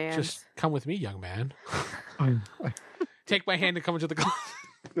knee. Just come with me, young man. Take my hand and come into the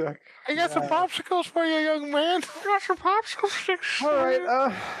closet. I got some popsicles for you, young man. I got some popsicle sticks. All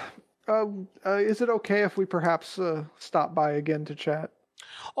right. Is it okay if we perhaps stop by again to chat?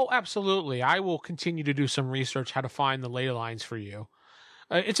 Oh, absolutely. I will continue to do some research how to find the ley lines for you.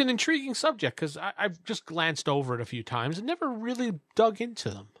 It's an intriguing subject because I've just glanced over it a few times and never really dug into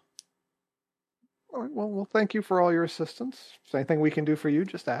them. All right, well, thank you for all your assistance. If there's anything we can do for you,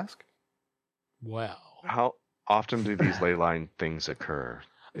 just ask. Well, How often do these ley line things occur?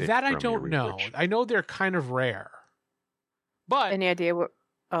 that I from your don't know. research? I know they're kind of rare. But Any idea what?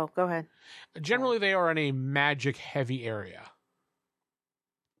 Oh, go ahead. generally they are in a magic-heavy area.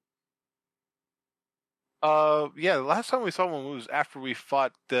 Yeah, the last time we saw one was after we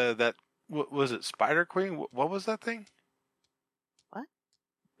fought what was it, Spider Queen? What was that thing?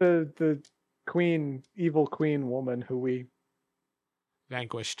 The queen, evil queen woman who we,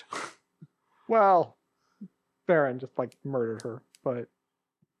 Vanquished. well, Baron just like murdered her, but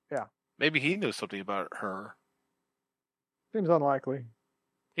Maybe he knows something about her. seems unlikely.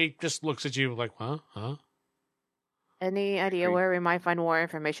 He just looks at you like, huh? Any idea Agreed. where we might find more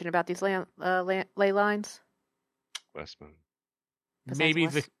information about these ley lines? Westman. Besides Maybe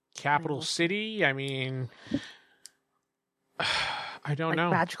West- the capital West- city? I mean, I don't Like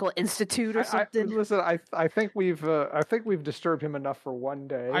know. Magical Institute or something? Listen, I think we've disturbed him enough for one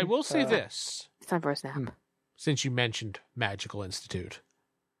day. I will say this, It's time for a snap. since you mentioned Magical Institute.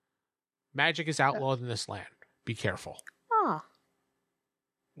 Magic is outlawed in this land. Be careful. Ah,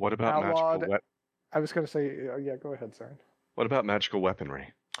 What about Outlawed. magical? I was going to say, yeah, go ahead, Saren. What about magical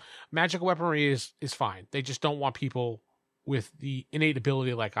weaponry? Magical weaponry is fine. They just don't want people with the innate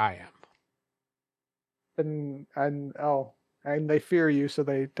ability like I am. And they fear you, so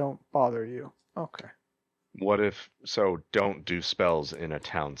they don't bother you. Okay. What if don't do spells in a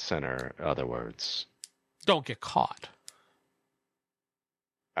town center? In other words, Don't get caught.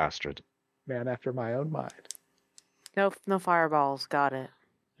 Astrid. Man after my own mind. no fireballs. Got it.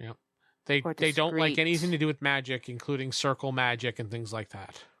 They Or don't like discreet. anything to do with magic, including circle magic and things like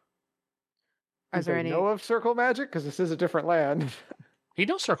that. Are Do there they any? know of circle magic? Because this is a different land. He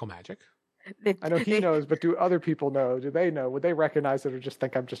knows circle magic. I know he knows, but do other people know? Do they know? Would they recognize it or just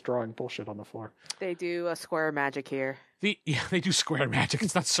think I'm just drawing bullshit on the floor? They do a square magic here. They do square magic.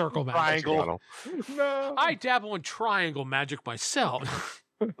 It's not circle magic. Triangle. No. I dabble in triangle magic myself.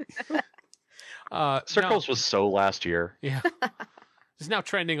 Circles was so last year. Yeah. It's now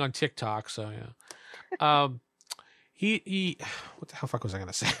trending on TikTok, so yeah. He what the hell fuck was I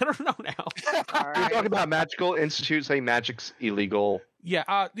gonna say? I don't know now. All You're right. talking about magical institute saying magic's illegal.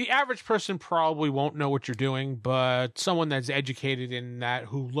 Yeah, the average person probably won't know what you're doing, but someone that's educated in that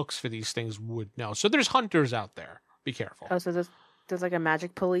who looks for these things would know. So there's hunters out there. Be careful. Oh, so there's like a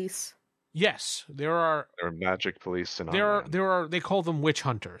magic police. Yes, there are There are magic police and there are they call them witch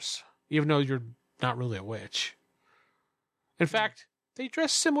hunters, even though you're not really a witch. In fact, they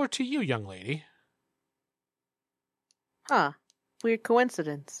dress similar to you, young lady. Huh. Weird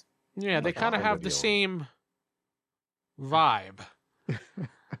coincidence. Yeah, Oh they my kind of God, have the Olivia. same vibe.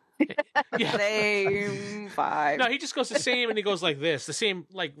 Yeah. Same vibe. No, he just goes the same, and he goes like this, the same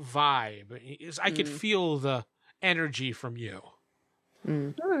like vibe. I could feel the energy from you.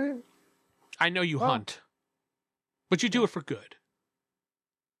 Mm. All right. I know you Well- hunt, but you do it for good.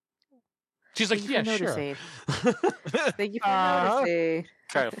 She's like, Thank you yeah, for sure. noticing. Thank you for noticing.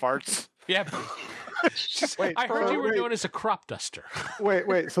 Kind of farts. Yeah. She's- Wait, I heard you were wait. known as a crop duster.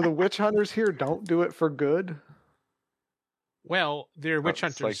 Wait. So the witch hunters here don't do it for good? Well, they're witch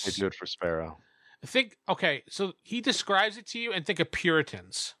It's hunters. like they do it for Sparrow. Okay, so he describes it to you and think of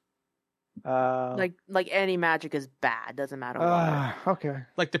Puritans. Like any magic is bad. Doesn't matter what. Okay.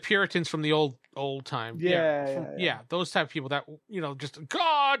 Like the Puritans from the old time. Yeah. Those type of people that just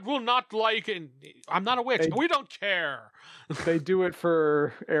God will not like it. I'm not a witch. They- We don't care. They do it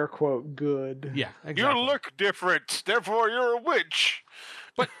for air quote good. Yeah, You exactly. look different, therefore you're a witch.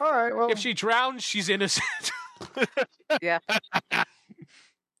 All right. Well, If she drowns, she's innocent. Yeah.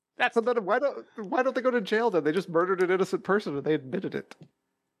 That's so then why don't they go to jail then? They just murdered an innocent person and they admitted it.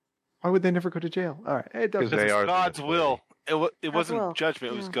 Why would they never go to jail? All right. It doesn't. Because they It's are the God's authority. will. It wasn't will.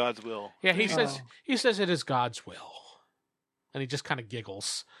 judgment. It was Yeah. God's will. yeah. He Oh. says it is God's will, and he just kind of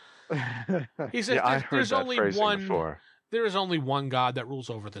giggles. He says Yeah, I heard there's that only phrasing one. before. There is only one God that rules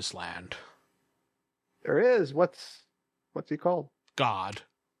over this land. There is. What's he called? God.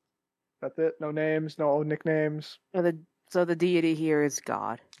 That's it. No names. No nicknames. So the deity here is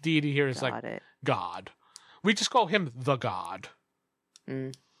God. Deity here is Got like it. God. We just call him the God.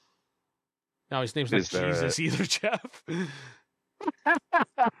 Mm. No, his name's not Is there Jesus either, Jeff.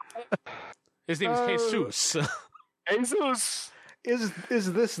 His name is Jesus. Jesus.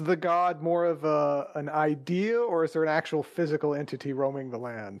 Is this the god more of an idea, or is there an actual physical entity roaming the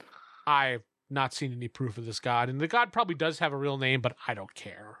land? I have not seen any proof of this god. And the god probably does have a real name, but I don't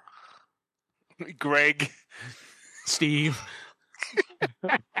care. Greg. Steve.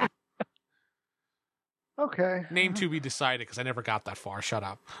 Okay. Name to be decided, because I never got that far. Shut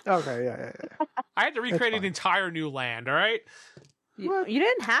up. Okay, yeah. I had to recreate an fine. entire new land, all right? You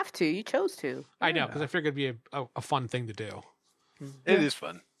didn't have to. You chose to. I know, because I figured it'd be a fun thing to do. It is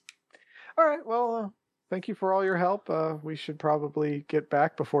fun. All right, well, thank you for all your help. We should probably get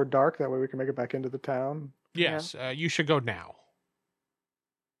back before dark. That way we can make it back into the town. Yes, you should go now.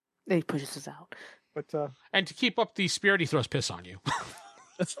 Then he pushes us out. But And to keep up the spirit, he throws piss on you.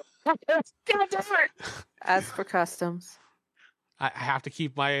 As for customs. I have to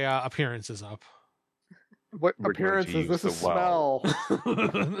keep my appearances up. what We're going to appearance is this? A use the well.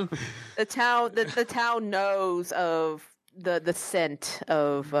 smell? The town knows of the scent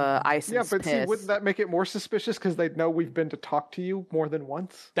of Ison's Yeah, but piss. see, wouldn't that make it more suspicious because they'd know we've been to talk to you more than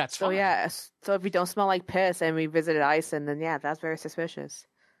once? That's So fine. yeah, so if we don't smell like piss and we visited Ison, then yeah, that's very suspicious.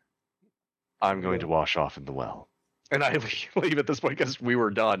 I'm going to wash off in the well. And I leave at this point because we were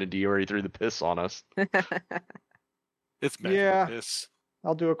done and he already threw the piss on us. It's magic Yeah. piss.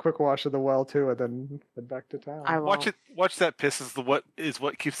 I'll do a quick wash of the well too, and then head back to town. I Watch won't. it. Watch that piss is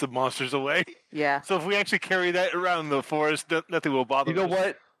what keeps the monsters away. Yeah. So if we actually carry that around the forest, nothing will bother You know us.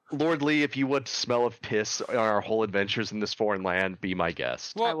 what, Lord Lee, if you want to smell of piss on our whole adventures in this foreign land, be my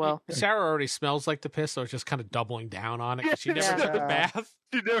guest. Well, I will. Sarah already smells like the piss, so it's just kind of doubling down on it. 'Cause she never Yeah. took a bath.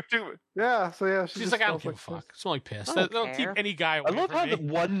 You never do it. Yeah, so yeah, she She's just like, I don't smells give a like fuck. Smell like piss. I don't Don't keep care. any guy I away love from how me. the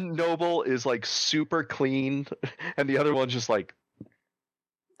one noble is like super clean and the other one's just like,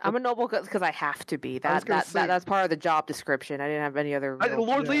 I'm a noble because I have to be. I was gonna say- That's part of the job description. I didn't have any other. real-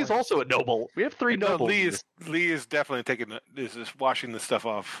 Lord Lee is also a noble. We have three No, nobles. Lee is definitely taking is just washing the stuff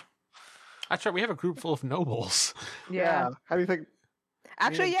off. That's right. We have a group full of nobles. Yeah. How do you think?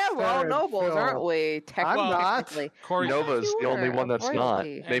 Actually, Me yeah, and we're all Sarah and nobles, Phil. aren't we? I'm not. Technically. Corey, Nova's you the only were, one that's not.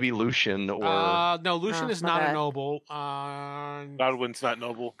 royalty. Maybe Lucian or no, Lucian Oh, is my not a bad. noble. Godwin's not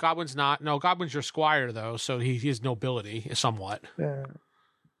noble. Godwin's not. No, Godwin's your squire though, so he is nobility somewhat. Yeah.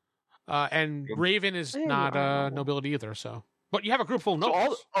 And Raven is Yeah, you not are a noble. nobility either. So, but you have a group full of So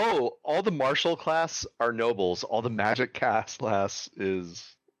nobles. all the martial class are nobles. All the magic class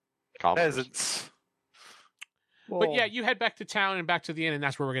is commoners. Peasants. But yeah, you head back to town and back to the inn, and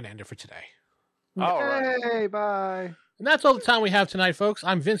that's where we're going to end it for today. All right. Hey, bye. And that's all the time we have tonight, folks.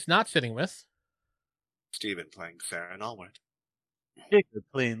 I'm Vince, not sitting with. Steven playing Sarah and Allward. Jacob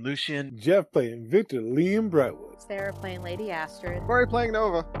playing Lucian. Jeff playing Victor Liam Brightwood. Sarah playing Lady Astrid. Corey playing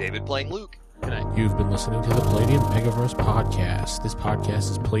Nova. David playing Luke. Good night. You've been listening to the Palladium Megaverse podcast. This podcast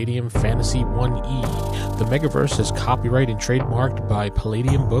is Palladium Fantasy 1E. The Megaverse is copyright and trademarked by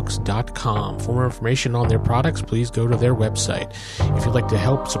PalladiumBooks.com. For more information on their products, please go to their website. If you'd like to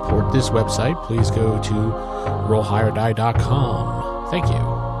help support this website, please go to RollHigherDie.com. Thank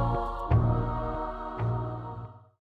you.